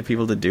hard to get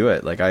people to do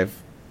it. Like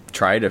I've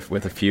tried it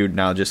with a few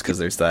now just because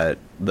there's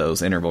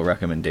those interval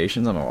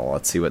recommendations. I'm like, well,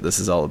 let's see what this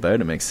is all about.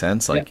 It makes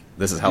sense. Like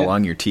this is how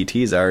long your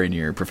TTs are in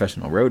your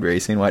professional road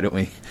racing. Why don't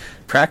we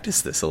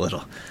practice this a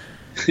little?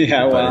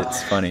 Yeah, well, but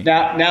it's funny.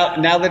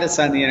 Now that it's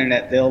on the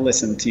internet, they'll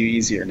listen to you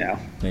easier now.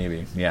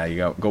 Maybe. Yeah,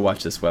 you go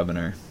watch this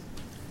webinar.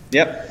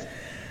 Yep.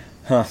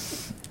 Huh.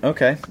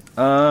 Okay.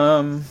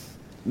 Now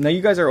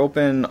you guys are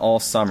open all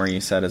summer, you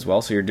said as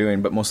well, so you're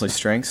doing but mostly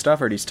strength stuff,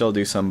 or do you still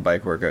do some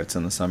bike workouts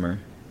in the summer?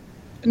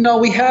 No,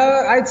 we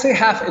have, I'd say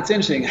it's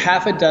interesting,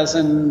 half a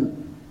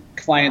dozen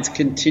clients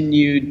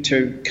continued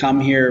to come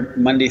here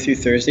Monday through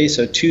Thursday,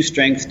 so 2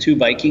 strength, 2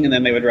 biking, and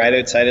then they would ride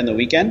outside on the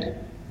weekend.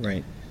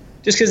 Right.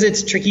 Just because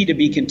it's tricky to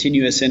be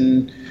continuous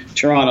in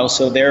Toronto,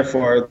 so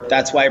therefore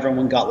that's why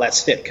everyone got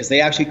less fit, because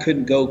they actually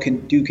couldn't go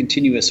do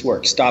continuous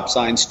work, stop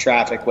signs,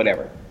 traffic,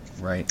 whatever.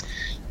 Right.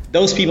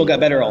 Those people got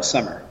better all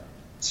summer.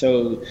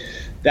 So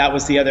that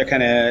was the other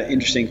kind of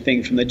interesting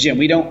thing from the gym.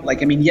 We don't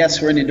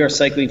yes, we're an indoor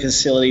cycling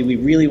facility. We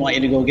really want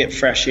you to go get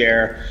fresh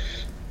air.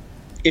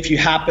 If you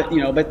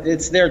happen, but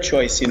it's their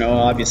choice,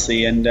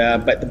 obviously. And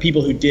but the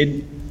people who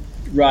did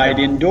ride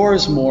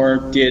indoors more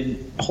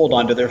did hold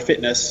on to their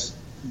fitness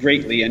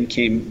greatly and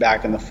came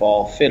back in the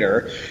fall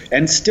fitter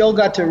and still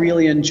got to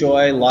really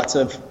enjoy lots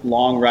of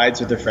long rides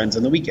with their friends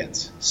on the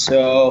weekends.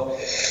 So,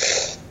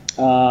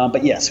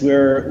 but yes,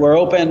 we're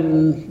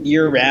open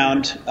year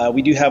round.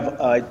 We do have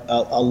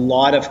a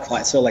lot of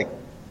clients. So like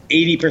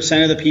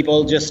 80% of the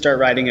people just start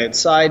riding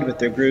outside with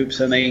their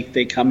groups, and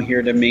they come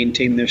here to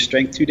maintain their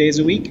strength 2 days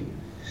a week.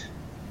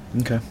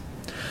 Okay.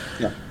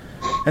 Yeah.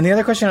 And the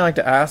other question I like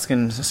to ask,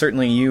 and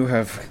certainly you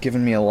have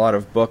given me a lot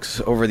of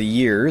books over the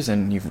years,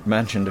 and you've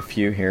mentioned a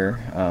few here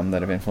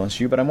that have influenced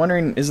you, but I'm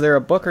wondering, is there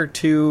a book or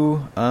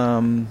two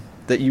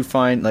that you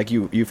find like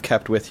you've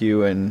kept with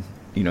you and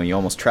you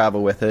almost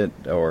travel with it,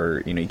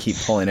 or you keep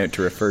pulling out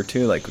to refer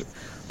to, like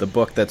the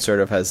book that sort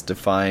of has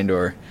defined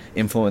or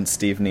influenced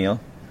Steve Neal?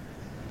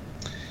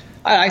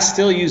 I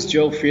still use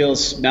Joe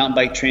Friel's Mountain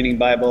Bike Training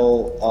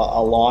Bible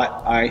a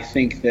lot. I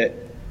think that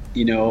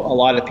a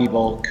lot of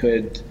people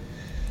could.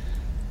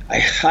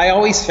 I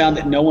always found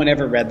that no one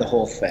ever read the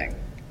whole thing.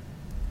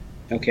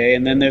 Okay,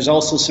 and then there's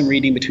also some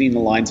reading between the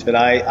lines, but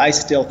I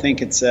still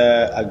think it's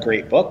a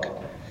great book.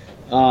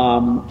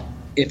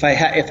 If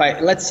I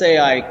let's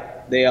say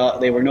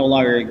they were no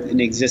longer in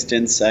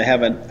existence, I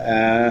haven't,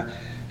 and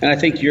I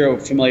think you're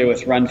familiar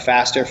with Run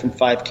Faster from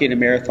 5K to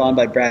Marathon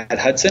by Brad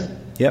Hudson.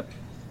 Yep.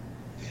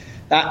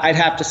 I'd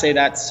have to say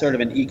that's sort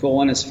of an equal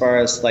one as far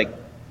as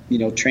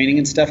training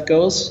and stuff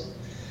goes.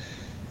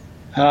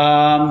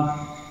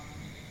 The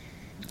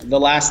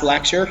last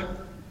lecture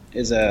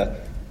is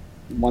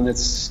one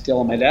that's still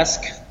on my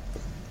desk.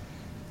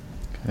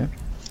 Okay.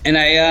 And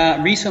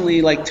I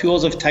recently, like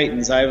Tools of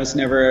Titans, I was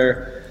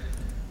never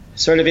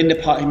sort of into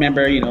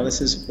remember,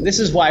 this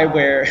is why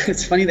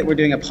it's funny that we're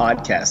doing a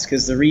podcast,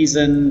 because the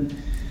reason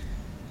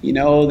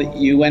that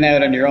you went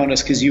out on your own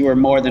is because you were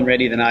more than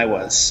ready than I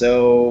was.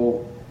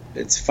 So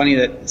it's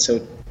funny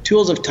so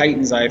Tools of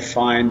Titans, I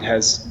find,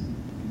 has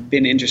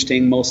been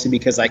interesting mostly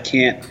because I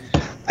can't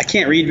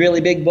read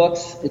really big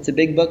books. It's a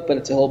big book, but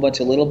it's a whole bunch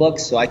of little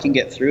books, so I can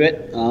get through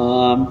it.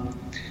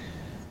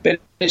 But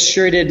it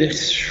sure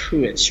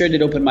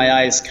did open my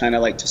eyes, kind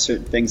of like to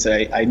certain things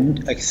that I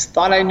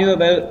thought I knew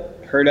about,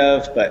 heard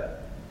of,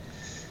 but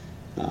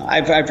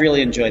I've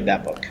really enjoyed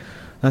that book.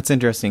 That's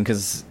interesting,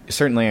 because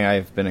certainly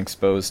I've been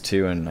exposed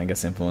to, and I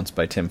guess influenced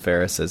by Tim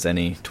Ferriss, as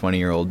any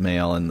 20-year-old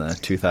male in the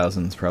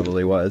 2000s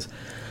probably was.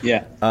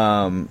 Yeah.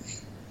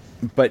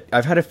 But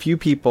I've had a few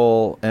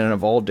people, and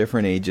of all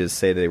different ages,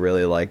 say they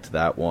really liked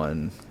that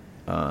one.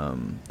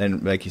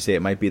 And like you say,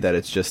 it might be that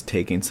it's just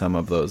taking some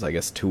of those, I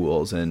guess,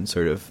 tools and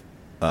sort of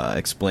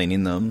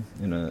explaining them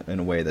in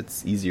a way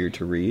that's easier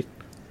to read,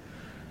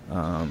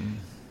 or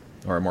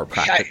a more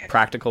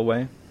practical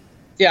way.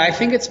 Yeah, I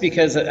think it's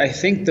because I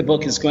think the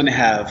book is going to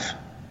have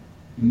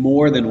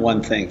more than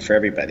one thing for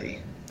everybody.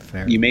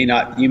 Fair. You may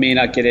not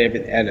get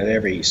it out of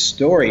every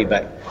story,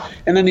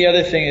 and then the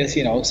other thing is,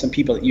 some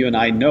people that you and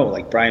I know,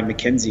 like Brian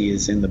McKenzie,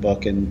 is in the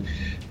book and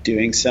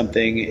doing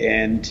something,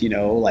 and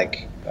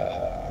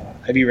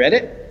have you read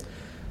it?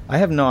 I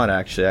have not,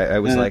 actually. I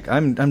was like,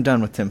 I'm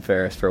done with Tim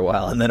Ferriss for a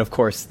while, and then of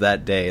course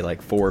that day,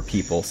 like 4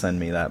 people send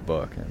me that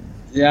book.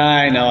 Yeah,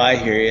 I know. I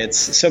hear you.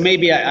 So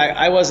maybe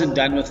I wasn't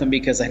done with him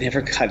because I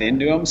never got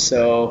into him.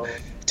 So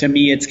to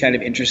me, it's kind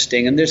of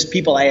interesting. And there's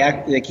people I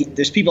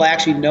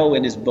actually know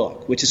in his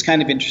book, which is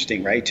kind of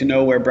interesting, right? To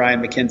know where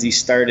Brian McKenzie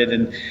started,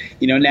 and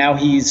now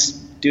he's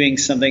doing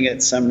something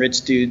at some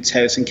rich dude's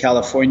house in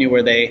California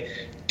where they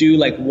do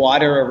like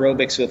water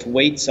aerobics with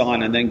weights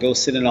on, and then go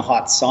sit in a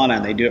hot sauna,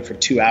 and they do it for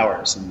 2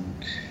 hours.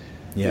 And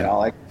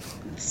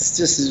it's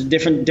just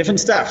different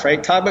stuff,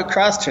 right? Talk about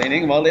cross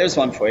training. Well, there's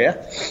one for you.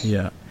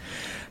 Yeah.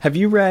 Have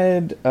you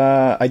read,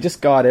 I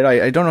just got it,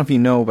 I don't know if you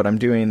know, but I'm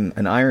doing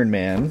an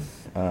Ironman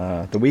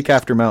the week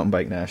after Mountain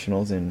Bike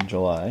Nationals in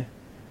July.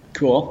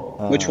 Cool.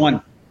 Which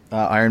one?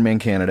 Ironman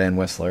Canada in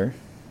Whistler.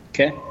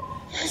 Okay.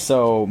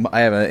 So I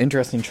have an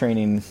interesting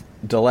training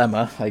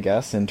dilemma, I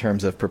guess, in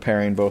terms of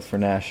preparing both for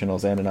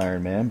Nationals and an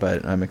Ironman,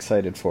 but I'm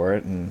excited for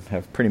it and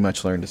have pretty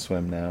much learned to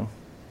swim now.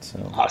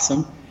 So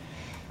awesome.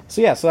 So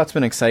yeah, so that's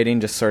been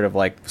exciting, just sort of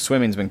like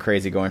swimming's been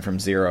crazy, going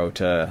from 0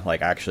 to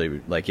like actually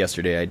like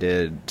yesterday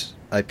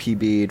I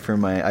PB'd for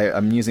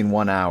I'm using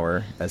 1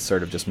 hour as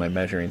sort of just my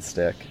measuring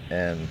stick,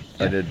 and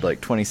I did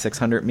like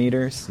 2,600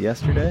 meters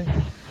yesterday.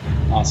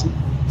 Awesome.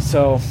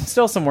 So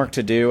still some work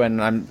to do,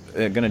 and I'm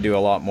going to do a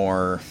lot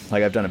more.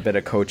 Like I've done a bit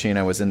of coaching.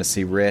 I was in to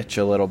see Rich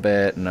a little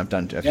bit, and I've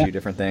done a few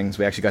different things.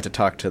 We actually got to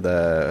talk to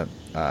the,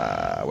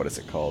 what is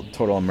it called?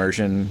 Total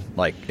Immersion,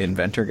 like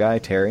inventor guy,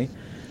 Terry.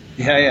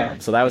 Yeah.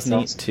 So that was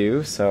neat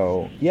too.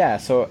 So yeah.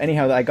 So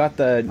anyhow, I got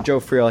the Joe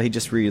Friel. He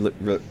just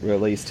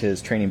released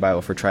his training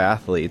Bible for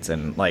triathletes,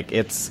 and like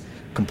it's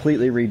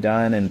completely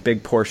redone, and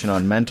big portion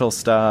on mental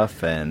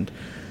stuff. And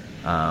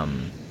I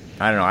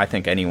don't know. I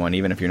think anyone,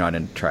 even if you're not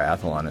in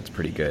triathlon, it's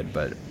pretty good.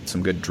 But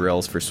some good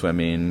drills for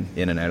swimming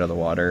in and out of the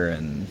water,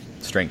 and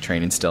strength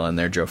training still in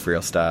there, Joe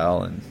Friel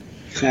style. And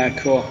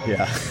cool.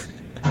 Yeah.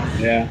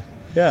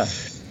 Yeah.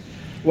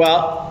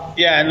 Well,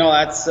 yeah. No,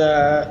 that's.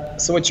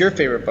 So, what's your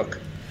favorite book?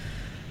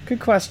 Good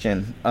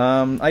question.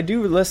 I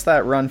do list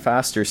that Run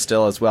Faster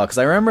still as well, because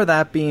I remember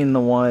that being the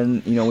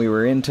one, we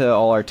were into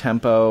all our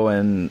tempo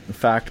and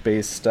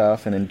fact-based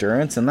stuff and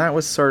endurance, and that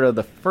was sort of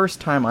the first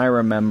time I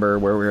remember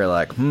where we were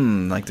like,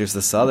 like there's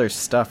this other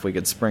stuff we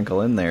could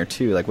sprinkle in there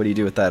too. Like, what do you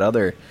do with that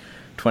other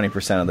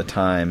 20% of the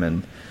time?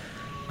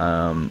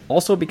 And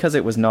also because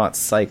it was not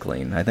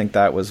cycling. I think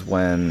that was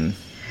when,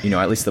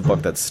 at least the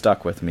book that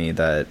stuck with me,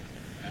 that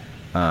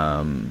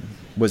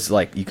was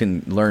like you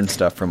can learn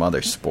stuff from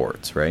other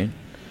sports, right?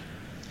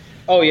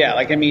 Oh, yeah.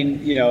 Like, I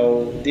mean,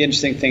 the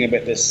interesting thing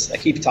about this, I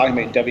keep talking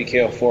about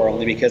WKO4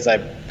 only because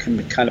I'm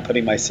kind of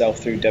putting myself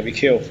through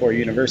WKO4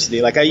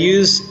 University. Like, I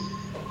use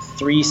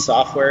 3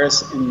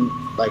 softwares, and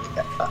like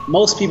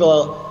most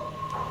people,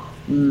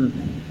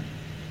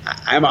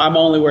 I'm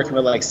only working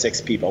with like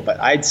 6 people, but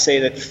I'd say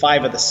that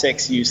 5 of the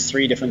 6 use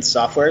 3 different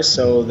softwares.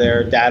 So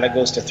their data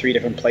goes to 3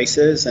 different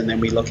places, and then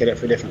we look at it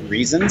for different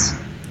reasons.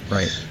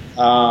 Right.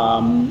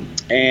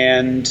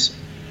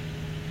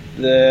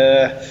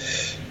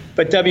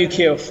 But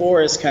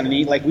WKO4 is kind of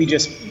neat. Like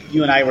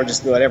you and I were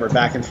just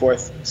back and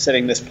forth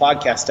setting this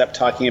podcast up,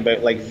 talking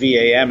about like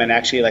VAM, and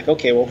actually like,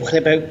 okay, well,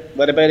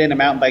 what about in a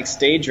mountain bike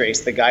stage race,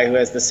 the guy who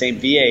has the same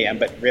VAM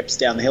but rips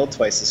down the hill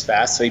twice as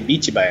fast, so he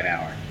beats you by an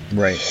hour.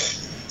 Right.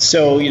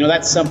 So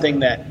that's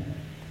something that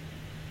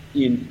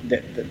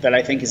that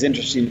I think is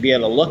interesting to be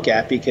able to look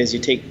at, because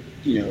you take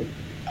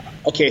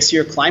okay, so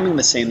you're climbing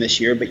the same this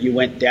year, but you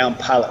went down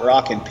Pilot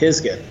Rock in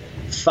Pisgah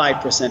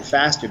 5%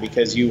 faster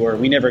because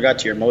we never got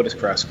to your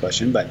motocross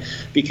question, but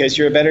because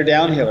you're a better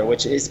downhiller,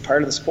 which is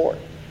part of the sport.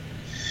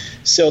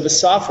 So the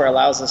software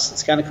allows us,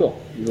 it's kind of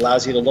cool. It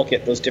allows you to look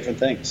at those different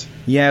things.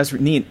 Yeah, it was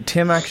neat.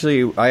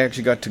 I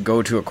actually got to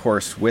go to a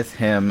course with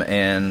him,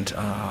 and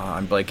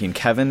I'm blanking.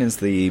 Kevin is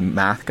the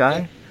math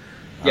guy.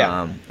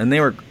 Yeah. And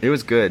it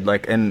was good.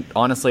 Like, and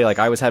honestly, like,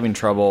 I was having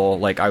trouble.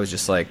 Like, I was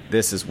just like,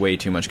 this is way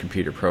too much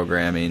computer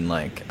programming.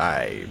 Like,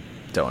 I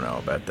don't know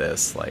about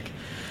this. Like,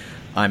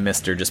 I'm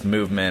Mr. just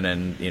movement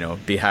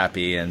and, be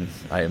happy. And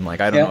I'm like,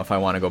 I don't know if I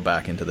want to go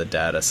back into the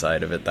data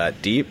side of it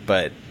that deep,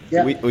 but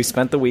we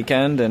spent the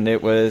weekend and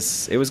it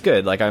was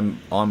good. Like, I'm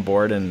on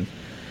board, and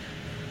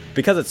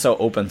because it's so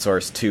open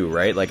source too,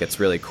 right? Like, it's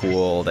really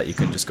cool that you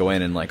can just go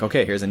in and like,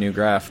 okay, here's a new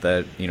graph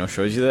that,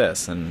 shows you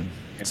this. And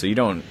so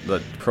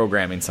the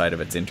programming side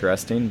of it's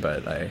interesting,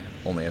 but I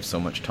only have so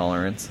much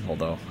tolerance,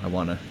 although I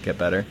want to get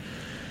better.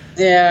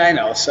 Yeah, I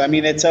know. So, I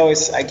mean, it's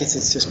always, I guess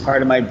it's just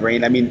part of my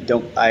brain. I mean,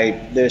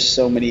 there's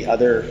a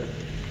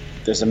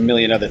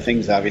million other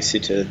things,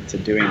 obviously, to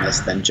doing this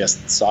than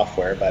just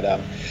software. But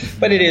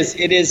it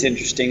is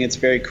interesting. It's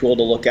very cool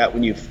to look at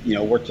when you've,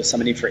 worked with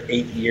somebody for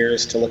 8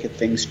 years, to look at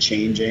things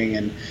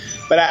changing.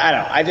 But I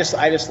don't know.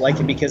 I just like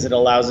it because it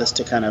allows us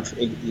to kind of,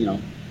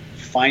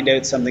 find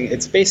out something.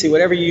 It's basically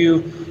whatever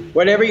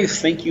you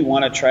think you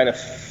want to try to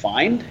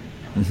find,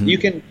 you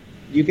can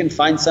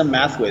find some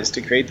math whiz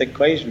to create the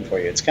equation for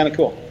you. It's kind of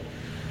cool.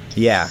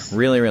 Yeah,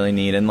 really, really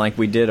neat. And like,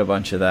 we did a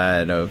bunch of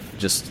that, of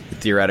just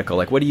theoretical,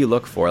 like, what do you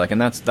look for? Like, and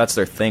that's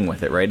their thing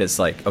with it, right? It's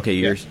like, okay,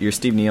 you're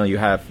Steve Neal, you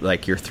have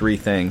like your 3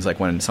 things. Like,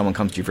 when someone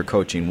comes to you for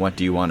coaching, what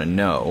do you want to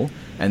know?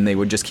 And they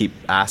would just keep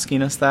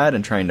asking us that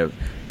and trying to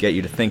get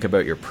you to think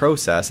about your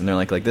process. And they're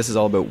like, this is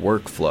all about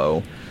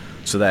workflow,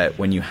 so that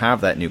when you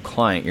have that new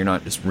client, you're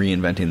not just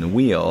reinventing the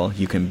wheel.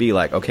 You can be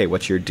like, okay,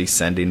 what's your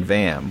descending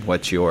VAM?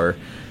 What's your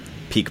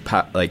peak,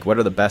 like, what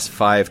are the best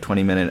 5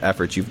 20-minute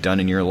efforts you've done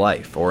in your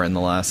life or in the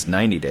last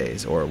 90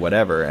 days or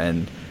whatever?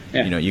 And,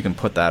 you can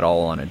put that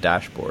all on a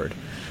dashboard.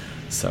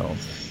 So.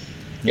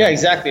 Yeah,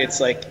 exactly. It's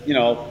like,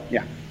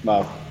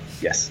 well,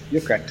 yes,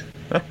 you're correct.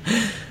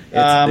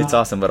 It's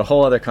awesome, but a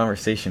whole other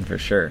conversation for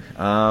sure.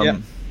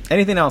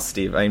 Anything else,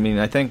 Steve? I mean,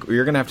 I think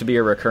you're going to have to be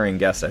a recurring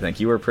guest. I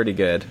think you were pretty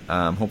good.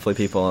 Hopefully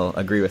people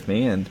agree with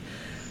me. And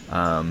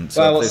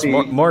so if there's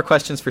more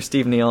questions for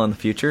Steve Neal in the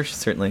future,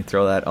 certainly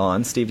throw that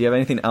on. Steve, do you have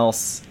anything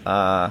else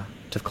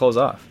to close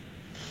off?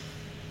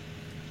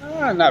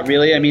 Not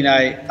really. I mean,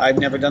 I've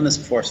never done this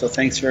before, so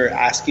thanks for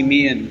asking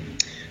me. And,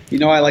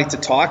 I like to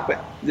talk,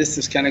 but this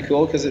is kind of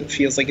cool because it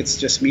feels like it's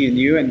just me and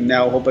you, and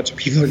now a whole bunch of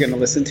people are going to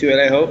listen to it,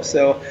 I hope.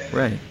 So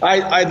right.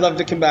 I'd love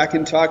to come back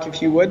and talk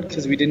if you would,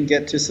 because we didn't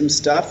get to some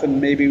stuff, and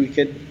maybe we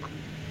could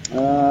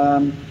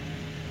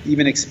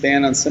even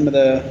expand on some of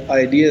the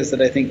ideas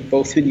that I think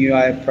both of you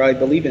I probably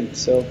believe in.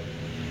 So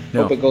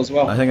hope it goes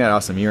well. I think that's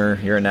awesome.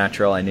 You're a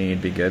natural. I knew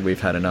you'd be good.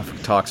 We've had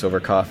enough talks over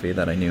coffee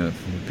that I knew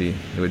it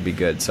would be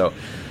good. So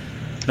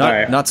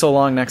not so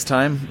long next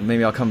time.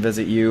 Maybe I'll come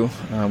visit you.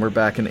 We're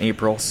back in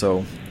April,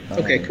 so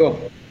okay, cool.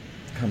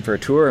 Come for a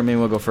tour, or maybe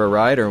we'll go for a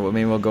ride, or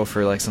maybe we'll go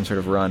for like some sort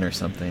of run or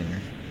something, or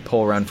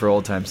pole run for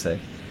old time's sake.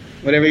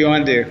 Whatever you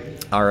want to do.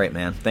 All right,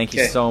 man. Thank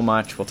you so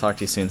much. We'll talk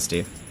to you soon,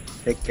 Steve.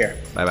 Take care.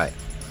 Bye-bye.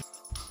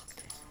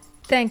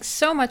 Thanks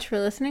so much for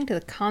listening to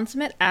the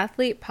Consummate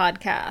Athlete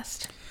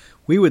Podcast.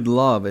 We would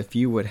love if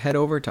you would head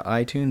over to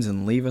iTunes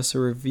and leave us a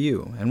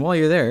review. And while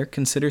you're there,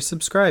 consider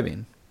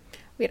subscribing.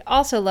 We'd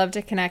also love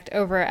to connect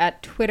over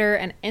at Twitter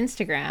and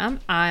Instagram.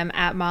 I'm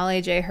at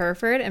Molly J.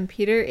 Herford, and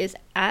Peter is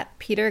at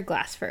Peter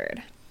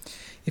Glassford.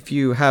 If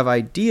you have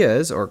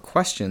ideas or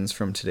questions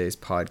from today's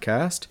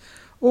podcast,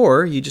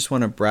 or you just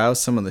want to browse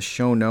some of the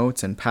show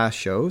notes and past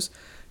shows,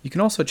 you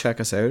can also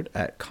check us out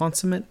at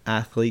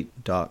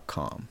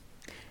consummateathlete.com.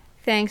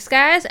 Thanks,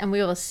 guys, and we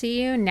will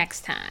see you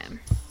next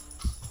time.